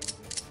back.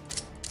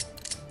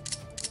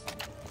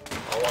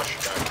 I'll watch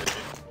your back, baby.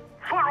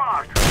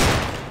 Forward!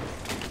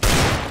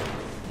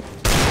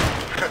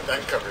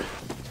 Thank cover.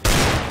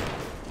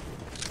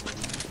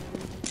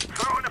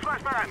 Throw in a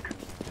flashbang.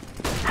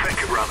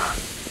 Thank you, brother.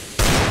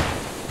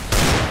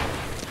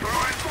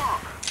 Throw in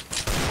smoke.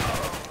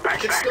 Bang,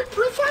 It still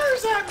bang.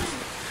 fires at me.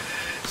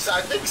 So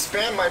I think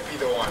spam might be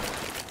the one.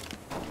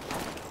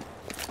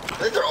 I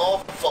think they're all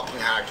fucking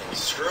hacking.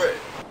 Screw it.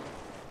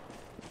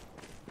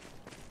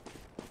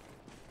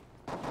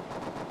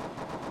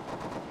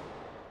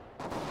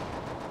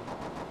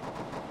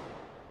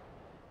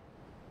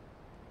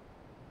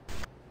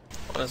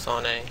 One is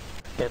on A.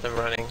 Get them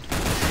running.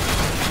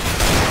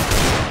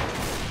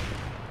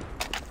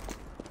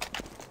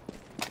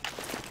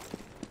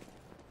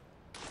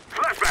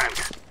 Flashbang.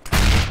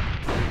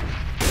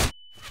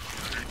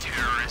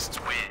 Counter-terrorists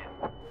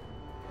win.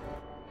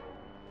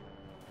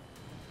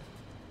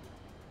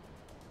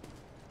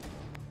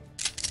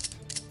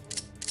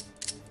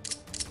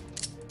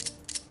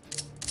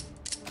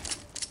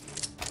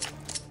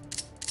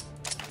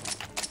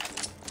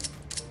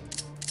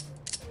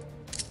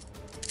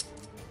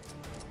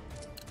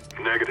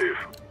 Negative.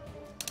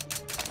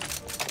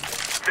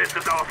 This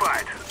is our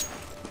fight.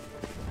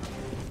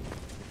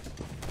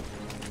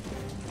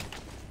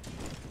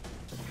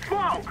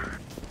 Smoke!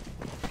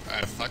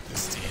 Alright, fuck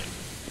this team.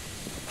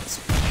 Let's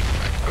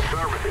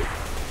Affirmative.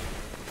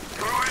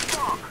 Throw in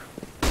smoke.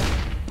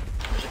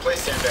 You play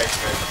sandbags,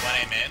 man. one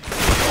aim in.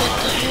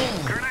 What the hell?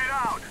 Grenade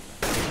out.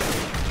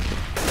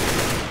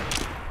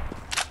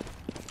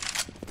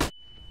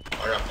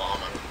 I got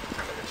bomb. I'm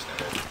kind of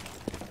extended.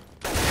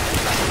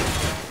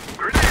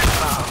 Grenade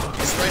out.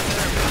 He's right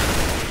there.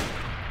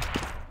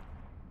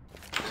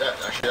 Is that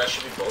actually that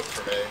should be both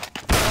for me.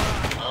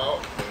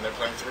 Oh, and they're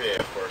playing 3A,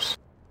 of course.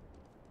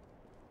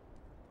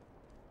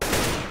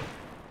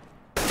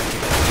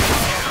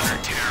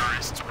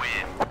 Counter-terrorists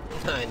win.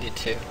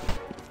 92.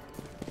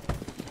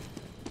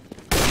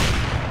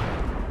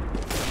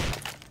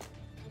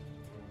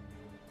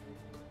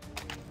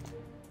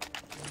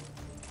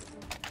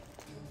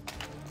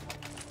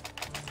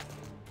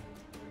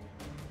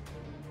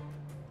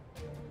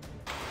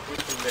 Who's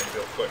the mid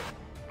real quick?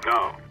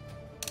 No.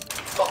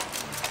 Fuck.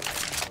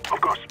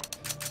 Of course.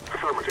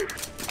 Affirmative.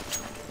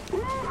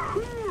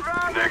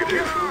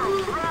 Negative.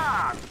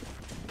 Run!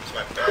 It's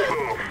my bag.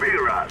 Oh,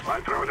 fear us.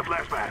 I'll throw in a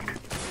flashbang.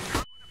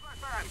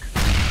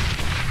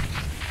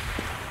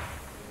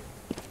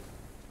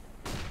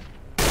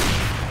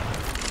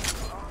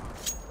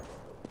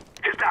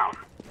 He's down.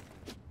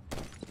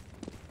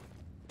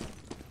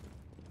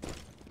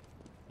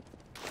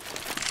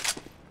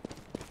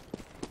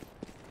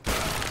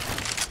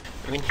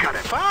 I mean, Got it.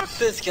 fuck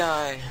this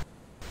guy!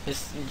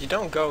 You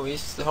don't go,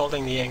 he's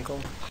holding the ankle.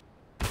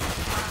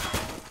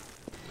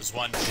 There's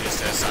one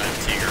just outside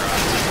of T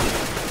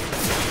garage.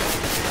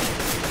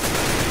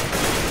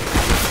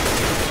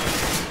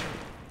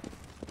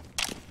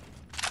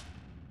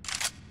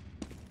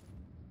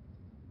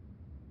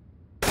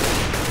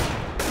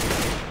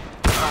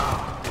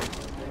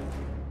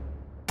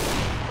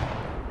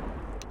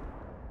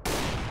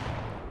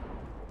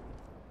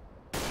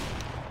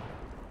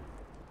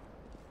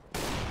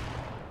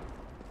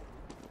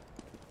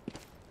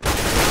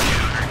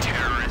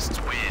 Counter-terrorists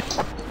win.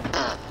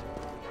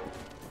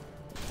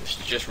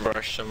 Just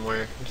rush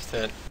somewhere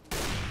instead.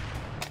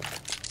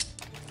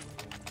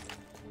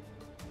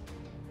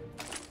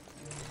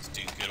 Let's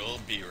do good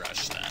old B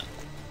rush then.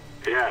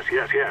 Yes,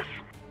 yes, yes.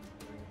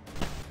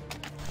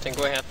 I think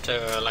we have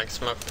to like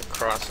smoke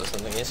across or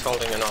something. He's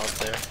holding an alt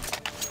there.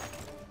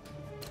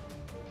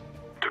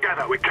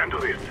 Together we can do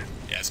this.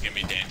 Yeah, it's gonna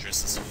be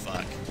dangerous as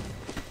fuck.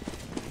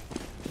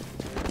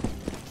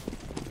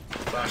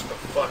 Flash the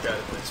fuck out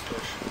of this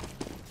push.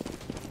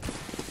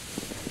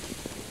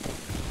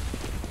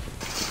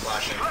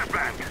 Flashing.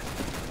 Flashbang.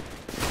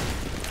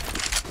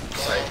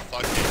 Sight.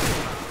 Fuck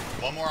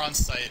it. One more on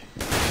site.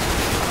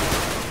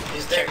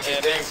 He's there. He's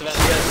Yeah, there. it's He's about-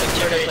 got it's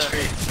 30 about-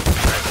 HP.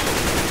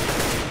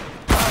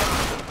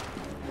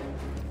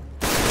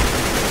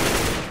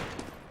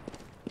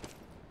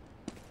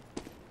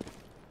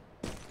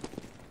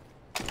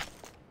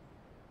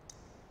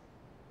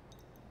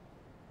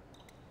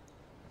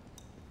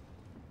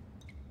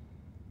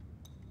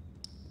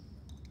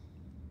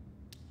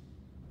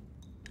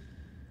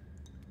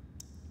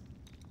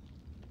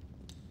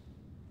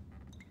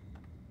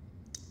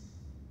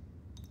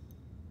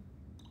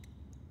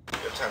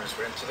 time. Just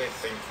wait until they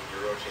think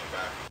you're rotating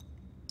back.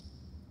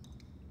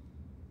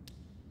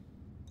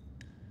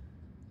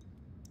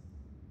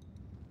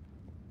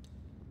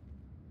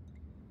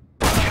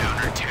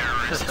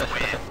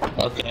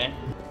 Okay.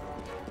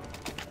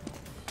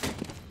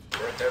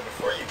 Right there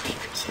before you peek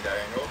and see that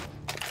angle.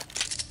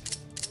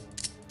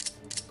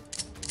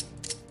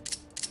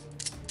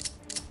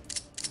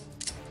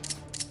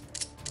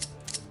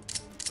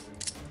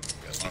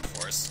 You guys want to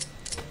force?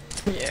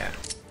 Yeah.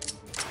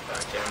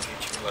 Back down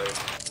G2 like.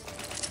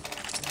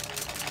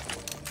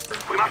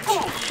 We must move!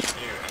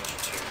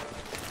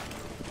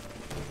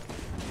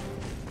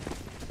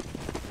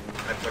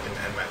 I'd fucking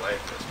end my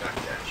life if it was back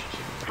down G2.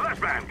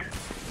 Flashbang!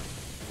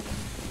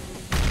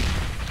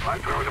 I'm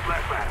throwing a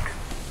flashbang.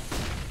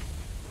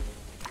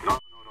 No.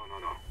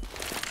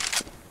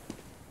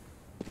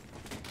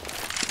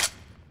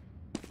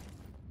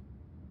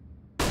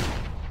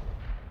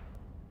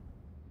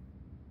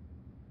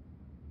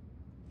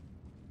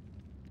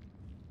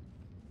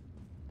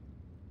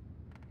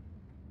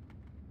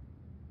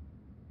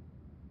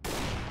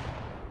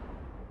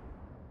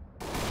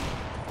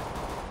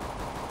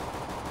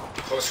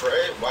 Close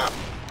right? Wow.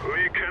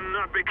 We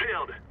cannot be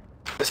killed.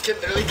 This kid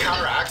literally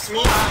counteracts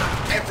me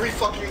every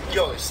fucking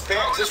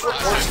spam. Just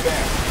report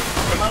spam.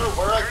 No matter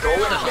where I go in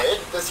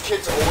mid, this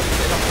kid's always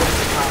in a place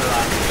to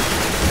counteract me.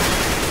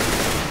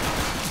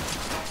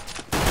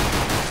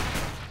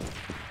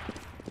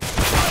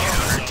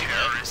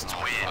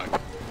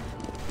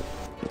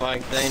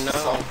 Like they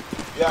know.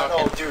 Yeah,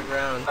 no, dude.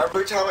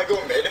 Every time I go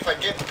mid, if I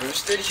get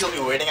boosted, he'll be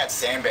waiting at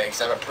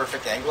sandbags. I have a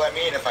perfect angle at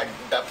me, and if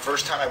that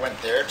first time I went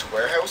there to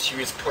warehouse, he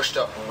was pushed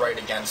up right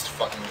against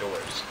fucking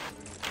doors.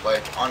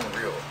 Like,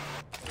 unreal.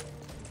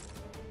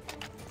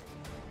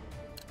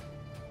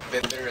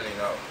 They literally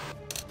know.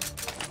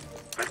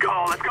 Let's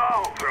go!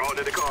 Throw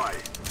the decoy.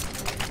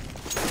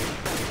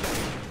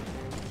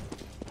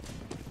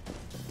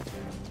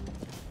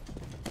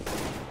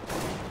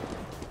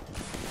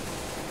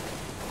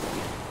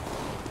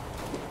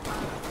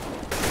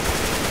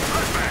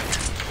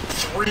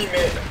 3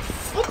 mid.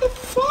 What the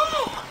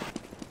fuck?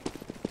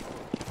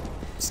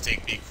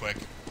 Stake B quick.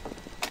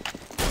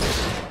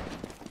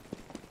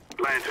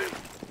 Planted.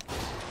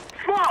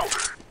 Smoke!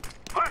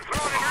 I'm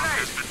throwing a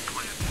grenade!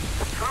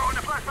 Throwing a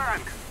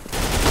flashbang!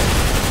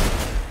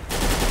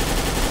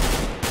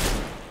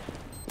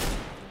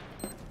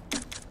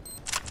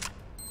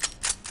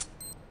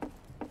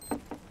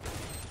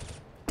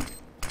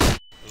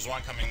 There's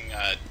one coming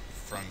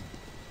from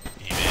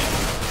B main.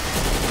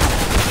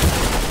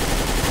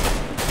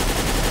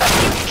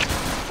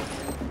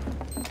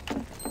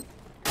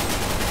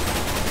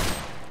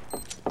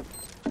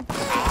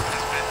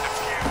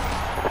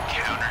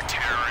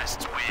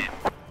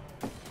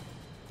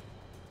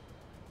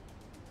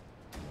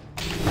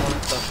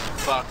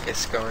 Fuck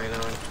is going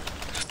on?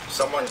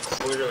 Someone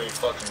clearly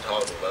fucking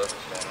toggled. That's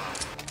what's going on.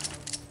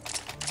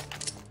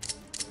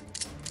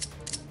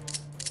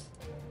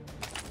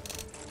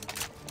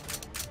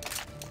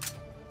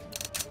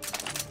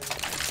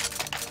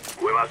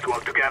 We must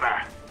work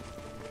together.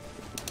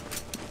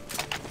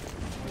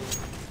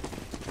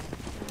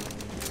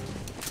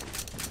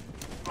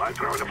 I'm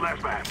throwing a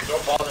flashbang.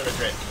 Don't bother to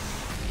drink.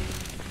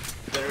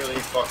 Literally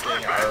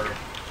fucking are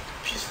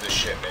pieces of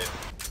shit, mate.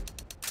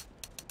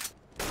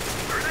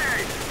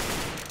 Grenade!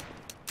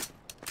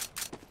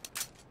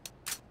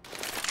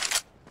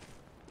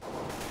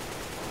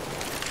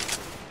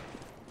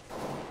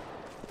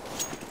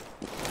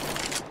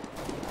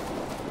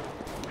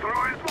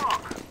 Throwing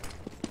smoke!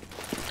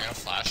 I got a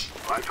flash.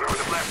 I'm throwing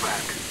a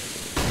flashbang.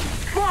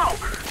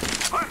 Smoke!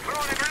 I'm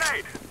throwing a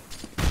grenade!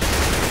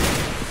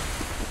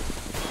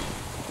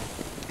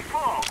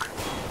 Smoke!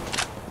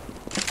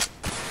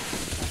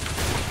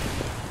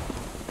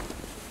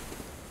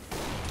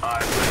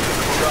 I'm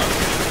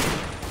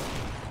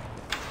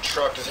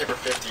Truck is hit for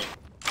 50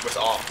 with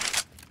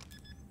off.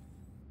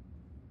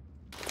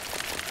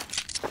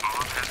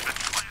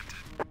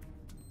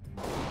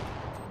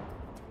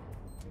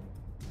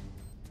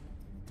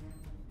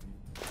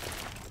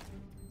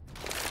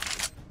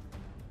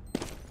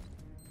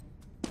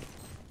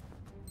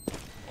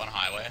 One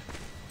highway.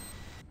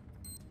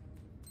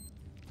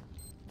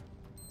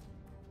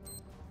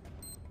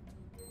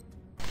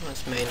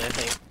 That's main, I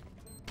think.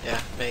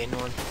 Yeah, main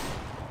one.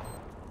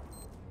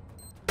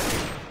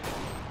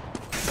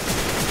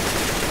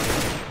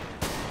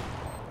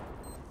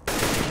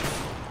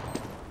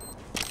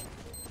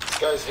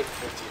 Guys hit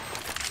 50.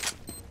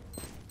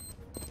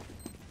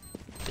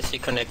 Is he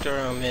connector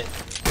or mid?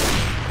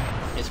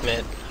 He's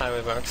mid,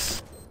 highway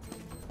box.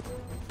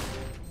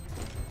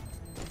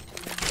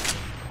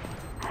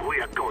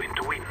 We are going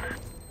to win.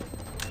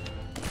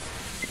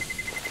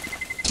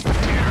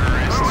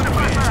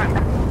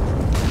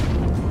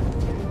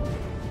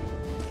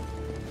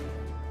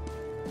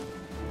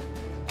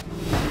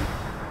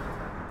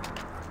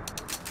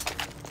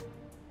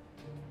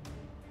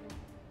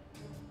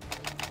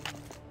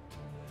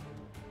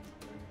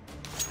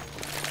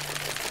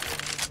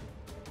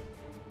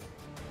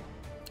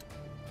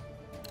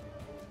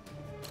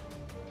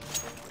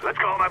 Let's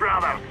go, my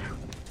brothers.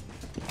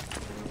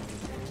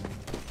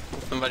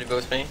 Somebody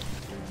boost me.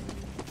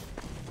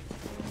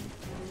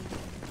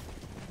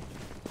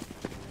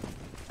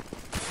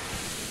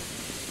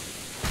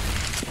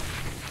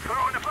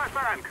 Throw in the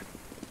flashbang.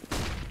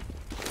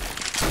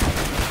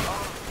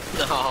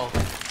 No.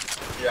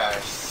 Yeah,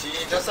 see,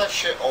 he does that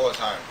shit all the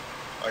time.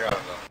 I got him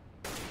though.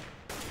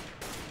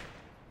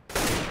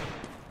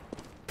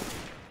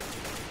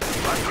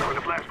 Let's throw in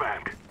the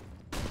flashbang.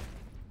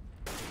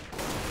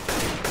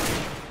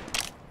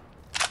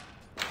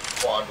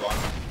 Quad one.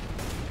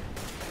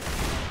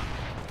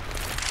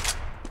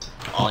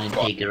 One in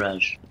A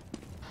garage.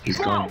 He's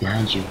going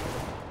behind you.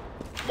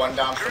 One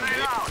down from Grenade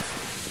B. out.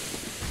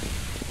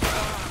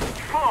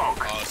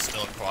 Smoke. Oh, it's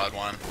still a quad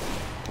one.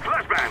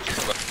 Flashbang.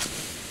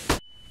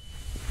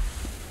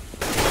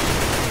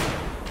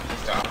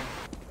 He's down.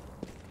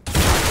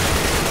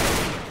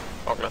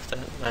 Fog left it.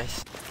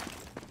 Nice.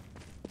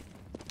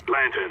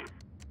 Lantern.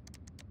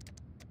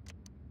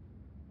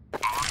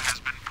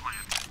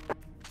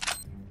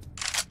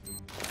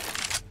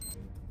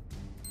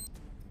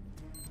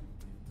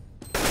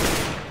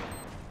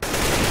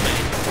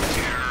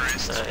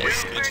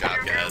 Nice. Good job,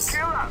 guys.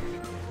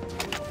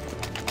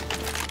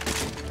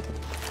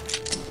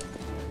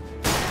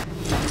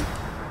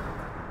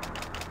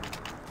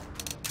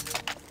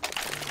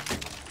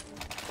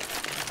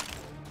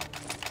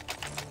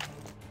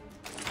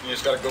 You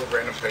just gotta go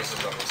random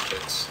places on these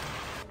kids.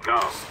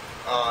 No.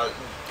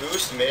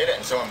 Boost mid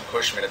and someone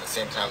push mid at the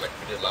same time like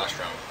we did last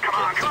round. Come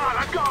on,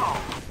 let's go.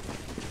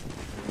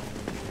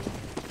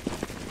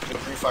 The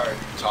pre-fire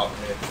top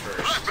mid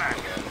first and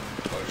then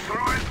push.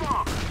 Throw in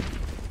smoke.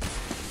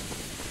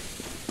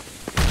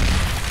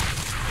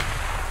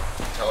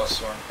 Tell us,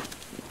 Storm.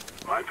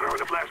 I'm throwing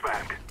the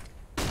flashbang.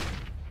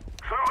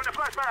 Throw in the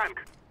flashbang.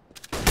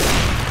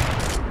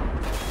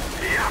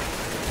 Yeah.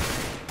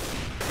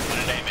 One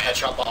in A, man.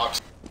 Headshot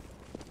box.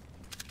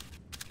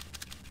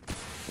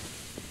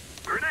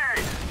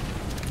 Grenade.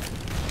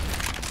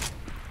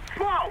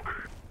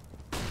 Smoke.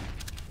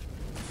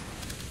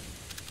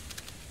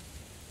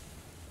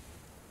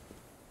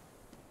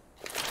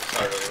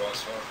 Not really well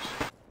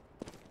smoked.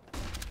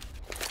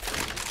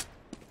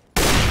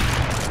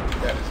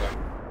 That is that.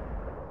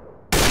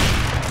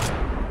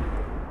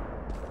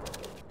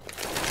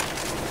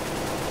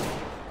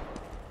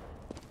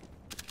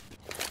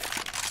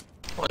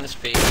 One is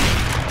B.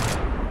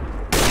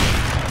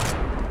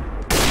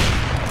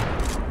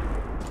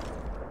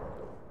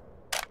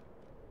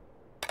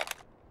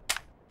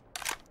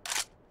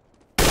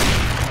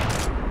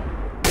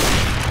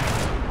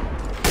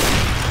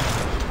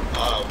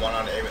 One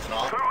on A with an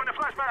off. Throw in the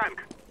flashbang.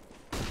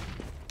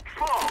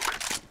 Smoke.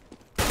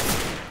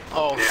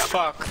 Oh, Yeah.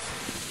 fuck.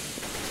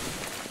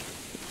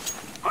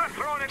 I'm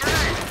throwing a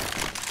grenade.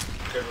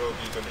 Good will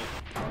be, good be.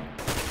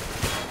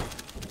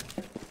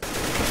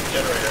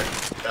 Generator.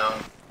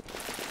 Down.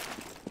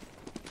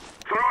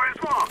 Throw in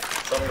smoke.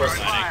 Someone goes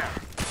Throwing fire.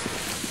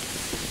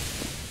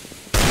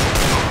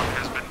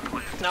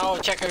 No,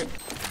 checker.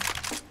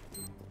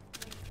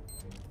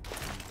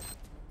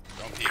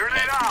 Don't peek,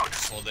 Grenade but out.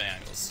 just hold the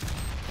angles.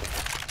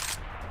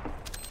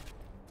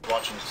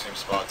 watching the same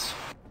spots.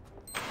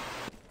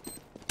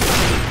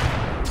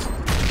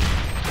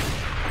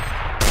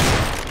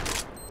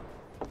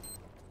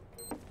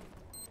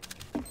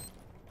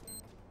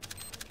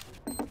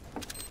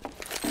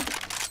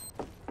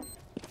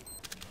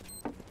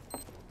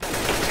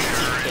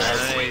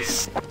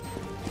 Nice.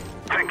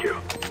 Thank you.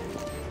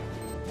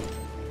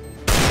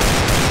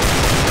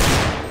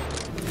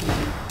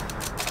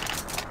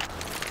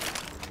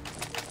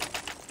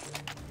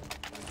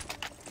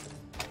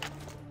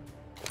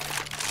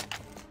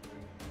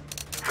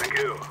 Thank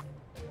you.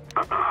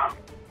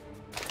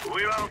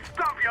 We will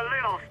stop your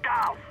little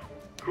scalp.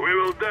 We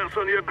will dance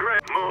on your grave.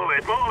 Move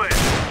it, move it.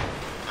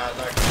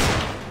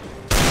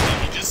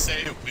 Did he just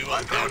say we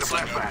will dance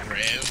on your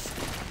grave?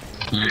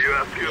 You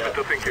are stupid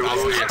to think you will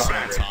lose your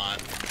friend.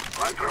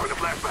 I'm throwing the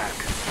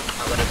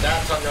flashback. I'm gonna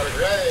dance on your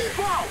grave.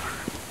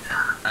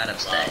 Whoa! Out of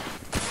state.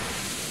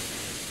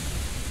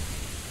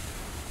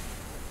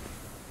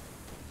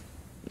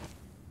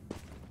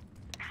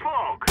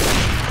 Smoke!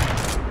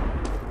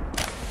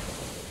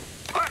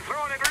 I'm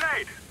throwing a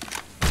grenade!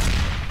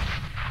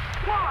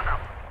 One of them!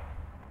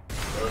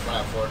 Where was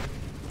my for?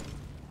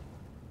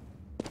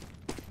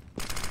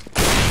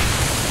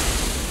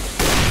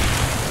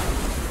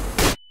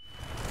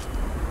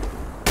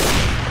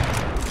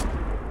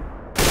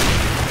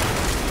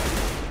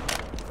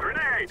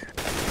 Grenade!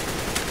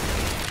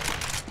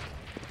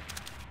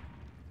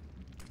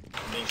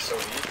 Being so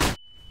weak.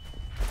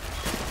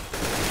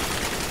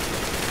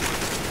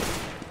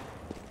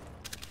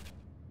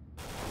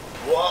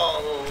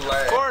 Whoa,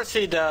 Of course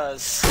he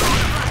does.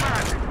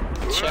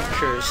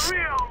 Checkers.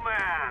 Real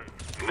man!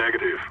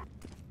 Negative.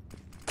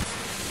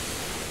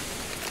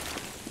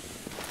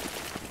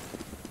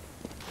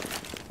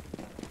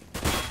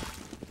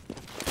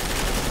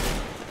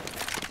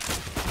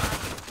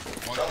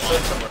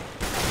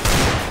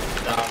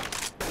 Down.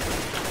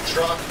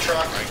 Truck.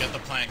 Alright, get the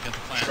plant, get the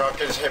plant.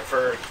 Truck is hit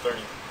for 30.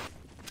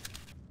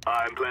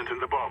 I'm planting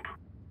the bomb.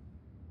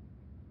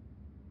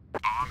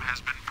 Bomb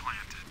has been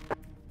planted.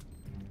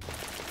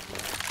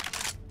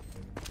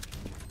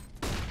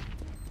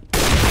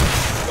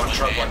 One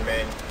truck, one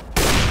main.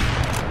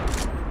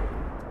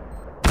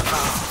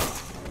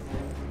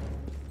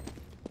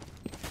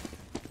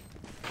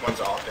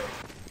 One's off him.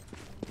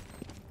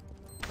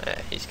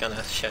 Yeah, he's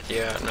gonna shut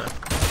you out now.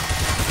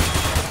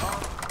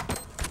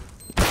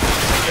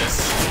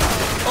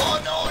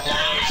 Oh no,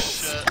 Oh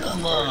shit.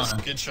 Come on.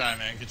 Good try,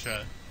 man. Good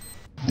try.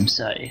 I'm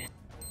sorry.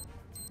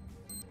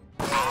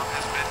 Bomb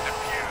has been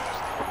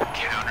defused.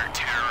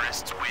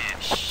 Counter-terrorists win.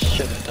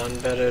 Should've done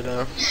better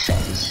though.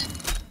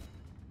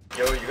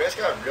 Yo, you guys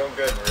got real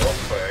good real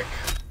quick.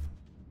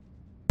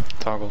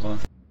 Toggles on.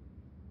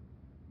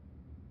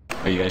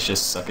 Oh, you guys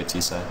just suck at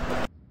T-side.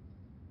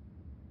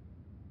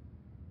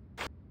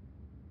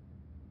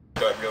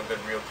 Got real good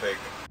real quick.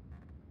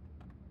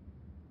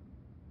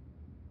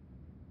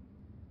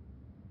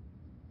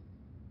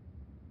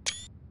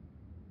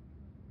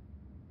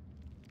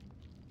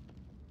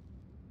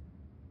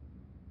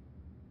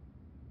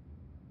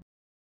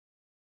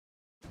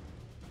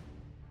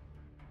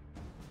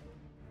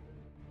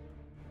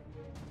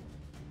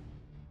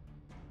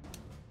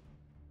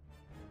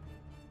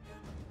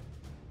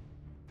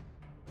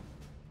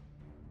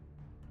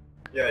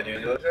 Yeah,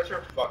 dude, those guys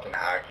are fucking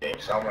hacking.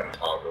 Someone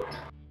toggled.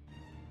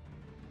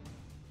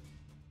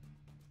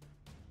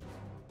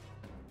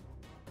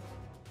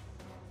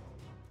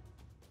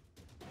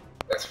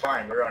 That's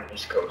fine, we're on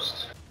East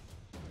Coast.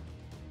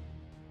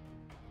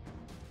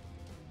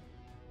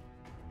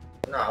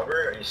 Nah,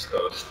 we're East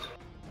Coast.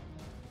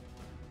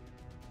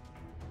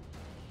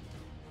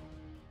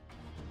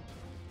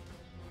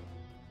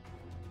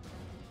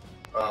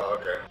 Oh,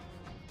 okay.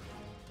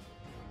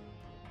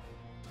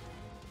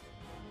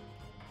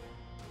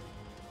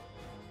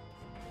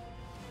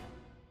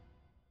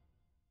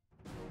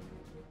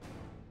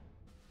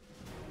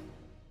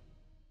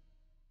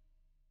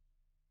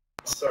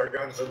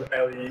 Sargon's an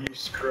LE, you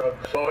scrub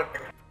fuck.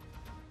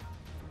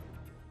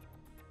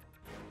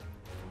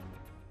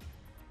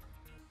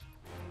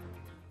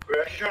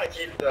 We're actually trying to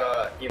keep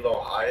the elo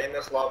high in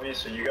this lobby,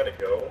 so you gotta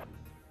go.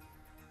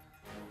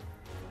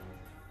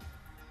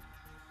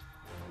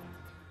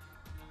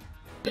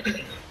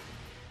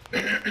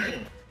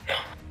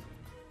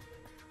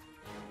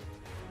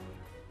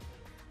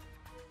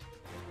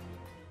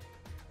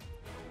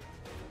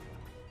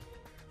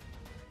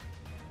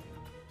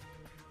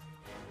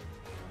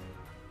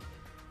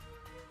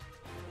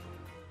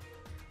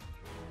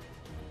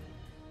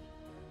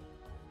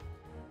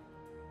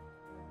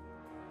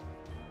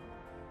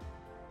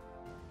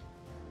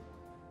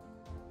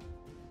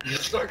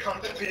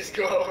 Sargon, please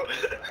go.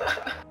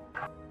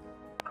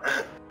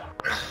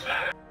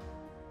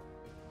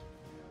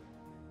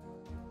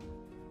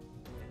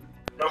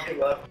 No, he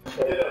left.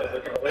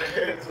 Yeah,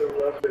 it's a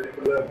left, he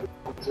left.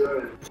 That's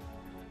right.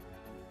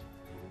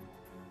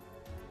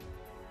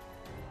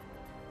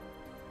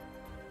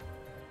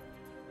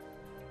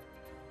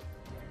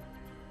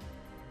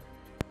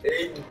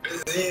 Hey,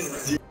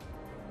 busy.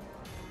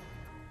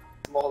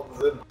 Small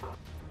zip.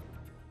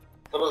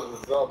 That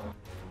was the zub.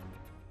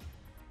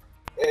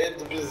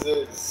 Add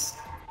business.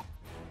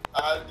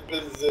 Add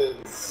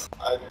business.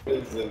 Add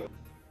business.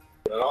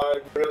 No, I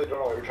really don't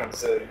know what you're trying to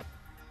say.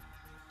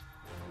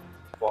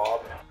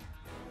 Bob.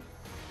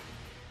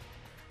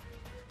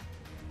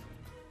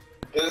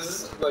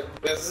 Biz,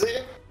 like busy?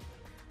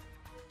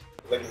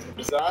 Like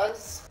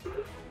pizzazz?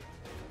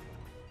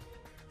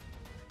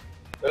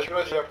 That's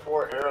because you have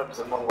 4 Arabs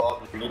in one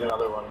lobby, you need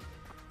another one.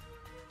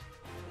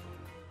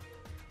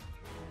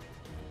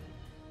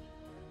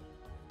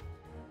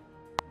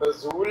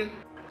 Bazul?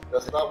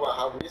 That's not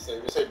how we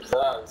say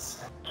pizzazz.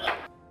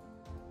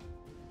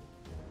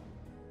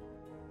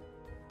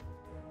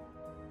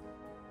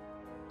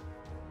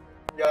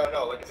 Yeah,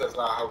 no, like I said, that's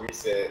not how we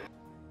say it.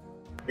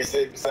 We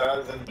say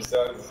pizzazz and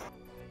pizzazz.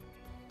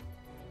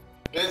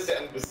 Biz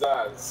and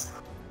pizzazz.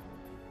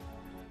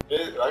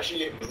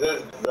 Actually,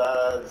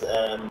 pizzazz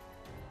and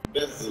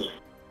busy.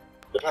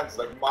 Depends,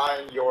 like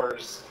mine,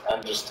 yours,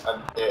 and just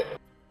it.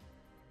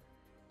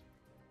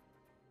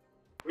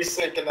 We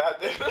say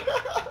Canadian.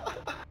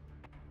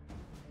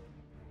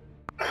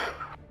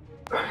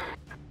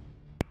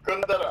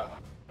 Kundara.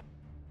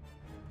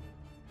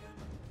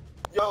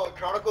 Yo,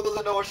 Chronicle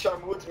doesn't know what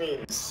Sharmut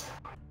means.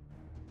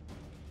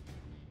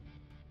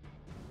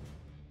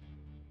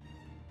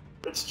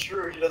 It's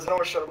true, he doesn't know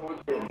what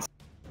Sharmut means.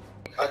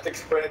 I have to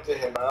explain it to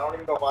him, and I don't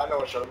even know if I know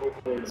what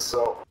Sharmut means,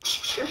 so...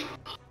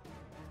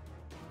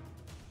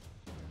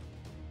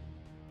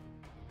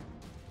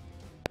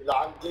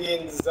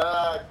 Landin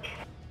Zach.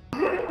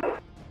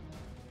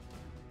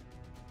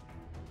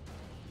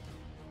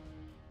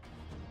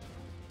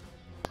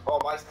 Oh,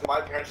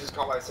 my parents just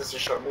call my sister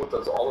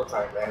Sharmutas all the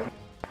time, man.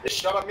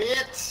 It's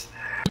Sharamit!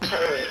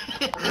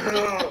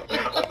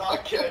 I'm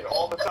not kidding,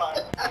 all the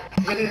time.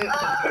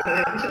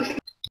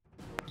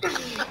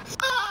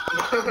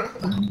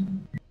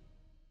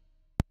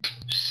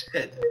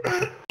 Shit.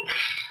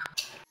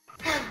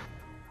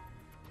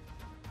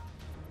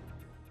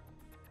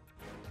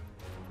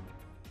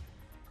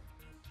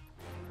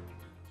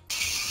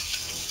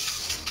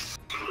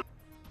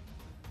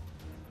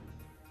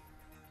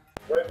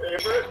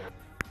 it?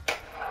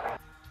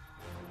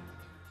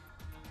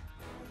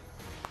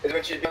 Is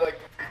when she'd be like,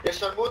 Ya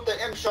Sharmuta,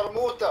 M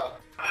Sharmuta.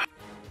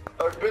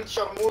 Or Bint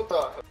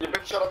Sharmuta. You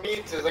Bint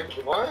Sharamit. It's like,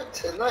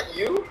 what? Isn't that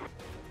you?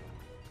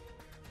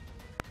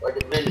 Like,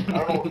 I don't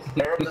know,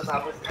 Arabs just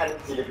have this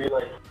tendency to be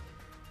like,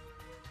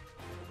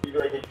 you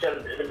like,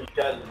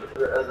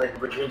 as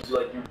like, which means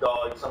like, you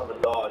dog, son of a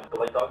dog.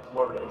 But like, dog is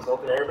more of an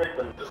insult in Arabic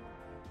than just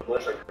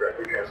English, like,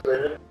 directly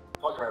translated.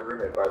 Talking to my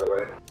roommate, by the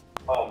way.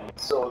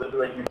 So they'd be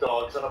like, you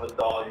dog, son of a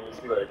dog, and you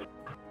just be like,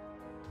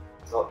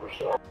 it's not for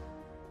sure.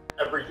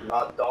 Everything,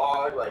 not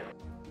dog, like,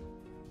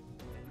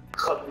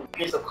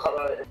 piece of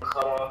khara,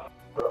 khara,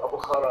 or abu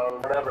khara, or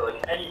whatever,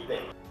 like,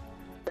 anything.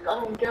 Like,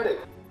 I don't get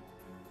it.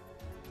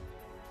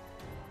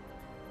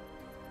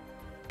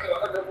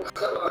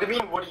 What do you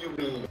mean, what do you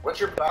mean? What's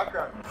your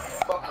background, you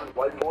fucking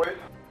white boy?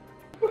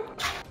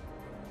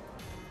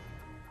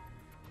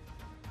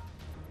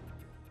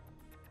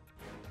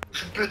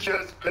 Bitch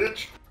ass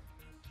bitch.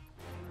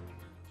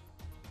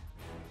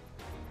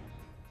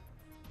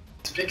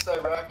 Speaks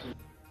Iraqi.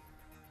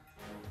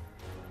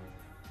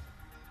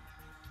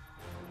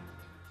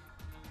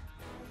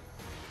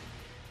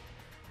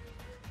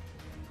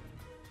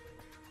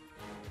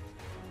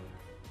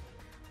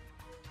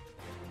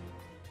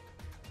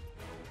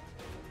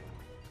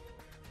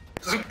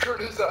 Zucker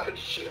is that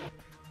shit.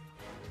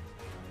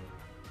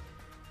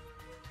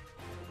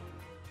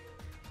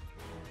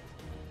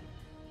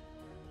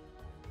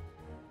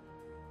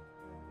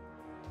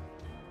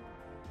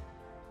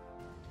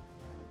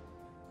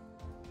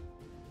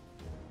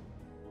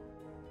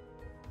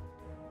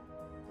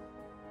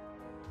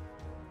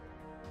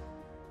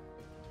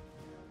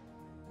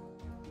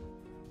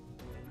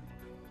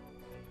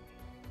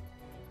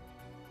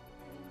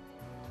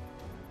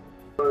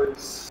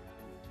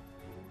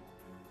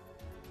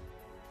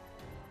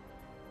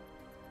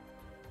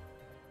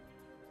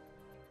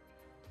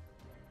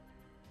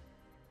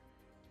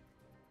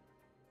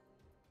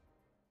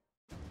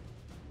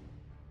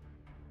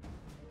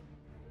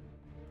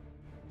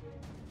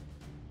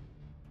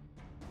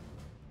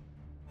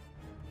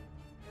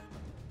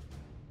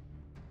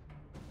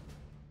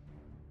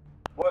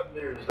 What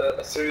news? That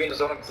Assyrians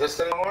don't exist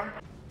anymore?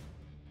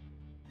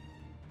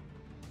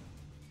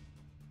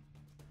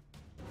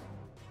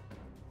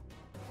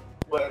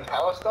 What, in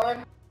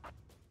Palestine?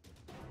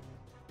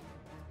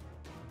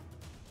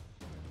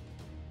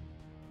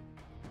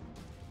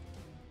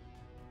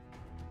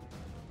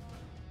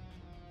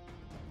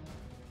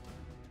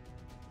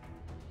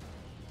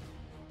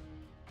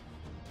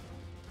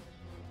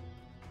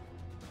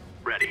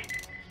 Ready.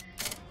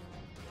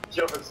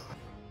 Yo, it's...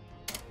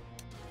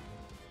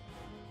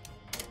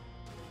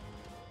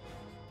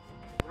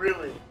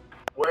 Really?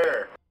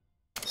 Where?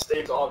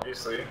 States,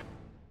 obviously.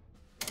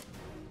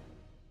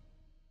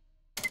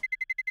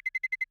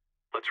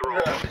 Let's roll.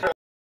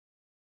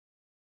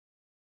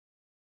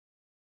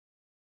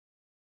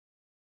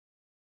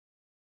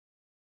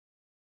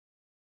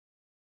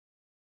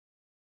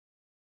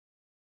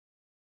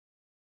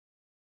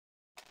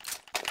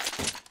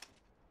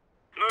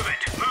 Move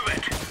it, move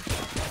it.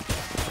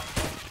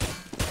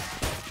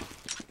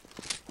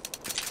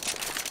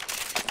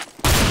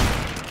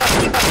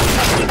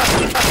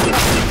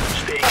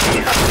 Stay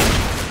here.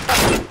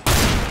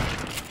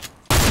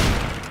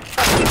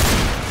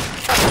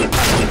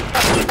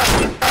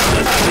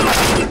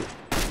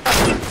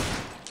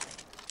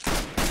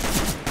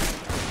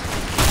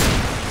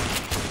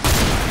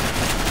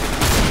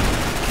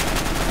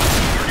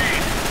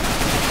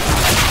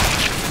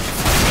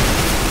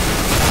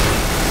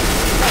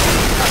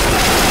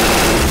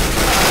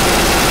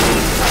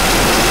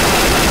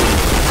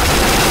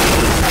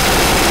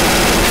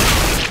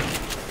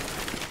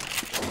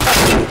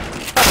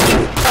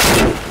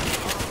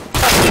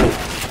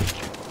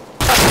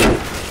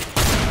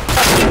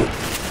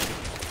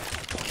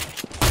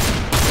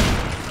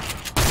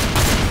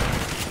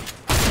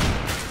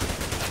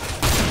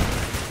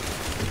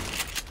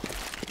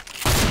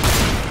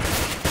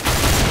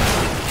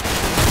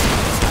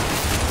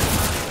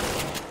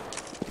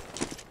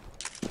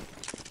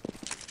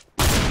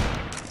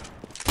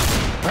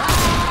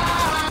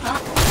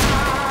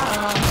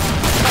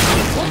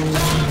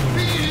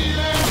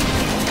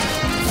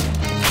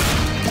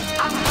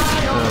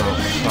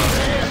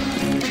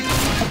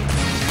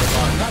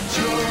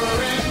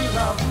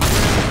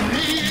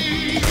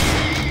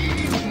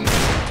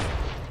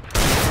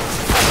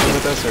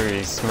 Or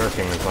he's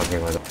smurfing and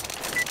fucking with him.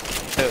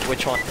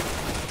 Which one?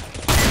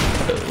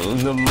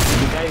 The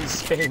guy's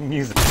spinning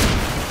music.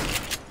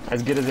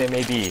 As good as it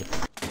may be.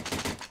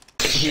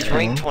 He's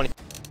ranked 20.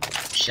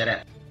 Shut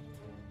up.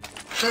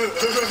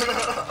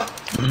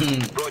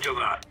 Roger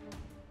that.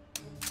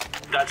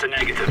 That's a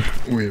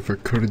negative. We have a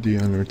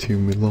Kurdi on our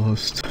team, we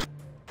lost.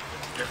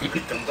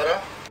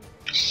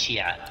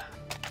 Shit.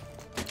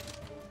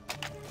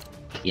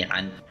 Yeah,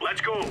 and Let's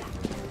go.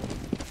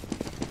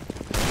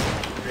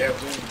 We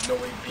have no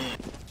AP.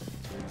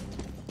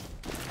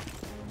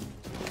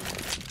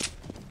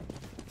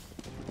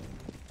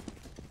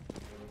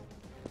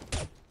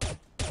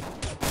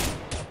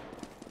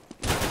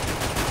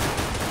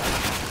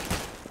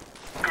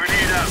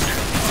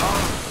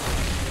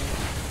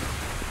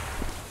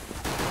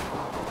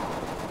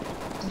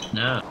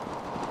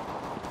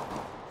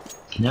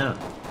 No.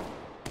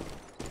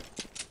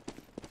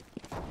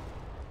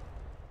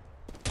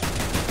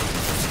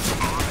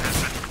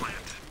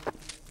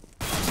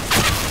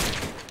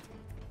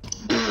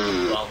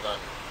 Well done.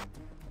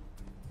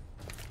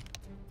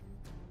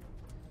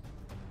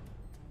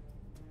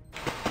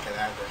 Can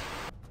have it.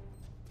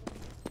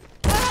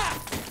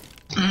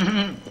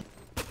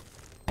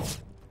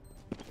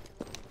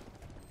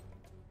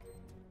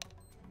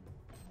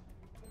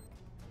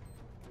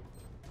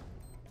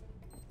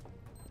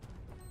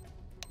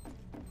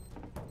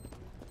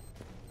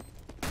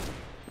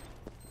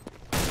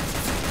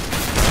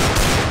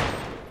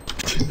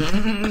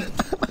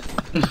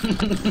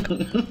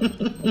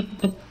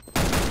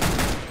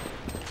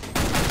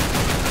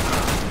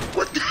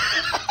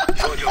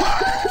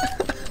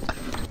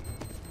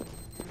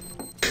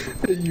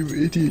 Hey, you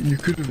idiot, you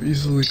could have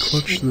easily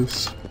clutched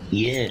this.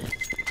 Yeah.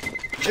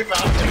 Give out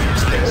to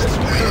use this.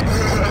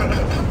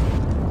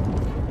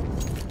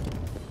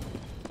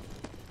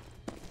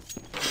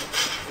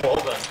 Well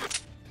done.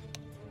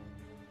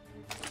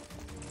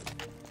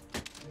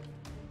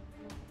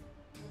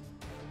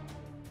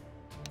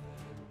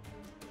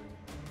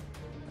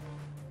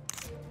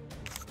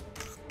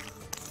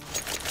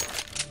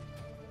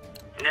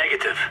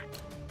 Negative.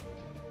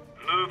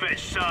 Move it,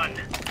 son.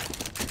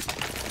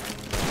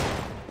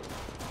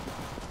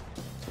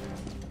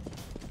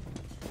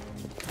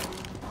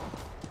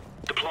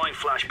 Deploying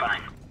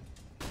flashbang.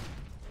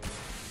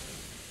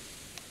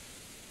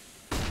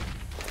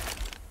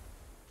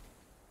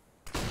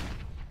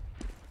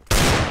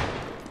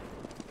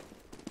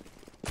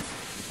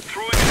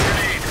 Throwing a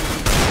grenade.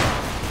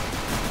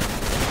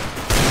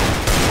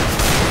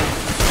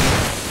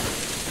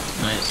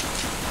 Nice.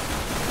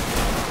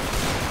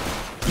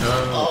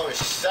 Oh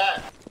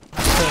shit!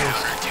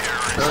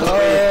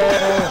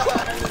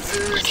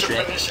 To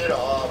finish it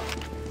off.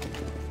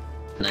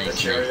 Nice. The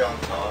cherry on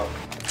top.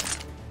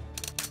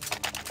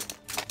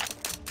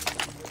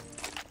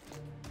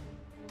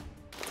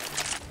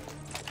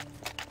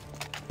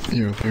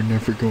 Yo, they're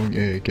never going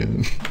A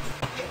again.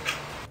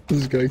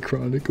 This guy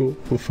Chronicle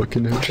will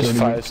fucking have Just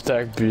 5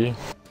 stack B.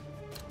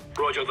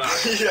 Roger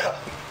that. Yeah.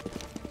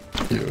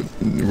 Yo,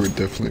 we're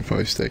definitely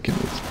 5 stacking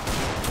this.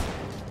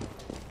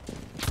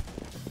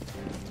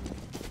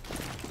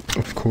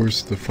 Of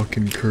course, the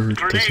fucking curve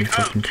doesn't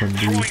fucking come B.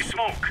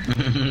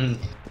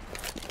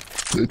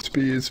 It's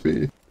B, it's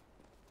B.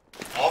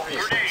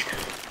 Obviously.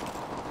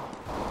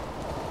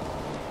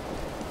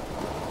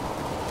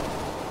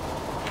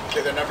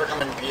 Okay, they're never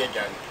coming B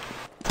again.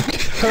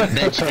 Bench.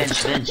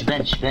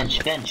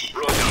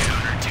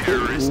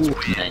 Terrorist win.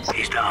 Nice.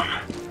 He's down.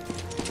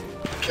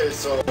 Okay,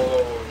 so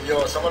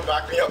yo, someone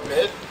back me up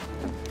mid.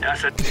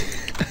 That's it.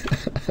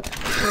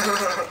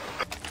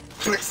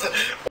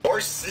 Or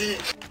C.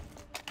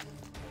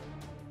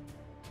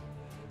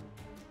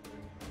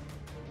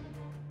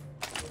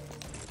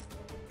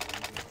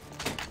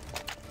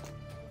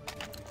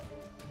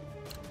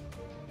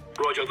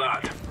 Roger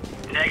that.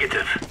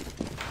 Negative.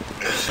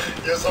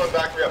 Yo, someone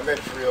back me up mid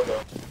for real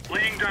though.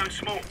 Laying down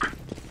smoke.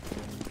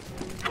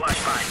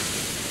 Flashbang.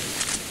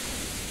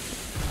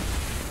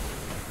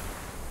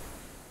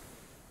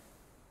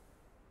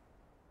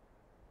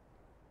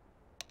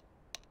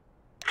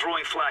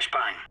 Throwing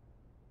flashbang.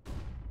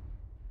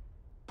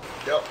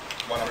 Yep,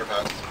 100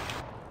 pass.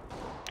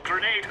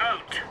 Grenade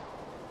out.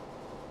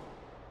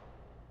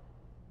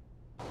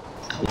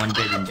 One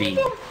dead in B.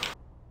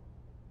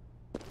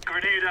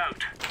 Grenade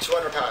out.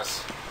 200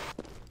 pass.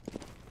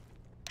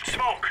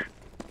 Smoke.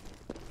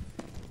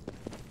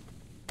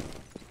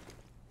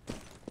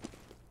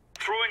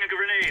 Throwing a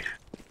grenade.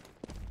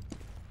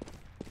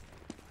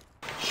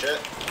 Shit.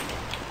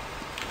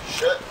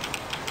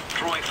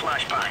 Throwing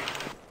flashbang.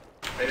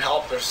 Need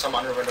help, there's some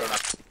under window now.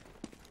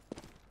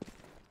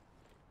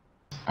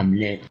 I'm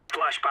lit.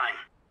 Flashbang.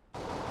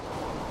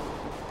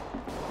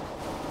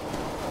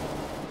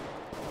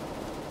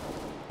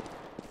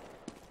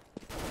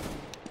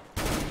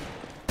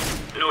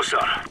 No,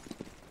 sir.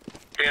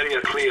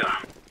 Area clear.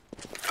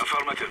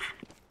 Affirmative.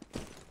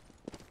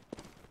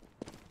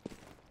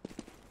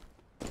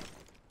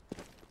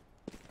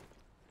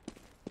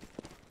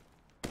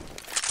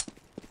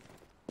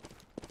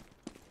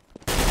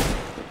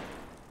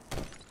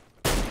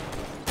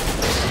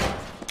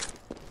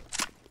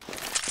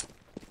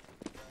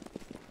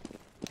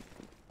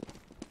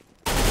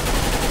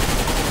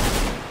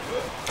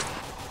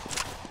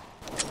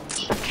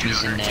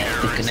 He's in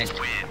there. The connect.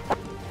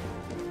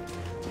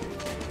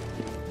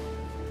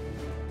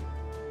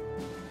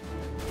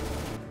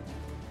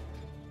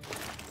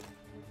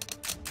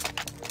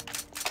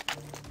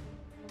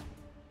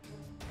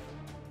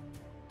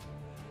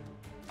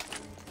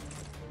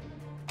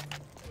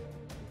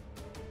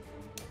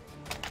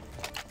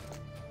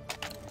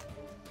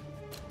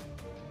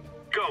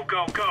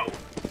 Go.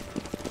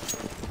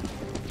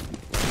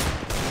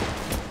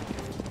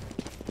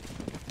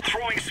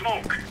 Throwing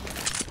smoke.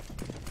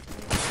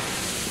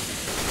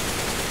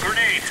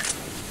 Grenade.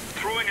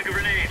 Throwing a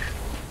grenade.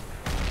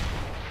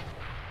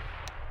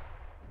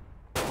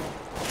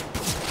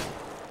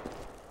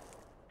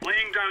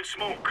 Laying down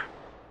smoke.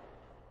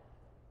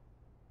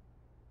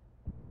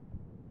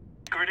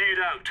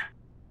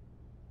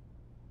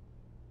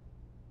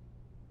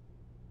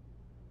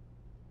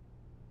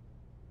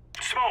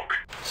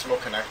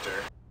 smoke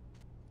connector.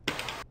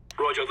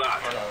 Roger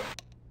that. Or no.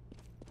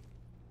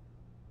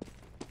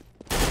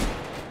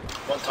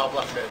 One top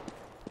left mid.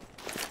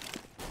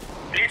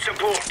 Need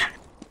support.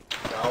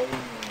 Down.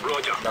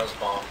 Roger. That was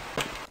bomb.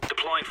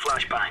 Deploying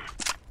flashbang.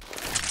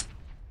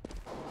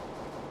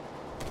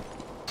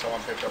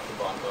 Someone picked up the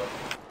bomb though.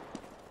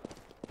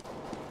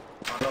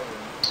 Oh, no.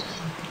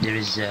 There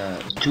is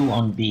 2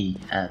 on B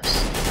halves.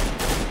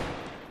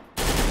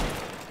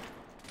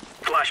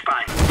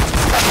 Flashbang.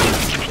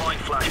 Deploying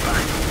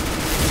flashbang.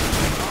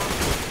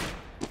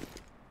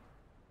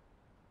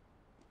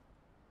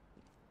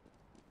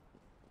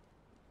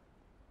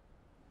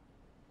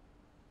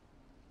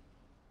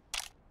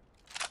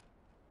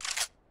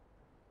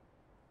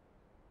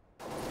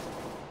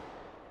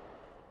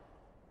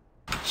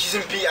 She's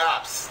in B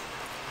apps.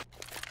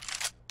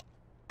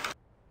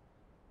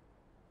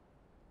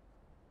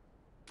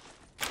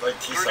 Like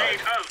T side.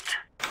 Grenade out.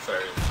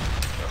 Sorry.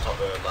 That's on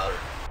the ladder.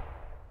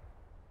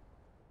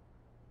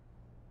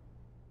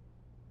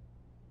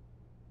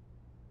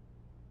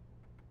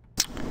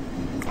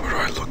 What do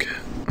I look at?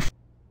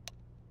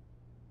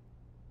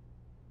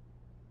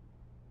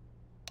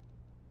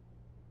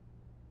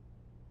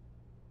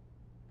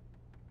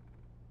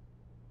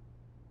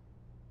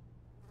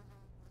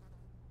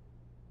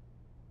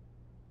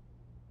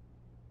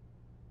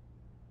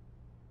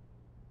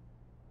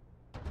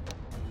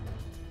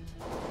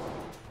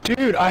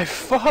 Dude, I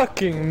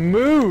fucking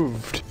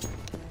moved!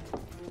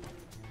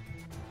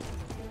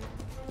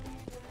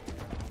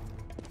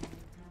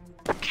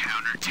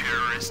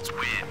 Counter-terrorists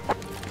win.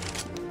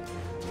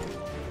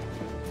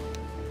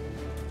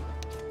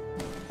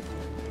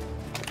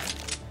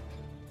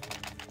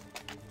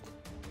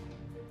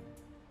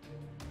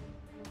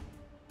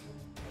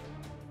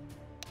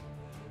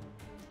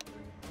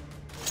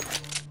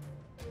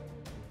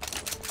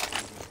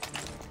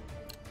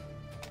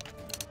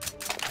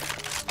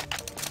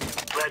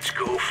 Let's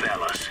go,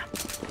 fellas.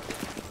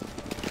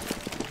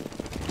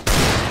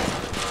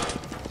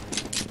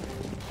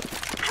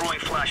 Throwing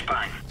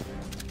flashbang.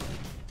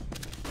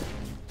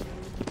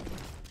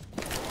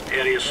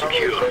 Area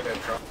secure.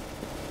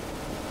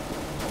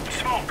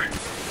 Smoke.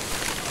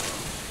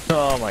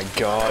 Oh my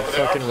god,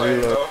 fucking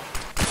reload.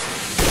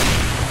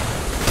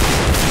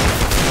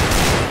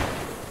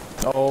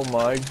 Oh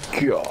my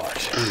god.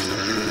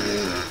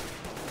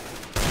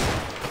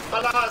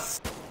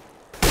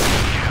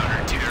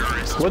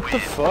 What the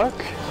fuck?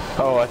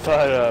 Oh, I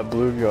thought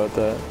Blue got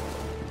that.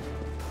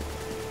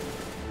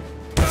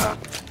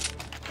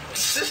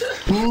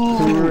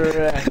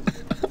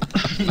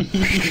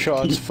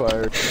 Shots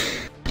fired.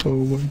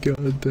 Oh my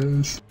god,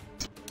 Dennis.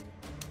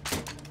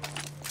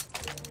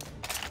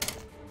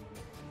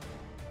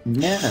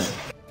 No.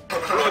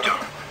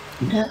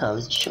 No, I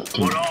was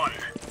joking. What on?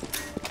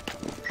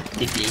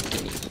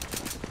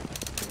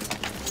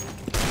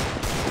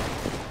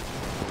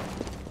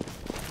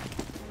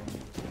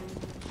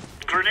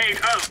 Grenade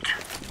out.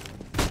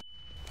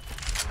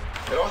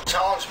 They don't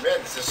challenge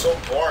mid. This is so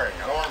boring.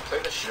 I don't want to play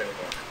this shit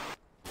anymore.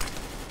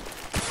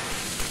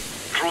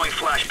 Throwing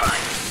flashbang.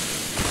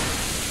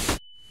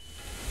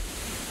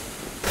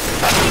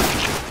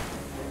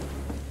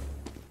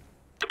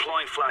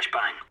 Deploying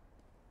flashbang.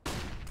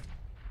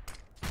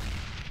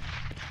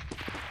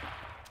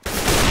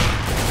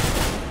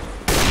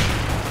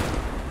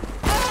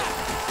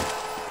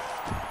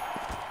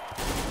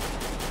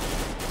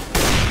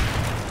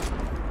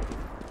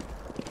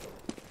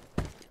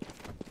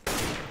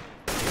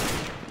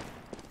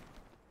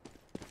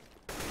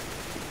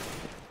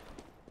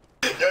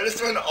 Yo,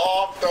 this went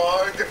off,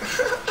 dog.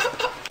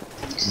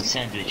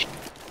 Sandwich.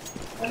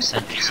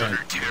 Sandwich.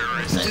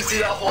 Did you see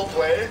that whole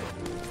play?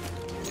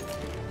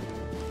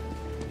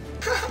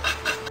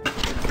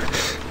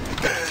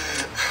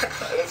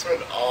 This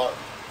went off.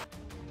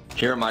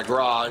 Here in my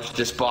garage,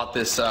 just bought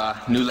this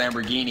new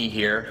Lamborghini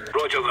here.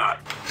 Roger that.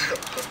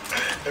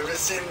 Have you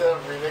seen the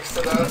remix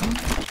to that?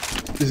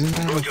 Isn't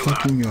that a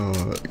fucking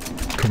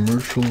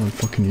commercial on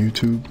fucking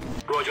YouTube?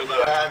 Roger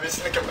that. Yeah, have you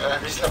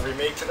seen the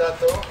remake to that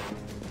though?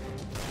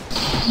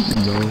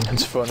 No.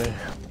 It's funny.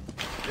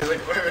 He's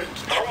like, wait, you're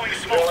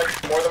like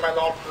more than my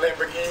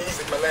Lamborghini. He's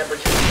like, my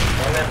Lamborghini.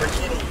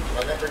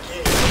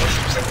 So much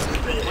simply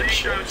being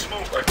shit.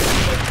 Like,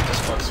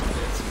 just fucks with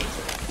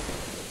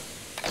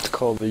it. It's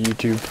called the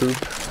YouTube poop.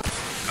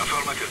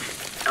 Affirmative.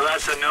 And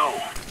that's a no.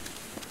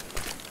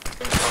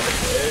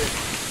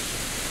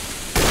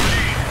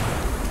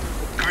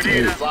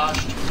 Grenade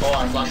flashed. Oh,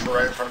 I flashed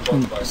right in front of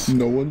both of us.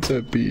 No one's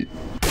at beat.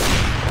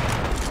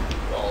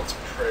 Oh, it's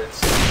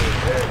crazy.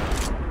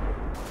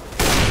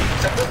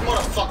 Except this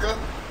motherfucker.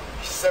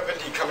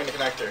 70 coming to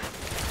connector.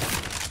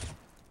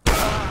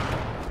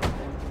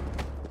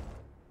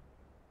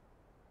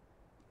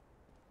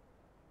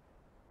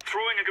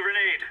 Throwing a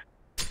grenade.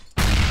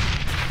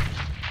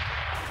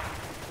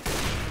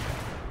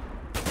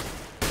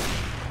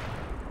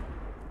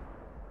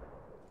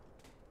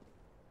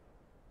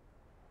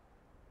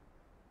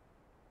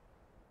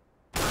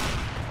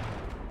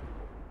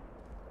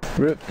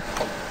 Rip.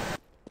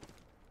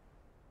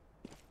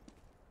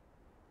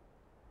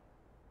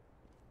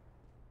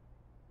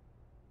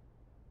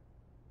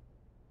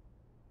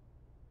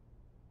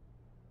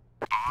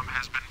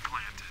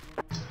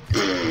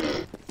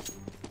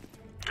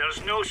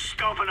 There's no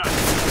stopping us.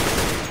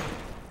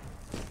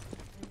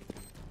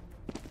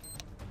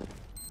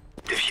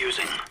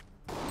 Diffusing.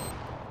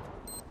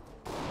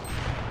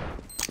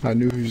 I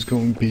knew he was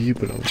going B,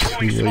 but I was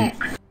too late.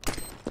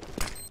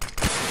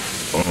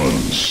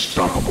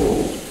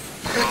 Unstoppable.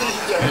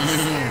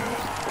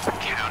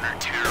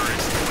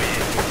 Counter-terrorist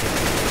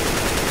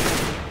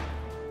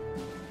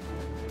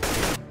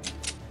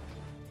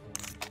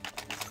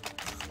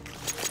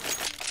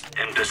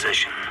win. In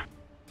position.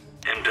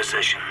 In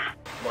position.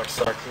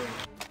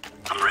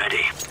 I'm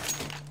ready.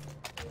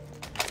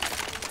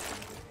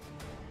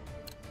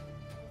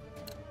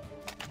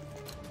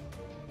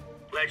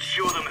 Let's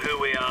show them who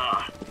we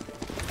are.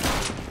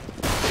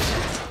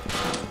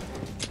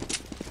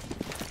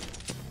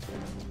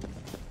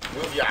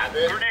 Move, you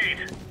abbot.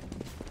 Grenade.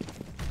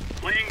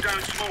 Laying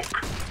down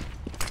smoke.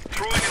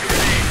 Throwing a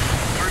grenade.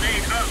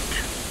 Grenade out.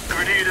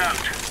 Grenade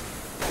out.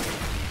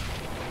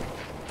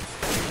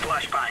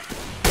 Flashbang.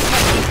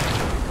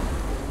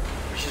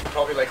 She's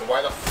probably like,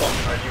 why the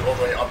fuck are you all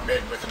the way up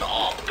mid with an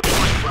op?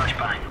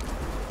 Flashbang.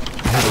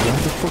 Why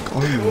the fuck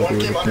are you over came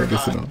there under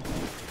with an back.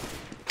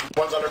 op?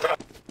 One's under back.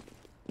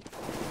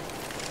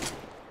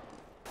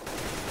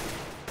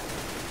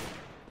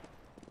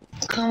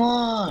 Come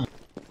on!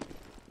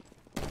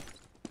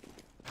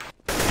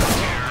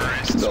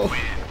 No.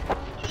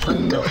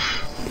 No.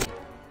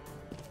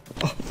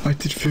 Oh, I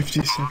did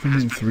 57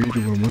 and 3 to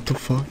him, what the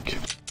fuck?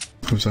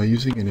 Was I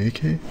using an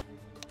AK?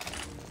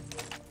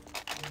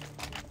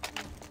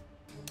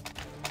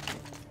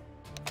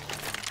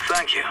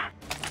 Thank you.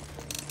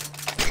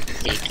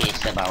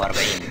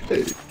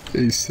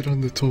 Hey, sit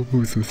on the toll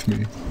booth with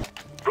me.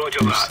 Roger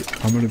that.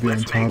 I'm gonna be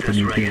on top and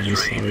you be on the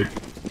side.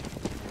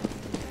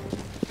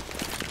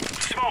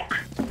 Smoke.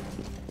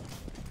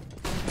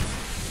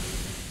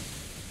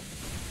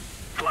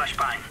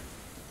 Flashbang.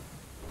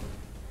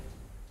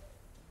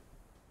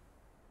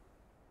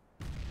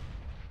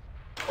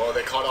 Oh,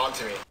 they caught on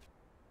to me.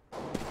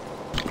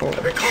 Oh,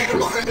 I've been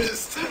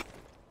compromised.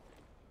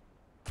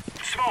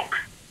 Smoke.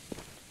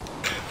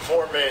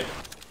 4 mid.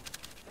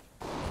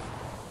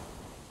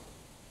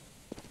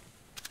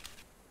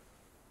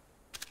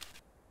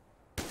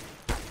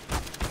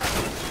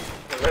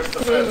 Where's the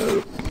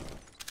fifth?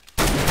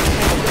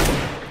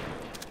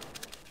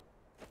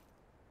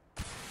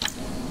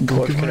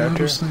 Go get my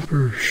auto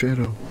sniper,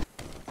 Shadow.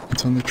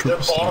 It's on the Their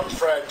triple stack. bottom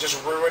frag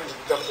just ruined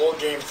the whole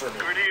game for me.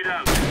 Grenade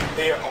out.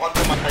 They are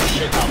onto my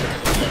shit now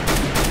because of them.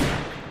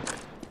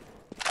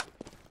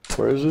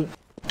 Where is it?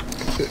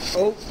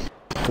 Oh!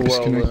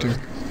 Disconnector.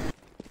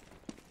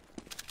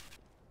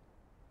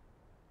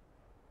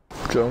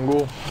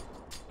 Jungle.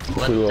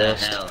 What We the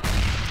lost. hell?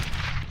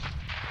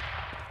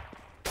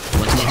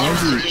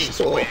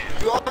 Oh.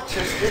 You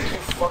autistic, you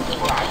fucking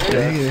rabbit.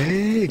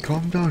 Hey,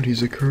 calm down,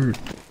 he's a Kurd.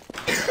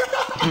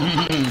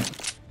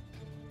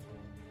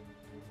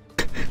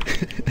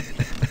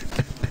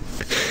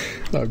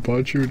 I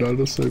bought you an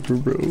auto sniper,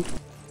 bro.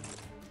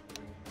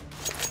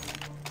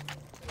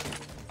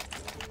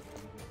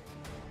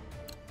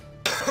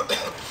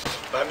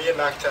 Buy me a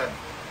Mac 10.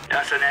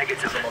 That's a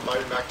negative. I'm gonna buy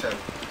me a Mac 10. I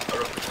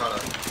wrote Katana.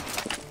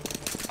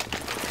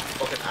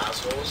 Fucking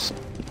assholes.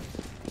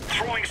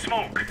 Throwing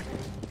smoke.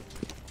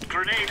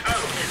 Grenade out.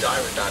 You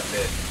die with that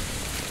mid.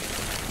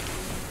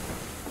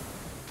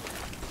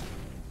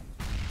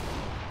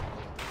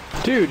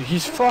 Dude,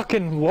 he's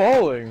fucking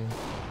walling.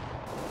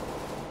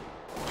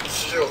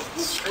 Shield.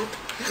 Scoop.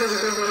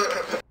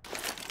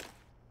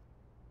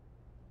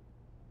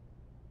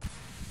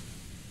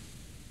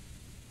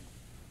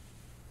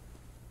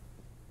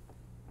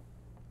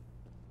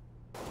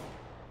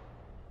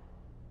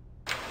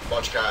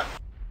 Watch cat.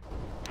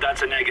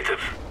 That's a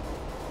negative.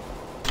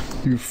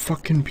 You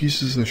fucking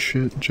pieces of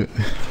shit, Nectar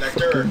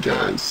or fucking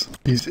cat? Dez.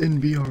 He's in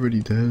B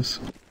already, Dez.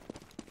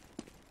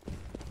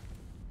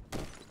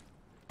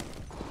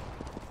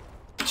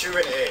 2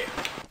 and A.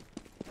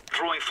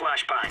 Throwing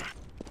flashbang.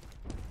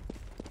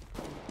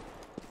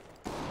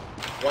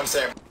 1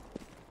 Sam.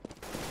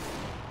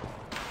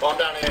 Bomb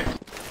down A.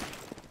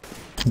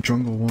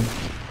 Jungle 1. 1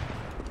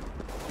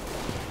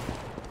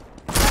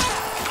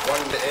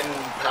 in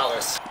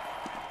Palace.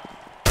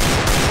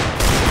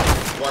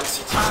 1 CT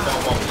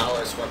spawn, 1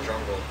 Palace, 1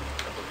 jungle,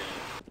 I believe.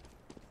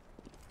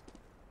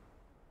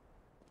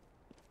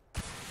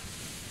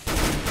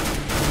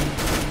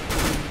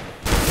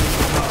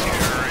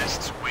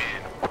 Terrorists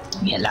win.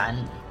 Milan.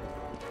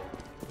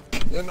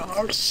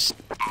 Yes.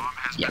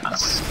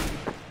 Yes.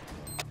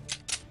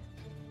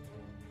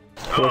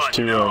 Push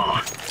to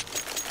run.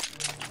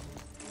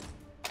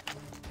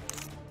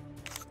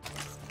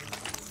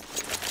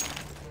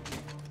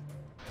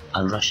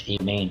 I'll rush A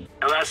main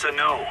Now that's a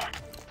no.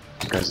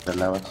 because of the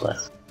lower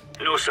cliff.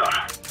 No, sir.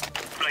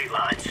 Right,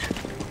 lads.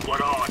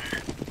 We're on.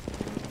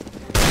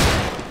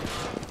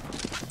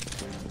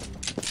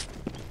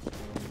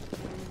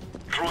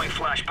 Throwing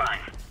flashbang.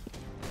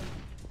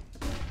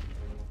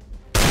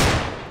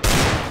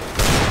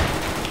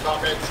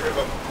 Not mid, 3 of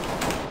them.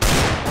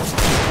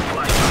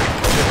 Flashbang.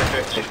 Over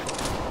 50.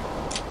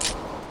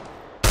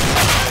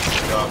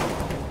 Nice job.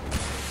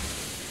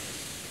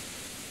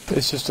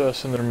 It's just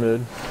us in their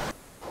mid.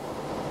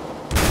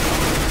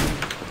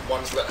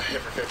 One's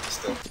hit for 50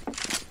 still.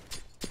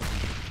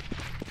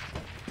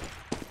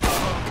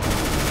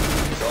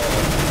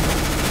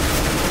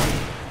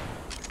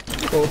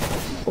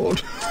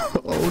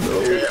 Oh no.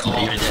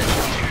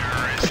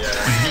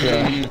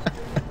 Yeah.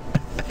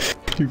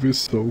 He was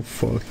so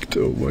fucked,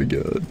 oh my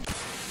god.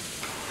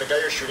 The guy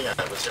you're shooting at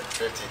was hit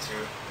for 50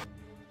 too.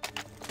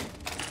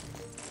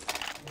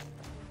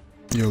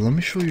 Yo, let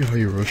me show you how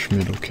you rush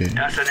mid, okay?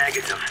 That's a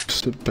negative.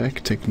 Step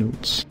back, take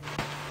notes.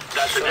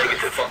 That's a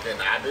negative.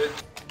 Fucking Abbott.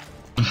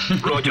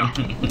 Roger.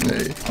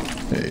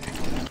 Hey.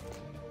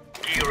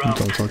 Gear up.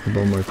 Don't talk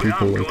about my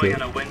people like Going on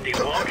that. a windy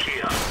walk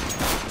here.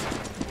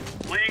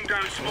 Laying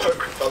down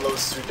smoke. Fellow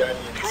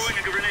Sudanians. Throwing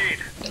a grenade.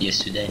 Yes,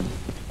 Sudan.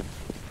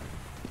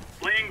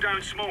 Laying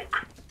down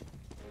smoke.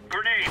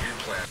 Grenade.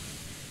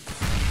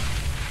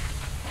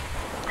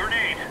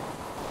 Grenade.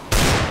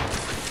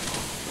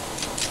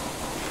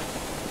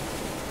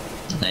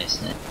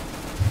 Nice.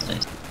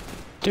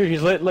 Dude,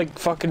 he's lit like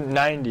fucking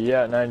 90.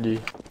 Yeah,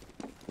 90.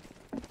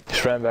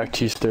 Just ran back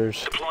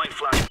T-stairs. Deploying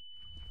flash.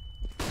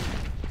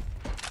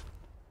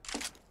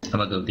 I'm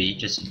gonna go B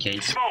just in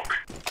case. Smoke.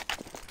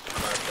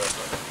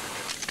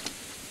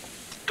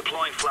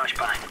 Deploying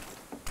flashbang.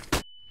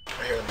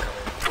 I hear them coming.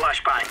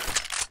 Flashbang.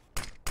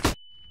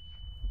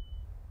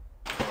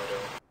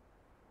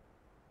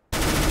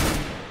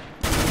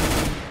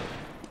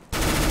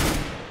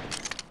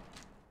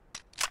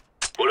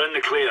 We're in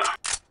the clear.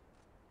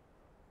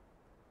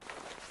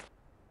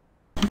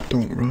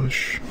 Don't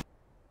rush.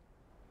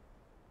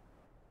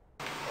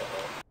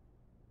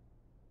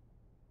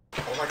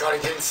 Oh my god, I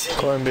didn't see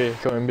me. Going B,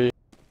 going B.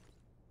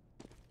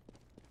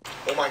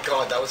 Oh my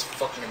god, that was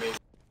fucking amazing.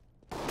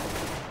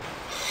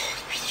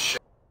 Piece of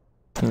shit.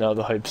 Now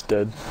the hype's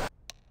dead.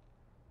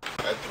 I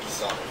think he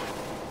saw me.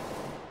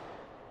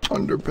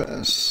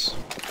 Underpass.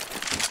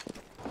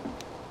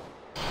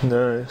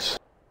 Nice.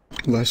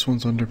 Last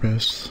one's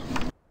underpass.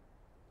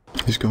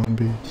 He's going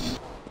B.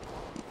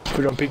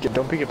 But don't peek it,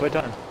 play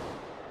time.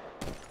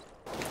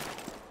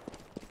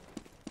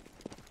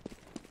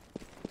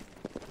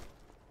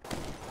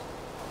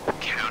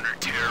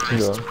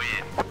 Counter-terrorists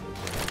win.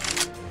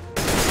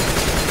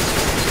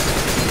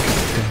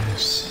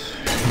 Yes.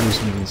 He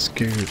wasn't even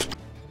scared.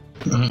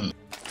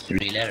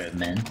 Three-letter,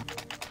 man.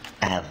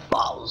 I have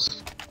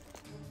balls.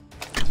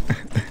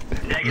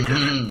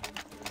 Negative.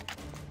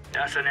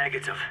 That's a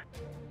negative.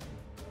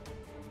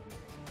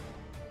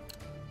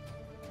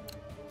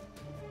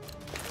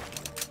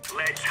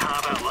 Let's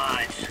have it,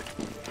 lads.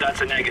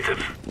 That's a negative.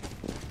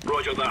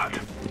 Roger that.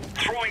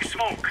 Throwing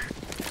smoke.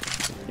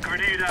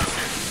 Grenade out.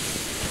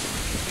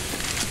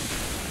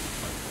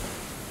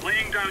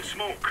 Laying down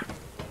smoke.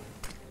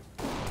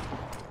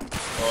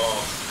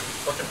 Oh,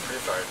 fucking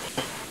pre-fired me.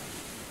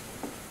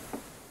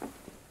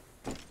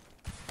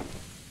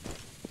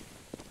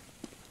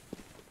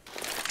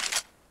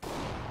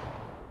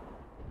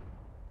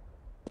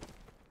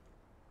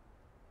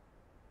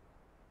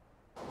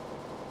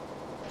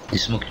 You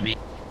smoked me.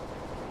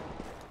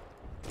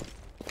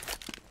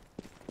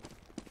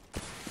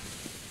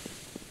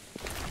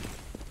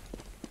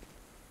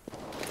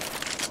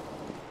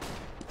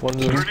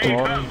 One's in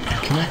spawn.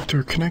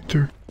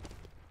 Connector.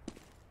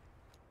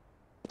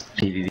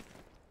 B.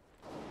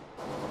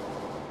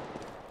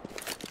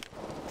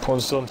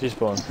 One's still in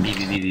T-spawn.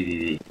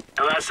 B.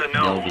 Now that's a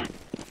no.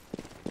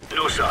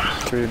 No, sir.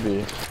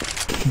 3B.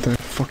 That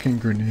fucking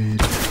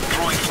grenade.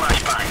 Throwing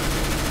flashbang.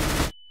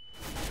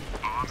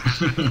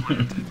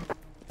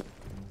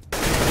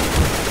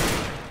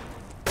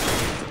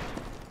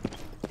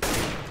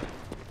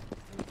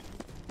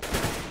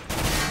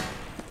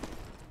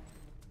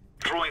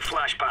 Throwing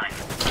flashbang.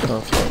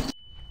 Oh, fuck.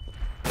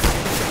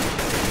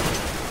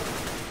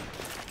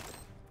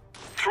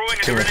 Throwing a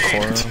Kill a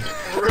grenade.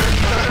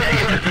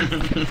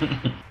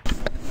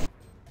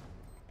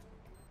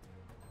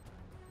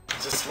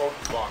 It's a smoke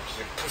bomb. She's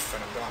like, poof,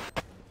 and I'm gone.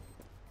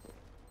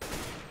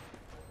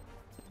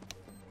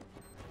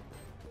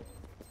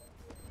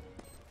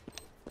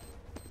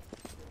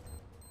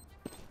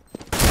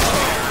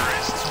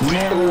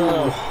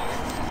 No!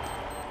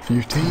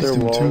 You tased They're him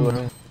too.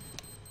 walling.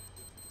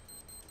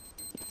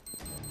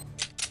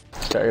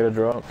 Gotta get a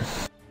drop.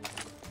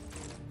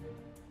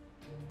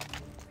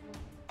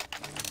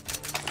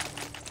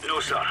 No,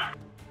 sir.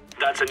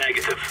 That's a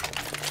negative.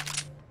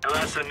 Now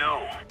that's a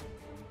no.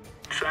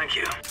 Thank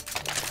you.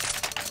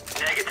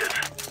 Negative.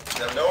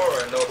 No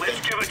or no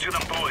Let's give it to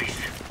them, boys.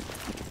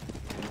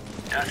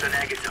 That's a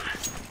negative.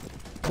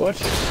 What?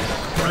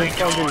 Right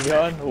Fucking on.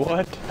 gun?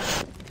 What?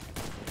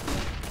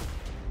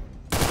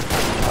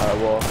 Alright,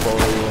 well, I'll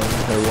follow you on.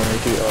 Or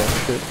 180. Oh,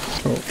 shit.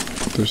 Oh,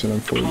 there's an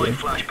M4 Deploying there.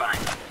 flashbang.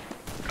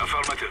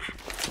 Affirmative.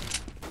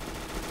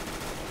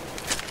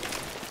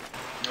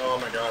 Oh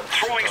my god.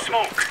 Throwing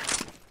smoke.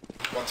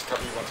 One's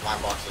cover you, one's my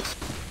boxes.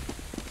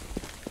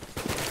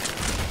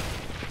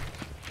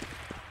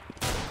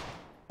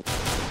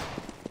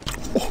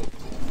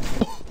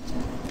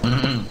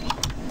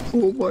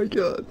 Oh my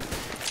god.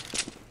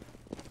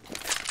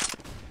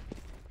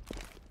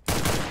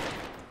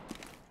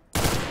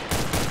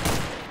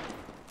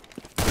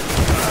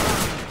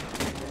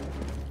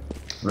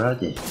 Where are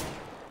they?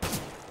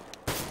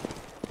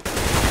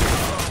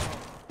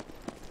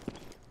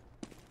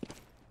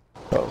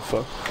 Oh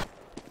fuck.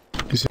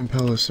 He's in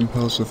palace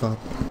with up.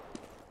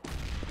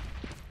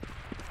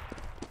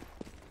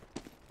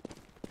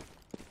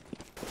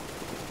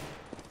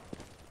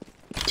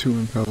 Two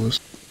in palace.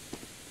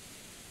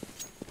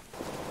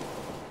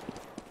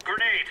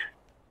 Grenade.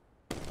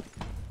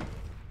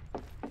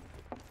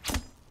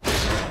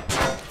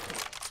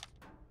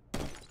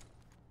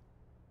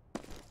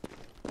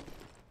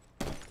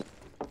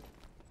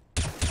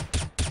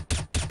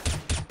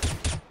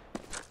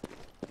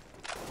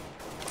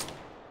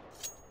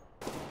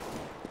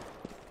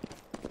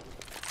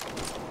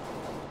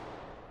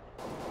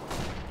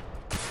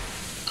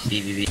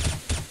 B.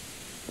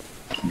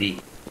 B.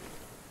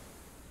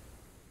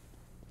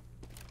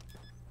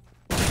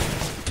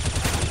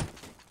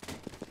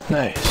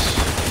 Nice.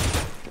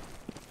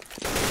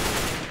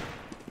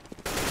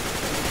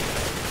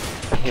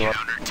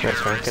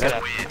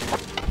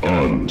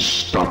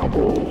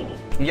 Unstoppable.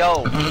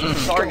 Yo,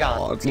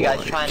 Sargon, you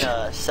guys trying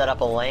to set up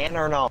a LAN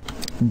or no?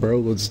 Bro,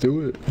 let's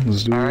do it.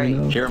 Let's do it right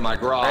now. Here in my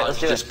garage, Alright, let's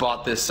do just it.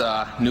 bought this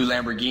new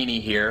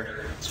Lamborghini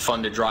here. It's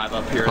fun to drive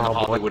up here in the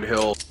Hollywood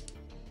Hills.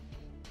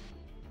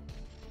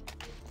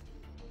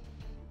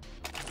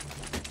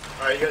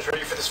 Alright, you guys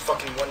ready for this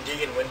fucking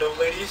 1D in window,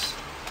 ladies?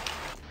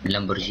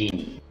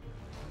 Lamborghini.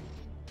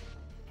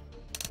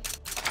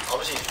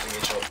 Obviously,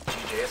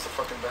 GJ is the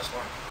fucking best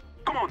one.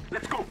 Come on,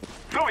 let's go.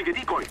 Throwing a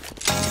decoy.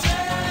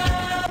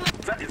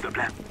 That is the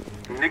plan.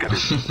 Negative.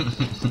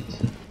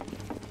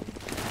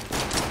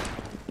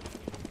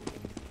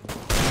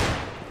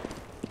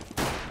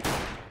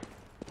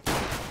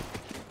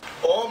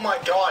 Oh my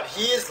god,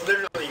 he is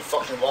literally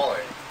fucking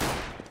walling.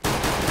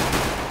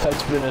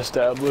 That's been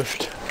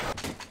established.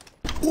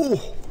 Ooh.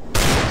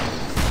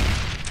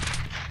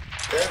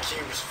 Thank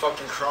you,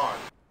 fucking Kron.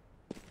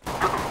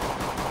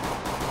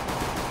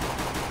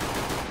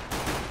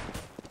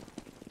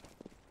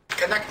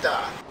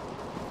 Connecta.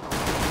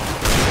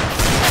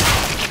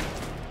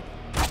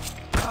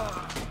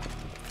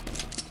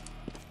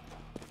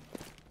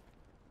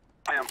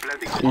 I am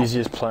planting.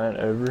 Easiest plant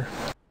ever.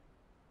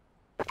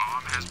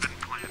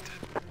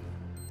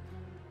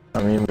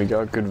 I mean, we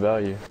got good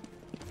value.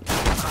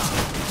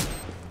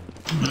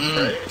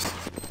 Right?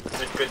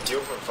 It's a good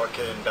deal for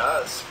fucking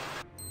Baz.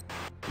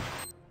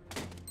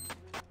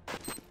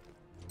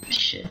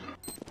 Shit.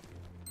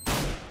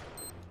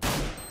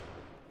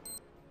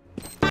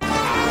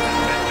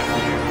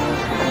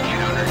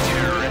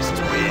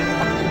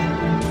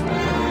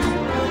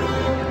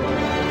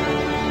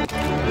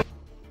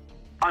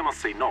 I must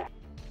say no.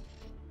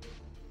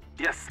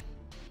 Yes.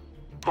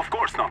 Of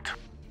course not.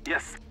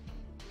 Yes.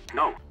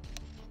 No.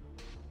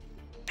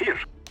 Here.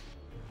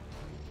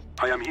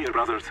 I am here,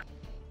 brothers.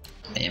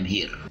 I am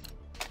here.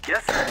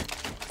 Yes?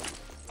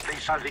 They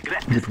shall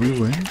regret. Did we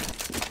win?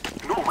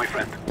 No, my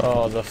friend.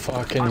 Oh, the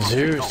fucking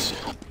Zeus.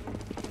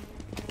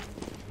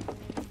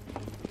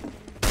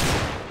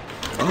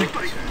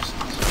 Victory.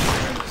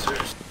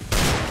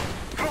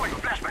 Throwing a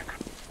flashback.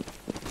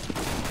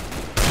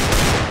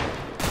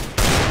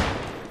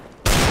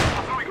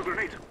 I'm throwing a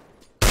grenade.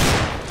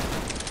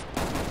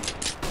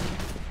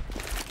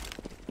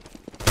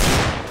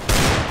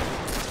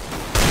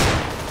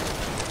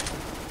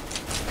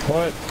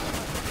 What?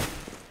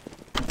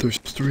 There's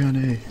 3 on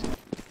A.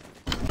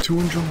 2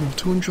 in jungle,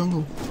 2 in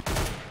jungle.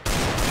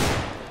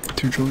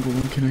 2 jungle,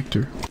 1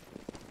 connector.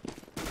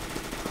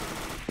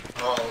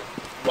 Oh,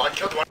 well, I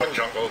killed one in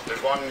jungle.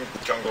 There's 1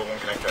 jungle, 1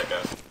 connector, I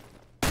guess.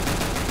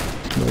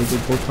 No,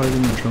 they're both hiding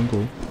in the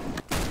jungle.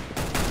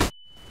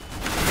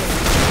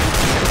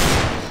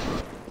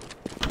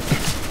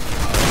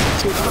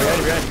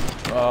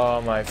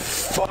 Oh my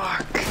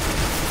fuck.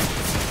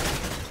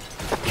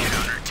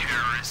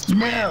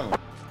 No!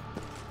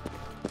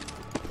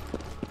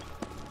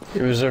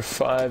 It was our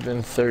 5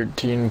 and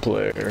 13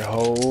 player.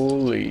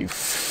 Holy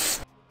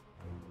f.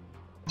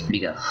 We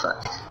got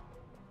fucked.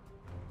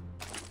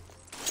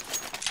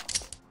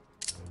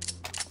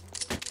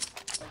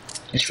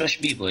 Let's rush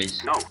B,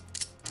 boys. No.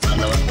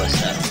 Allah Akbar,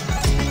 sir.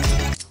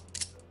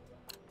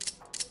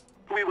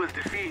 We will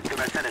defeat the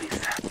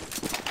mercenaries.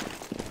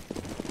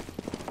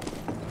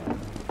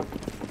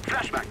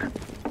 Flashback.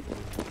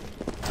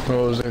 It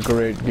was a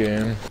great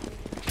game.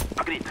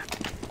 Agreed.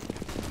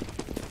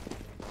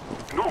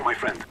 No, my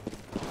friend.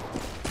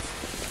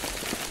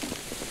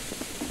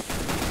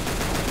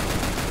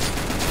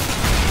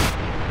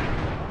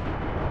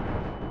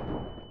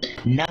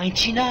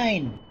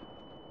 $99.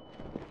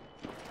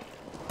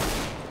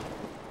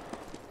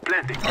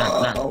 Planting.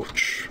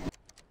 Ouch.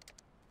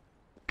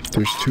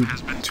 There's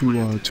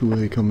two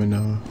A coming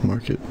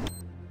market.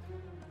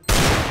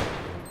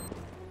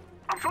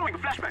 I'm throwing a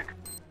flashback.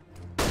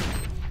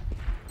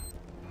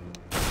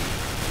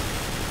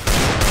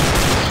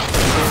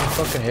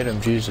 Fucking hit him,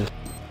 Jesus.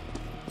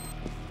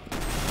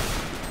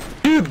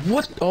 Dude,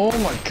 what? Oh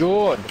my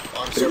god.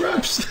 I'm so bad.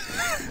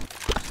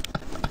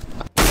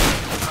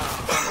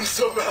 I'm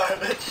so bad.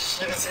 I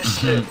just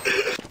shit.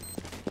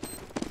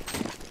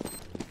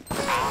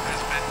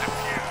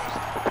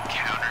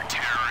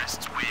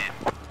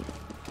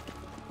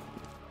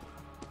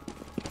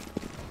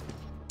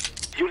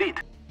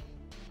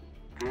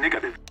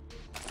 Negative.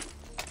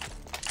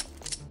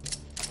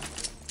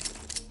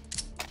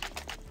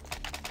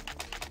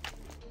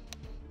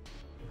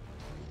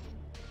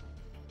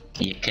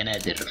 يا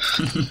كنادر.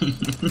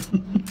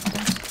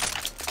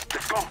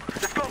 Let's go.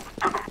 Let's go.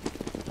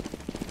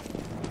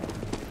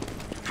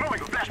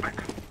 Throwing a flashback.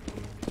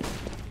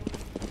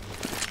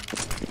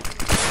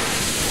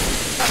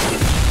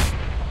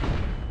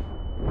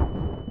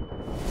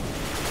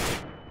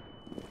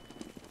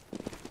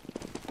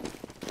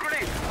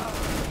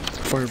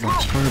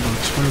 Firebox,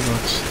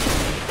 firebox.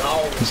 No.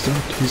 He's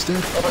dead, he's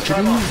dead. Oh, Get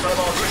in there.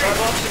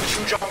 Tri-box and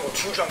two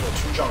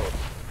jungle.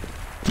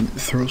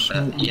 Throw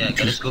smoke. Yeah,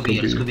 get a Scooby.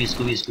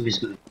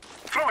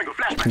 Throwing a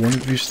flashback. One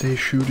of you stay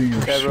shooting or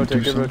Okay, do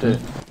rotate, something.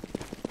 rotate.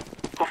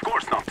 Of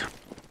course not.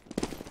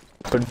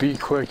 But be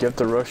quick, you have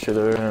to rush it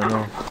there. I don't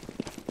know.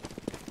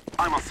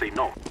 I must say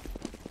no.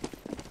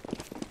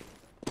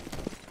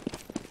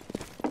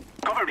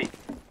 Cover me.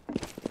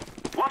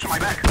 Watch my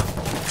back.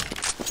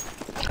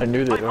 I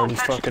knew they'd already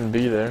fucking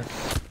be there.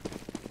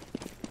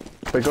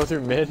 Wait, go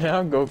through mid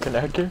now? Go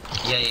connector?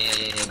 Yeah.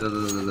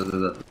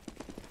 Go.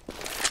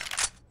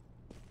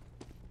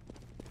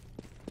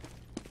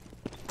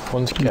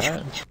 One's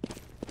cat.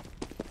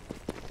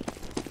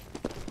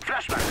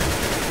 Flashback.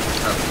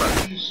 Oh,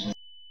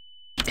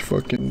 fuck.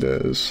 Fucking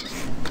Dez.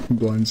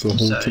 Blinds the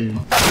whole team.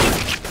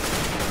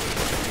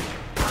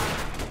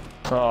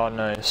 Oh,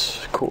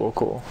 nice.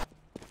 Cool.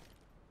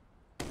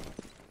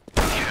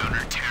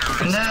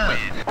 No!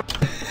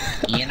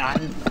 Ian.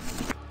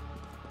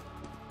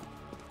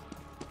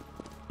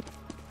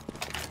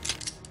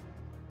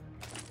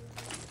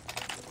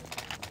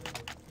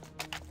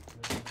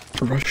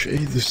 Rush A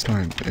this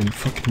time and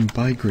fucking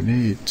buy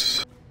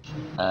grenades.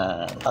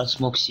 I'll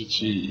smoke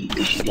CT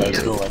if you guys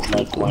go at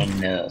like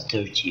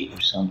 1:30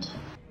 or something.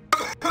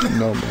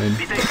 No, man.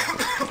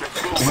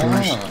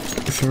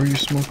 Throw your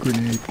smoke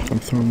grenade. I'm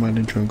throwing mine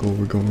in jungle.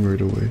 We're going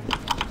right away.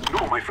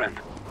 No, my friend.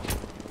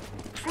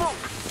 Smoke.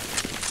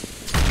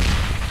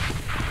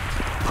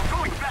 I'm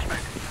throwing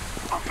flashback.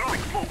 I'm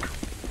throwing smoke.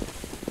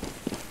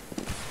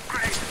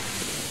 Grenade.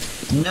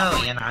 No,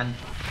 Ian.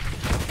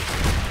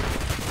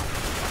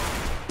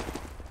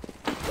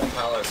 One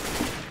palace.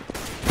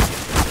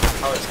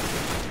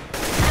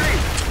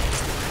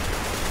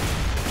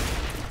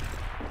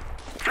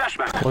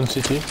 Flashback. One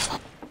CT.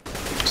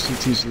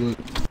 CT's lit.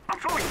 I'm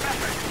throwing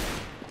flashback.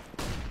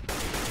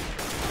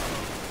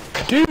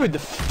 Dude, the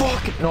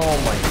fucking. Oh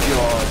my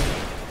god.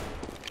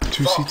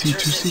 2 CT,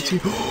 2 CT.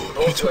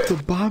 You took the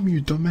bomb,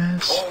 you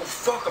dumbass. Oh,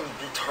 fuck, I'm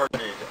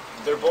retarded.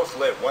 They're both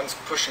lit. One's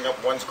pushing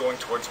up, one's going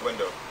towards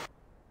window.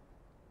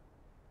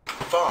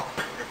 Fuck,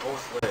 you're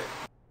both lit.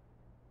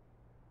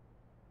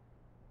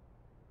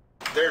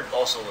 They're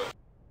also lit.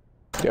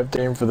 You have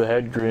to aim for the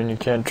head green, you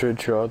can't trade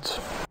shots.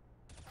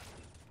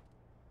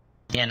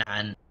 Ian.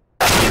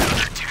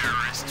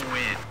 Terrorists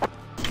win.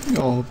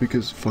 All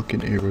because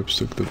fucking Arabs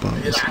took the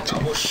bomb.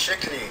 Double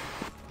shikni.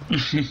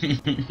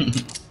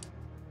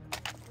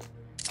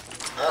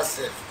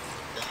 آسف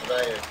يا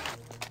حبايب.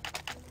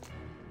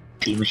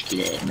 في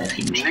مشكلة ما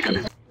في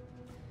مشكلة.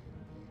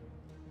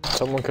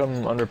 Someone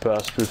come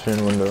underpass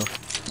between window.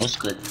 What's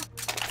good?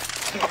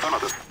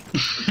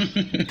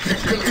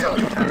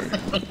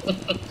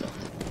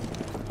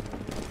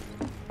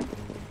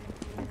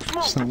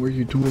 It's not where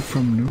you do it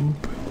from, noob.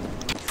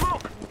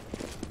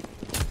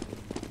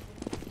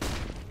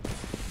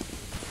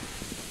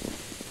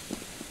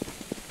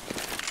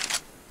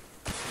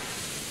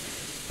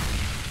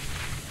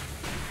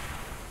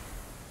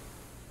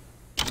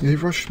 They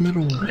rushed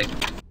middle.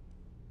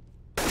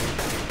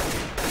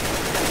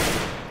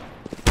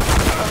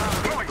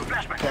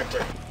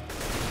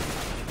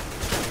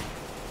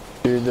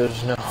 Dude,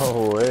 there's no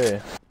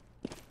way.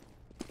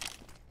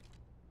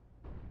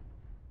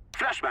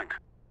 Flashback.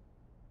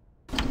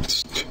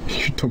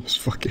 You dumb as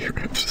fuck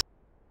Arabs.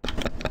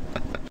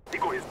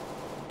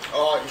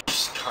 Oh, you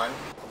just cunt.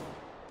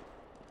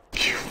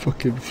 You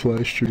fucking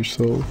flashed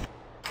yourself.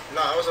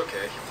 No, it was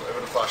okay. It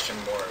would have flashed him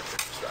more if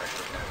it was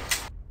actually him.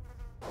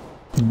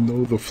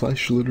 No, the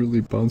flash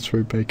literally bounced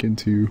right back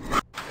into you.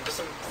 It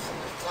doesn't. It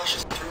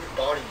flashes through your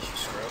body, you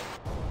screw.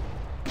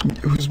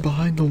 It was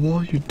behind the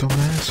wall, you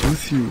dumbass,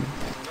 with you.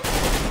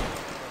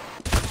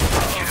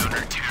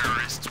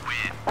 Counter-terrorists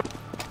win.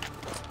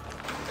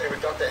 Hey, we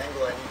got the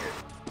angle I needed.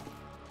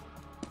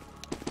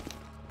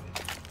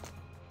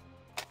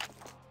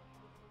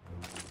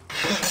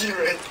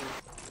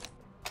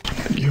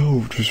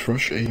 Yo, just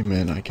rush A,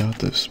 man. I got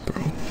this,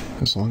 bro.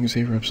 As long as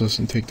A-Reps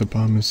doesn't take the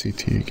bomb in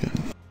CT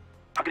again.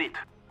 Agreed.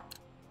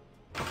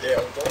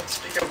 Yeah, don't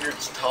speak of your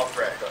top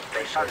rank.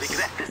 I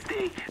regret this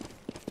day.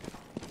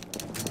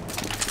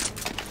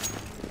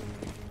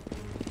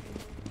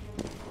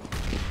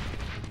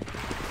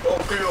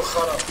 Okulu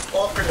Khana.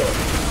 Okulu.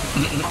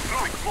 I'm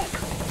throwing smoke.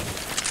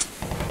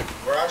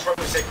 Where I'm from,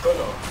 we say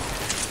Kulo.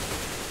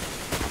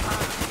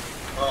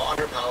 Oh,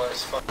 under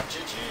palace. Fuck.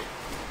 GG.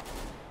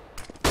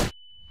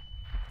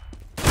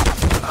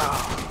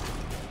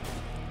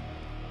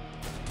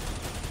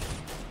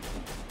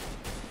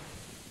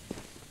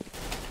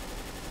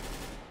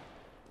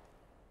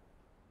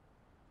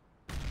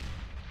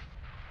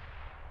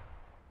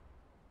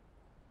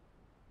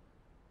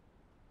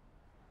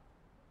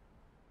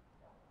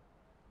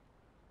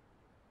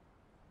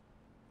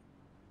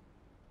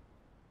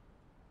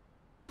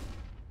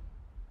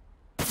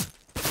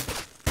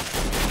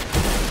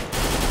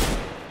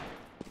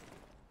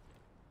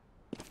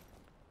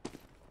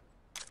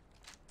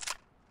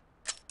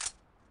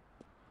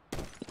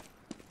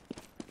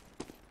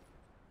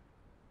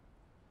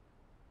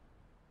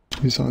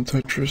 He's on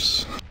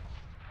Tetris.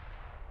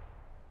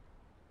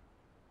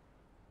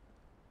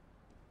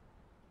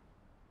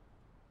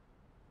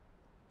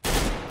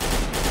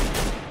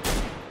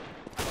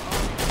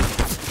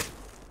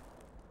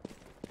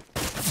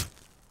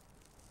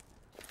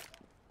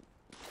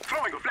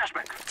 Throwing a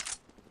flashbang.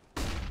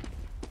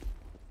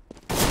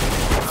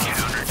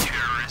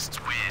 Counter-terrorists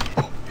win.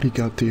 Oh, he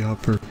got the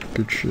upper.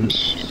 Good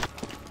shit.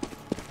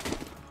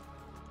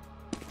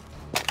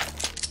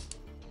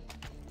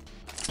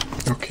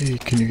 Okay,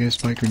 can you guys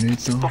buy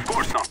grenades now? Of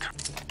course not.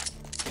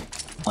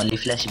 Only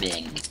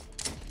flashbang.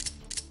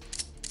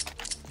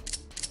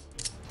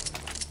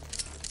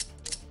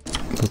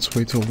 Let's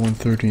wait till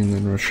 1:30 and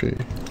then rush A.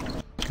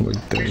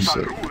 Like Dan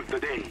said. Rule the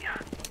day.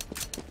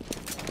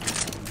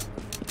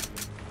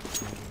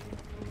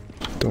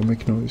 Don't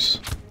make noise.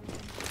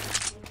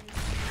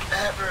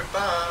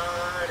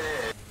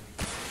 Everybody.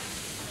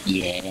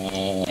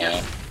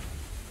 Yeah.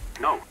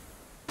 No.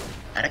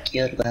 I don't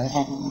care about it.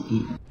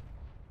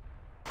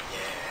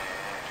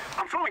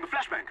 I'm throwing a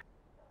flashbang.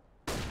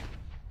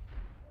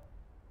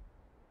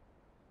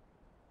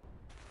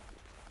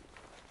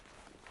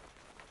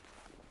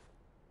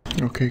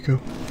 Okay, go.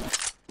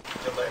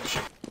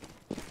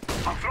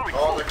 I'm throwing.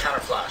 Oh, the counter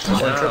flash.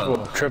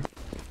 Triple.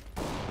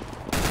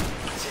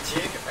 CT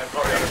and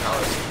probably other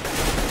palace.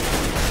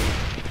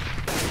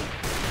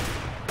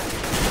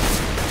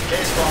 K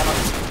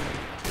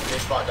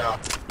spot down.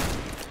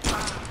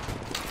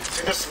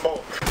 See the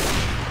smoke.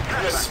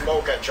 See the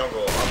smoke at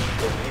jungle.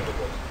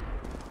 Unbelievable.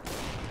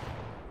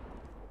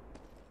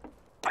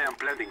 I am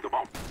planting the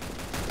bomb.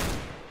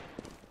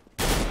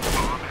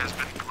 Bomb has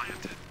been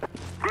planted.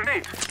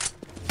 Grenade.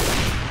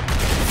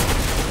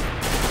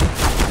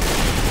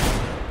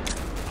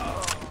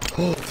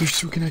 Oh, there's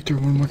two connector,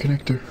 one more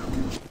connector.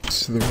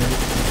 It's to the right.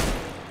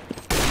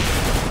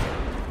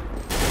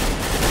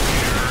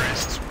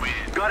 Terrorists win.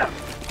 Got him.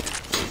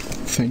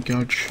 Thank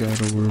God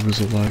Shadow Orb was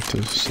alive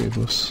to save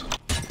us.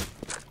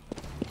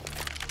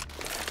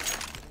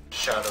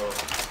 Shadow.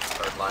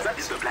 That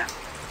is the plan.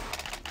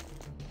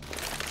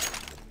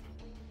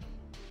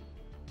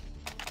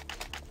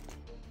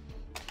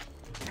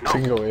 We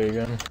can go A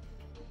again.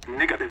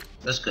 Negative.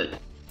 That's good.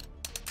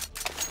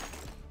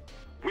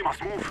 We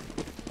must move.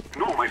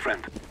 No, my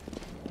friend.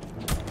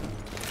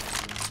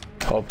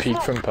 I'll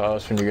peek from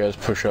palace when you guys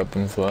push up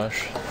and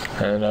flash.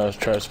 And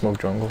try to smoke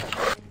jungle.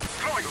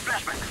 Throwing a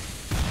flashbang.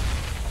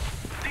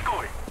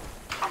 Decoy.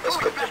 I'm Let's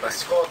throwing go a to flashbang.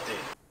 Mascotti.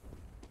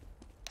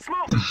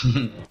 Smoke.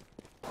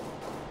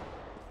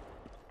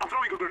 I'm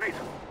throwing a grenade.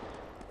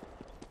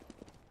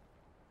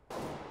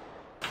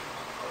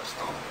 Oh, it's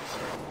not.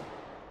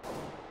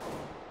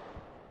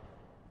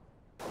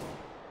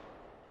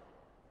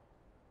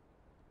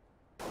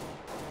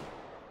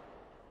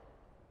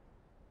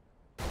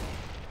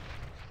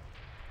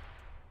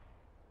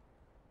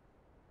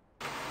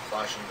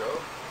 Flash and go.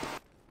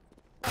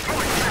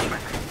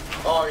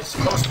 Oh, he's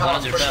close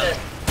palace, push it.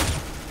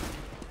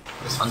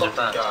 This fucking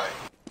guy.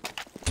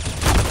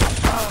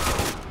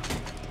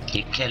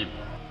 You kill me.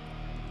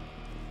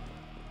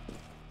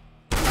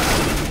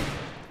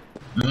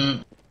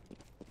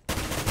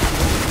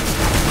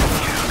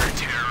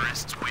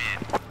 Counter-terrorists win.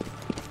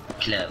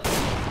 Close.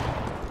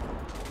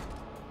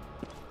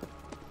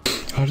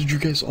 How did you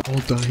guys all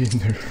die in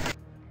there?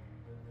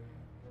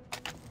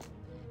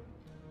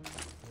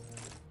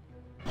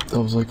 I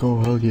was like, oh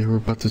hell yeah, we're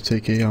about to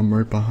take A, I'm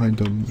right behind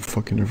them.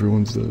 Fucking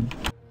everyone's dead.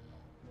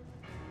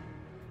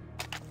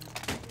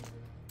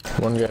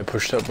 One guy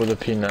pushed up with a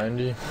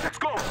P90.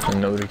 And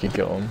nobody could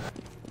kill him.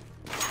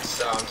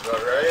 Sounds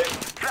about right.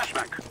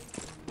 Flashback.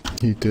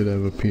 He did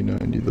have a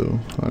P90 though.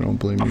 I don't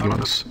blame you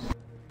guys.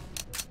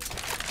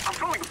 I'm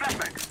throwing a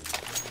flashbang.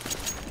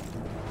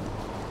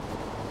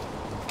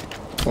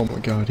 Oh my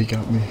god, he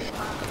got me.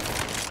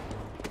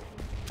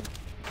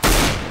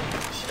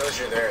 She knows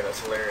you're there, that's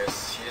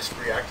hilarious. She just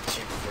reacted to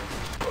you before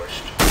you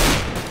pushed.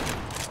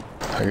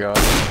 I got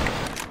him.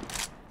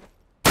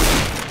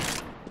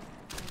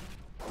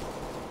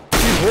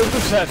 Dude, where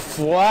was that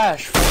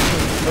flash?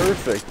 Fucking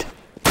perfect.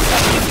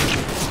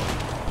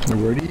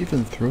 Where did he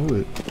even throw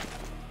it?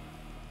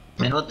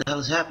 Man, what the hell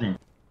is happening?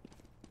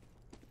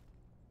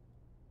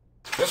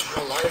 That's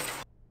real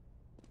life.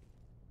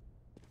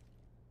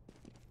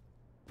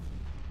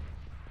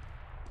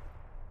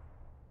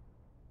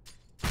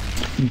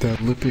 That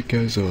Lipic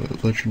guy's a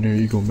legendary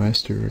Eagle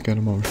Master. I got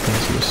him on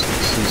fastest.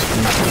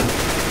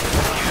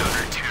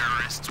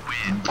 Counter-terrorists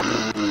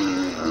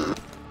win.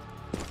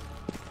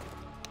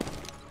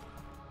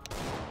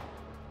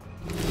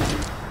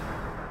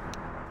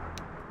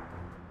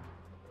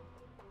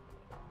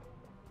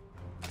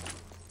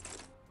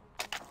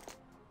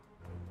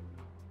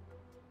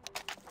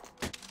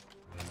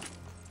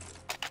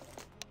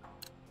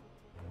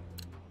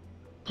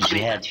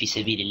 جهاد في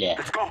سبيل الله.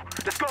 Let's go.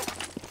 Let's go.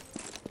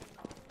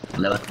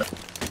 الله أكبر.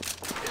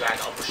 يلعن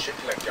أبو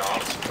شكلك يا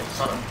عرس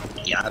صنم.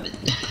 يا عبد.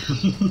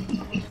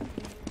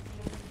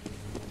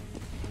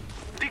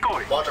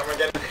 Decoy. Watch, I'm gonna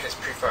get his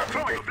pre-fire.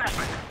 Throwing a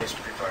flashbang. His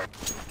pre-fire.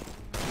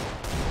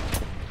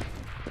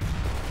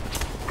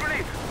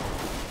 Grenade.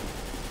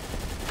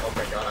 Oh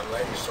my god, I'm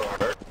landing so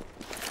hard.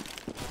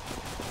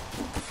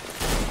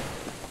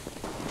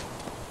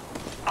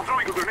 I'm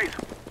throwing a grenade.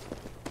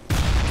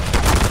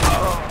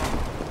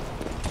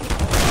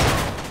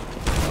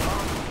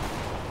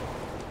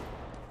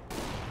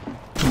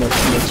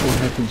 That's what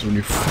happens when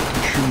you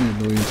fucking shoot me a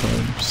million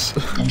times.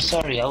 I'm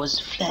sorry, I was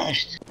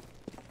flashed.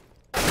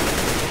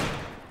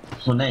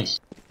 So nice.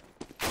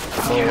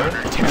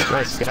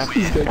 Nice, get up.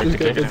 This guy just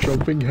got a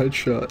jumping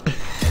headshot.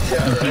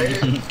 Yeah,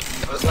 right?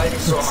 I was landing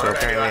so hard.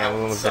 apparently I'm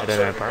a little better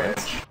than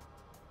apartments.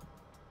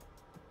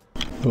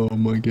 Oh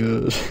my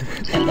god.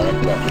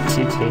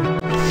 TT.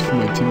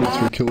 My teammates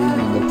were killing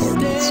me in the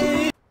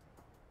apartments.